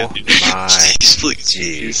my god. my Please, please,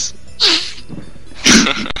 jeez. please.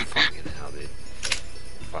 Fucking hell, dude.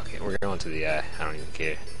 Fuck it. We're going to the eye. I don't even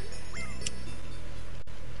care.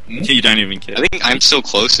 You don't even care. I think I'm still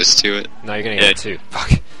closest to it. No, you're gonna Yeah. get it too.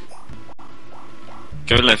 Fuck.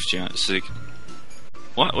 Go left, Giant. Sig.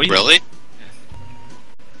 What? What are you- Really?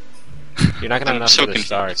 You're not gonna have I'm enough so for the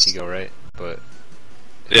star if confused. you go right, but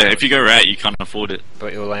Yeah, if you go right, you can't afford it.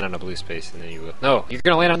 it will land on a blue space, and then you will. No, you're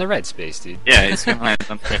gonna land on the red space, dude. Yeah, it's gonna land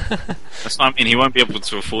on there. That's what I mean. He won't be able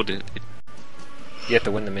to afford it, You have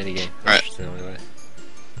to win the minigame. Right. That's the only way.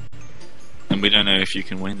 and we don't know if you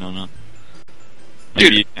can win or not. Dude.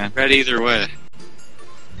 Maybe you can. Red either way.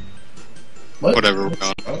 What? Whatever we're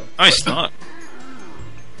going. Oh, No, it's not.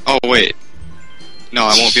 Oh, wait. No,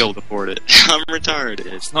 I won't be able to afford it. I'm retarded.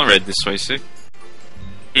 It's not red this way, Sig.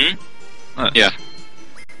 Hmm? Oh. Yeah.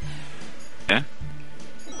 Yeah.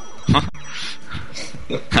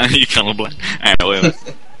 You colorblind. Alright, whatever.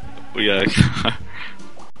 We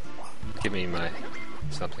Give me my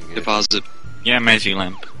something good. Deposit. yeah, magic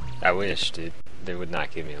lamp. I wish, dude. They would not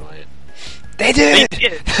give me a lamp. They did.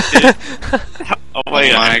 Oh Oh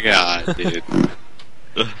my god, dude.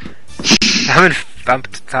 I'm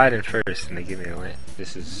tied in first, and they give me a lamp.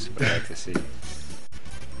 This is what I like to see.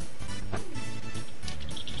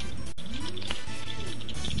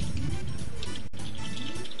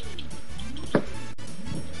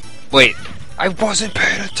 Wait, I wasn't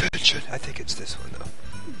paying attention. I think it's this one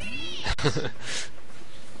though.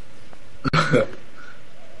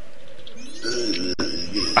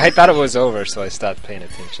 I thought it was over, so I stopped paying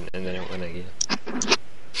attention, and then it went again.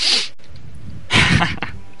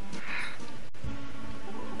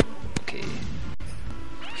 Okay,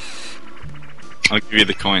 I'll give you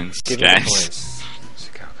the coins, give me the guys. coins.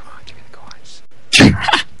 Come on, give me the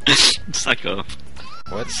coins. Suck off.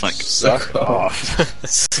 What? It's like- Suck off.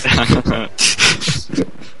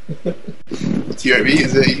 TRB,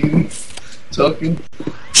 is that you talking?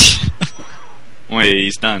 Wait,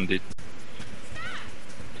 he's done, dude.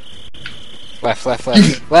 Left, left,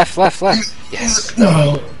 left, left, left, left. Yes.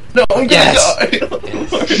 No, no, I'm gonna Yes.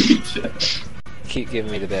 die. Keep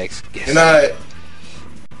giving me the bags. Yes. And I,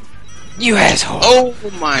 You asshole. Oh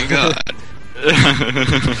my god.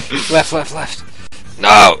 Left, left, left.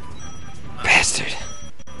 No, bastard.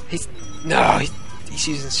 He's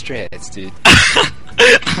using strats, dude.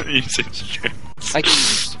 You said straight. Like,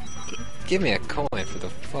 give me a coin for the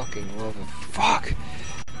fucking love of fuck.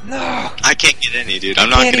 No! I can't get any, dude. I'm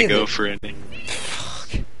not can't gonna go either. for any.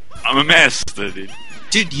 I'm a master, dude.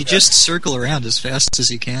 Dude, you just circle around as fast as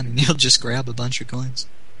you can, and you'll just grab a bunch of coins.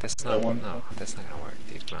 That's not no, that's not gonna work,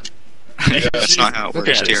 dude. Come on. That's not how it Look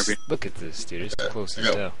works, at this. Derby. Look at this, dude. It's close I as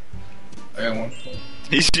got- hell. I got one.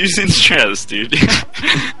 He's using stress, dude.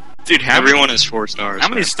 Dude, Everyone has 4 stars. how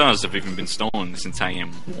many man. stars have even been stolen this entire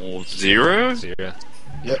game? Oh, 0? 0.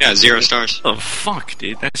 Yeah, 0 stars. Oh fuck,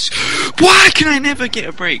 dude. That's why can I never get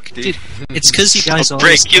a break, dude? Dude, it's because you guys A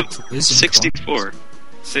always break, you have to lose in 64.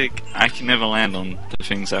 Sick. I can never land on the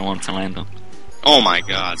things I want to land on. Oh my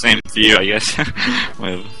god. Same for you, I guess.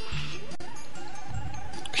 Whatever.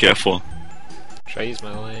 Careful. Should I use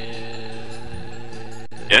my land?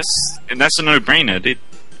 Yes, and that's a no-brainer, dude.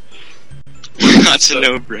 That's a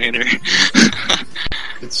no-brainer.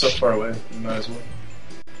 It's so far away, you might as well.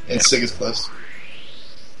 And Sig is close.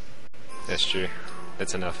 That's true.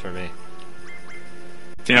 That's enough for me.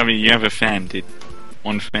 Do you have a fan, dude?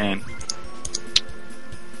 One fan.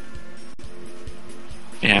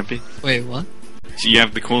 You happy? Wait, what? So you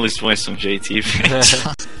have the coolest voice on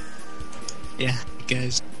JTV. Yeah, you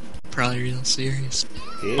guys probably real serious.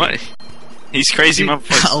 Yeah. What? He's crazy, Dude,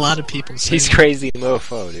 motherfucker. a lot of people say He's that. crazy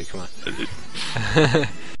mofo, dude. Come on.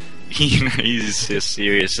 He's as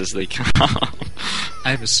serious as they come.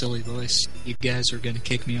 I have a silly voice. You guys were gonna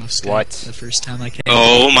kick me off Skype What? the first time I came.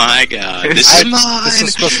 Oh my god. This is mine. This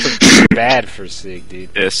is supposed to be bad for Sig, dude.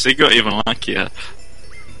 Yeah, Sig got even luckier.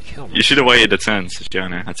 Kill me. You should have waited a turn,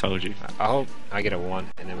 Jonah. I told you. I hope I get a 1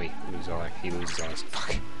 and then we lose all. He loses all.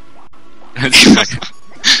 Fuck.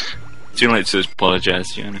 Too late to apologize,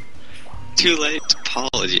 Jonah. Too late to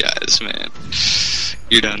apologize, man.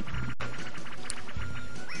 You're done.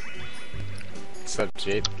 What's up,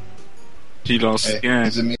 Jade? He lost Hey, again.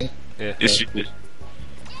 is it me? Yeah. Yes, you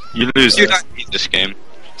lose You're it. not beat this game.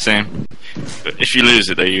 Same. But if you lose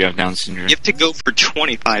it, though, you have Down syndrome. You have to go for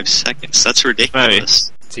 25 seconds. That's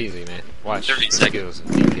ridiculous. It's easy, man. Watch. 30 the seconds. skills of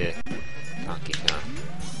DK. Donkey Kong.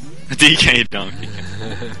 DK donkey.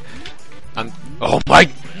 Oh my!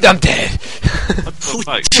 I'm dead. What the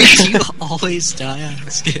fuck? you always die on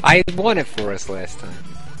this game. I won it for us last time.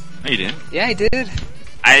 No, you didn't. Yeah, I did.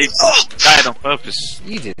 I died on purpose.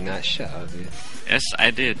 You did not. Shut up, dude. Yes, I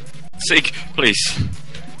did. Sig, please.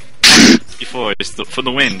 Before it's for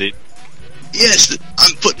the win, dude. Yes,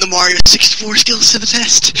 I'm putting the Mario 64 skills to the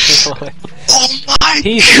test. Oh my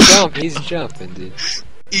He's jumping, dude.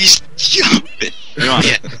 He's jumping. Come on.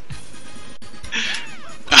 Yeah.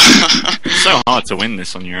 It's so hard to win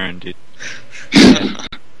this on your own, dude.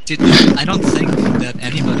 Dude, I don't think that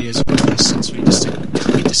anybody has won this since we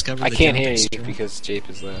discovered I the can't jump hear you extra. because Jape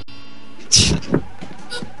is loud.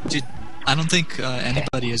 Dude, I don't think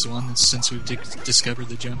anybody has won this since we've discovered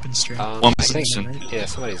the jump and strat. One I think, person. yeah,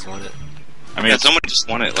 somebody's won it. I mean, Yeah, it's, someone just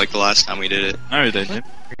won it like the last time we did it. no, they didn't.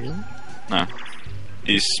 Really? No.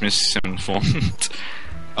 He's misinformed.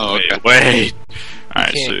 Oh, okay. Wait.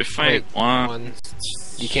 Alright, You so can't if I make want.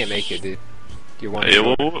 You can't make it, dude. You're one. Yeah,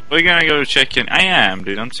 well, we're gonna go check in. I am,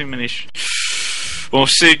 dude. I'm too many. Well,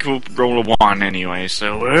 Sig will roll a 1 anyway,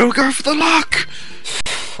 so we'll go for the luck!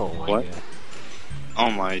 Oh my What? god. Oh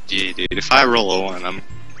my G, dude. If I roll a 1, I'm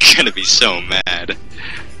gonna be so mad.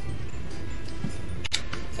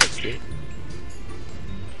 Thanks, dude.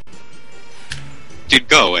 Dude,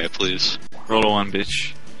 go away, please. Roll a 1,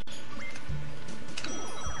 bitch.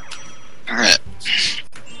 Alright.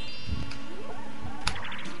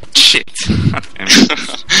 Shit. Damn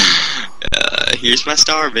it. Here's my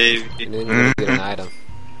star, baby. And then you're gonna get an item.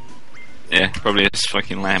 Yeah, probably this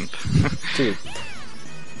fucking lamp. Dude.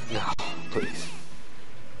 No, please.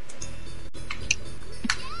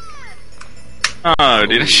 Oh,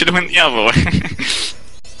 dude, I should have went the other way.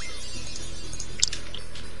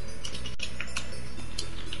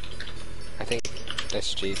 I think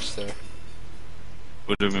that's Jape, sir.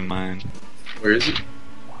 Would have been mine. Where is he?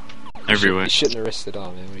 Everywhere. You shouldn't have risked it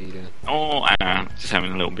all, man. What are you doing? Oh, I know. Just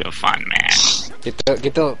having a little bit of fun, man. Get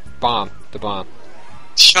the bomb. The bomb.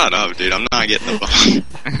 Shut up, dude. I'm not getting the bomb.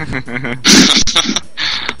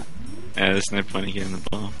 Yeah, there's no point in getting the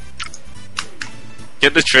bomb.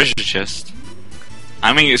 Get the treasure chest.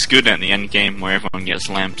 I mean, it's good at the end game where everyone gets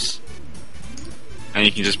lamps. And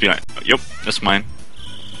you can just be like, yup, that's mine.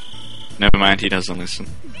 Never mind, he doesn't listen.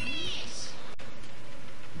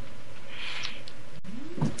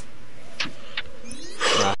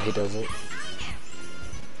 Nah, he doesn't.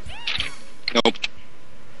 Nope.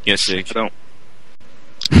 Get sick. I don't.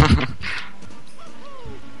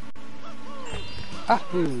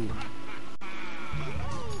 Ahoo!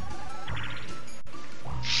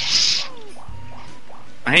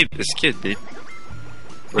 I hate this kid, dude.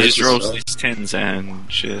 He Where's just the rolls star? these 10s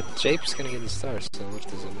and shit. Jape's gonna get the star, so what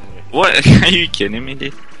does it matter? What? Are you kidding me,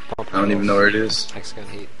 dude? I don't even know where it is. Hexagon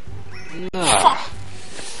heat. No.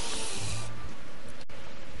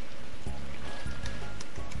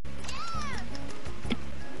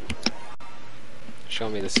 Show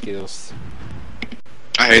me the skills.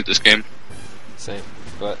 I hate this game. Same.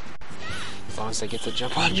 But as long as I get to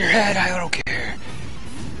jump on your head, I don't care.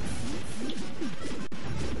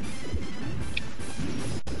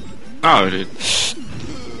 Oh, dude.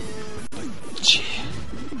 Gee.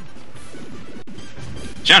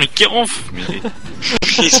 Johnny, get off me, dude.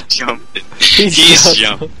 He's jumping. He's He's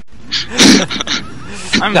jumping.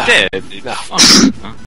 jumping. I'm Nah. dead, dude. Nah. Fuck.